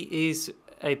Sony is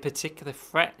a particular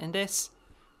threat in this.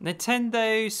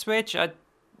 Nintendo Switch, I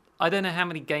don't know how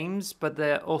many games, but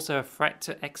they're also a threat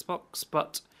to Xbox.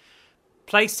 But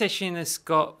PlayStation has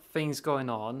got things going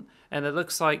on, and it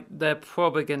looks like they're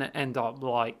probably going to end up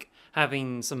like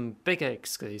having some bigger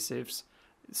exclusives.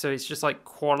 So it's just like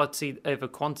quality over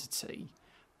quantity.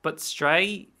 But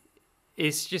Stray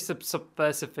is just a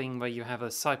subversive thing where you have a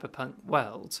cyberpunk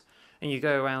world and you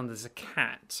go around as a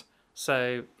cat.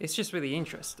 So it's just really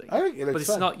interesting. I think it looks but it's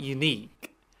fun. not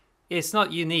unique. It's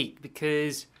not unique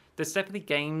because there's definitely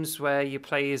games where you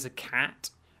play as a cat,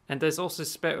 and there's also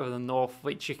Spirit of the North,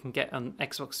 which you can get on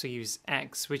Xbox Series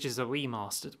X, which is a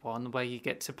remastered one where you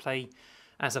get to play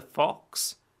as a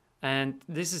fox. And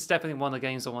this is definitely one of the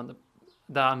games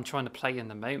that I'm trying to play in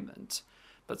the moment.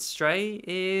 But Stray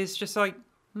is just like,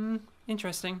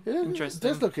 interesting. Yeah, Interesting.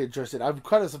 It does look interesting. I'm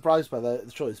kind of surprised by the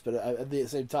choice, but at the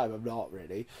same time, I'm not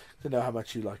really. To know how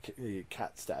much you like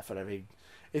cat stuff and everything.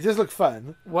 It does look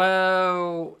fun.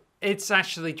 Well, it's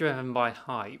actually driven by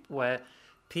hype, where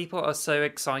people are so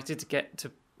excited to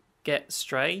get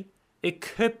Stray. It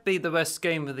could be the best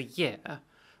game of the year,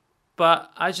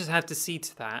 but I just have to see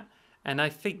to that. And I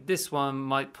think this one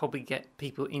might probably get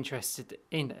people interested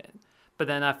in it. But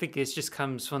then I think it just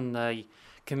comes from the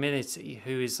community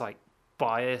who is like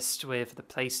biased with the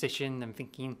PlayStation and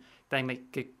thinking they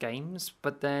make good games.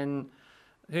 But then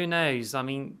who knows? I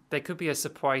mean, there could be a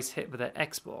surprise hit with the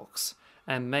Xbox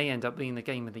and may end up being the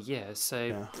game of the year. So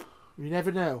Yeah. You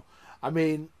never know. I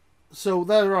mean, so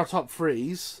there are our top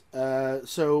threes.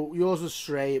 So yours was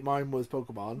Stray, mine was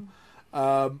Pokemon.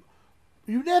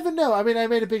 You never know. I mean, I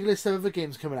made a big list of other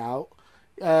games coming out.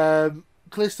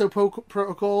 Callisto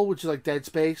Protocol, which is like Dead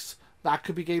Space, that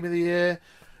could be Game of the Year.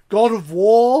 God of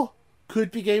War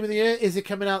could be Game of the Year. Is it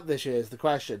coming out this year is the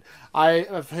question. I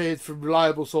have heard from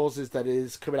reliable sources that it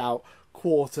is coming out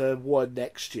Q1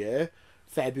 next year,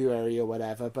 February or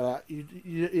whatever, but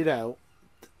you know,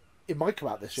 it might come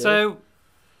out this year.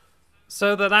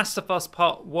 So The Last of Us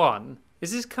Part 1,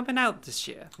 is this coming out this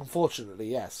year? Unfortunately,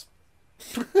 yes.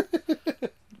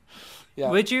 Yeah.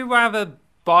 Would you rather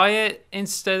buy it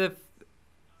instead of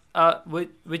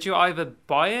would you either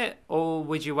buy it or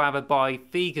would you rather buy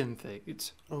vegan food?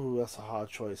 Oh, that's a hard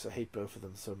choice. I hate both of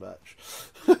them so much.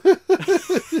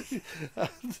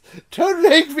 Don't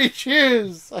make me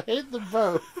choose. I hate them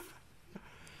both.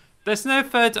 There's no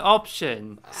third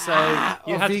option, so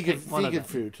you have vegan, to pick one vegan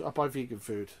of them. food. I'll buy vegan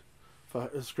food.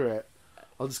 Screw it.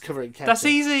 I'll just cover it in ketchup. That's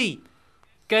easy.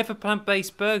 Go for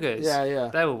plant-based burgers. Yeah.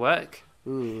 They will work.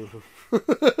 Ooh.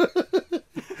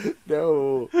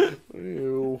 No.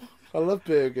 Ew. I love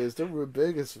burgers. Don't ruin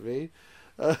burgers for me.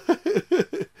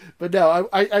 But no,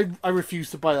 I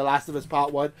refuse to buy The Last of Us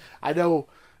Part 1. I know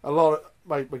a lot of...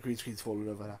 My green screen's falling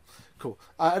over now. Cool.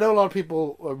 I know a lot of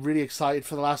people are really excited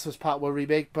for The Last of Us Part 1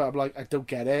 remake, but I'm like, I don't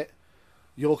get it.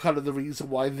 You're kind of the reason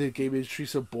why the game industry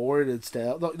is so boring and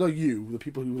stale. Not you, the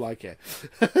people who like it.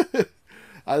 The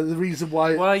reason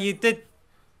why... Well, you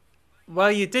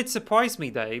did surprise me,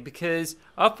 though, because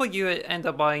I thought you would end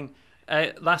up buying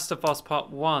Last of Us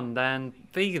Part 1 than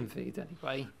vegan food,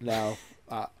 anyway. No.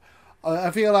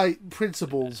 I feel like,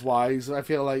 principles-wise, I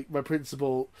feel like my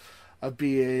principle of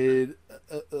being...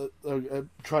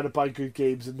 trying to buy good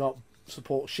games and not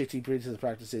support shitty business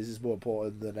practices is more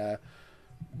important than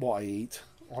what I eat,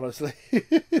 honestly.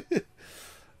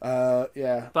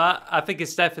 Yeah. But I think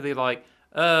it's definitely like,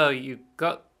 oh, you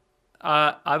got...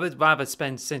 I would rather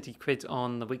spend £70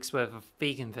 on the week's worth of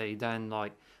vegan food than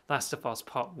like Last of Us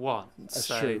Part 1. That's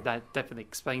so true. that definitely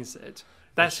explains it.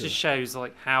 That just shows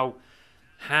like how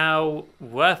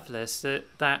worthless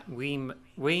that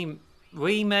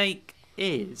remake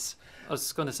is. I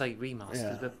was going to say remaster.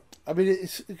 Yeah. But I mean,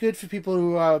 it's good for people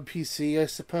who are on PC, I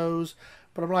suppose.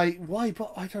 But I'm like, why?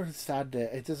 But I don't understand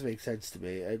it. It doesn't make sense to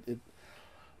me.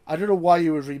 I don't know why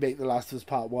you would remake The Last of Us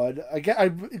Part 1.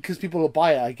 Because people will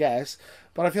buy it, I guess.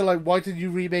 But I feel like, why did you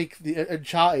remake the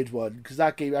Uncharted one? Because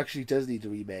that game actually does need a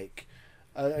remake.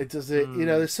 It doesn't. You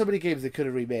know, there's so many games they could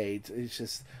have remade. It's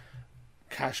just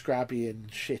cash grabby and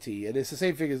shitty. And it's the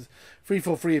same thing as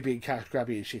 343 being cash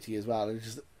grabby and shitty as well.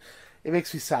 It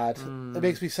makes me sad. It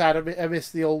makes me sad. I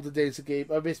miss the older days of game.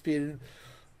 I miss being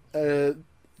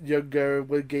younger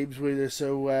when games were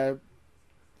so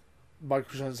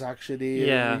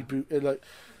microtransaction-y and reboot and like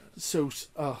so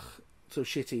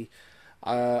shitty.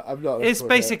 I'm not. It's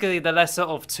basically the lesser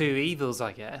of two evils,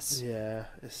 I guess. Yeah,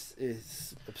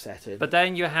 it's upsetting. But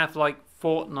then you have like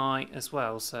Fortnite as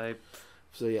well, so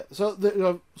yeah. So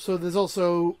there's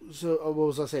also what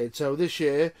was I saying? So this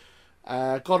year,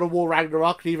 God of War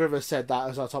Ragnarok. Neither of us said that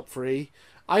as our top 3.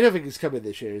 I don't think it's coming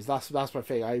this year. That's my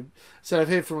thing. I've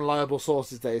heard from reliable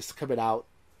sources that it's coming out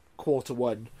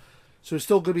Q1. So it's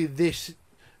still going to be this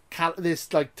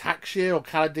like tax year or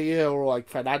calendar year or like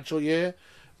financial year,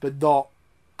 but not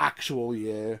actual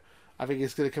year. I think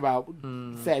it's going to come out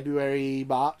February,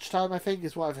 March time, I think,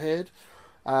 is what I've heard.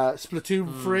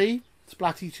 Splatoon 3.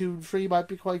 Splatoon 3 might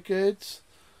be quite good.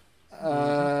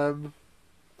 Yeah,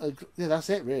 that's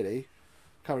it, really.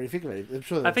 Can't really think of anything. I'm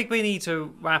sure I think we need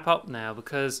to wrap up now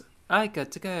because I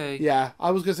got to go. Yeah, I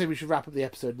was going to say we should wrap up the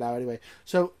episode now anyway.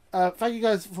 So, thank you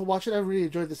guys for watching. I really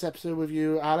enjoyed this episode with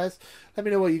you, Alice. Let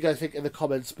me know what you guys think in the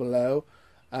comments below.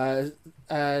 And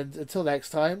until next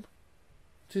time,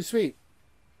 too sweet.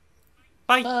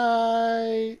 Bye.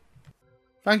 Bye.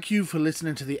 Thank you for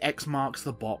listening to the X Marks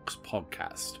the Box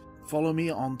podcast. Follow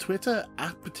me on Twitter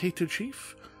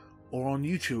 @PotatoChief or on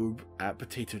YouTube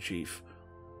 @PotatoChief.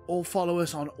 Or follow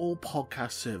us on all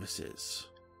podcast services.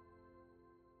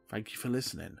 Thank you for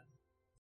listening.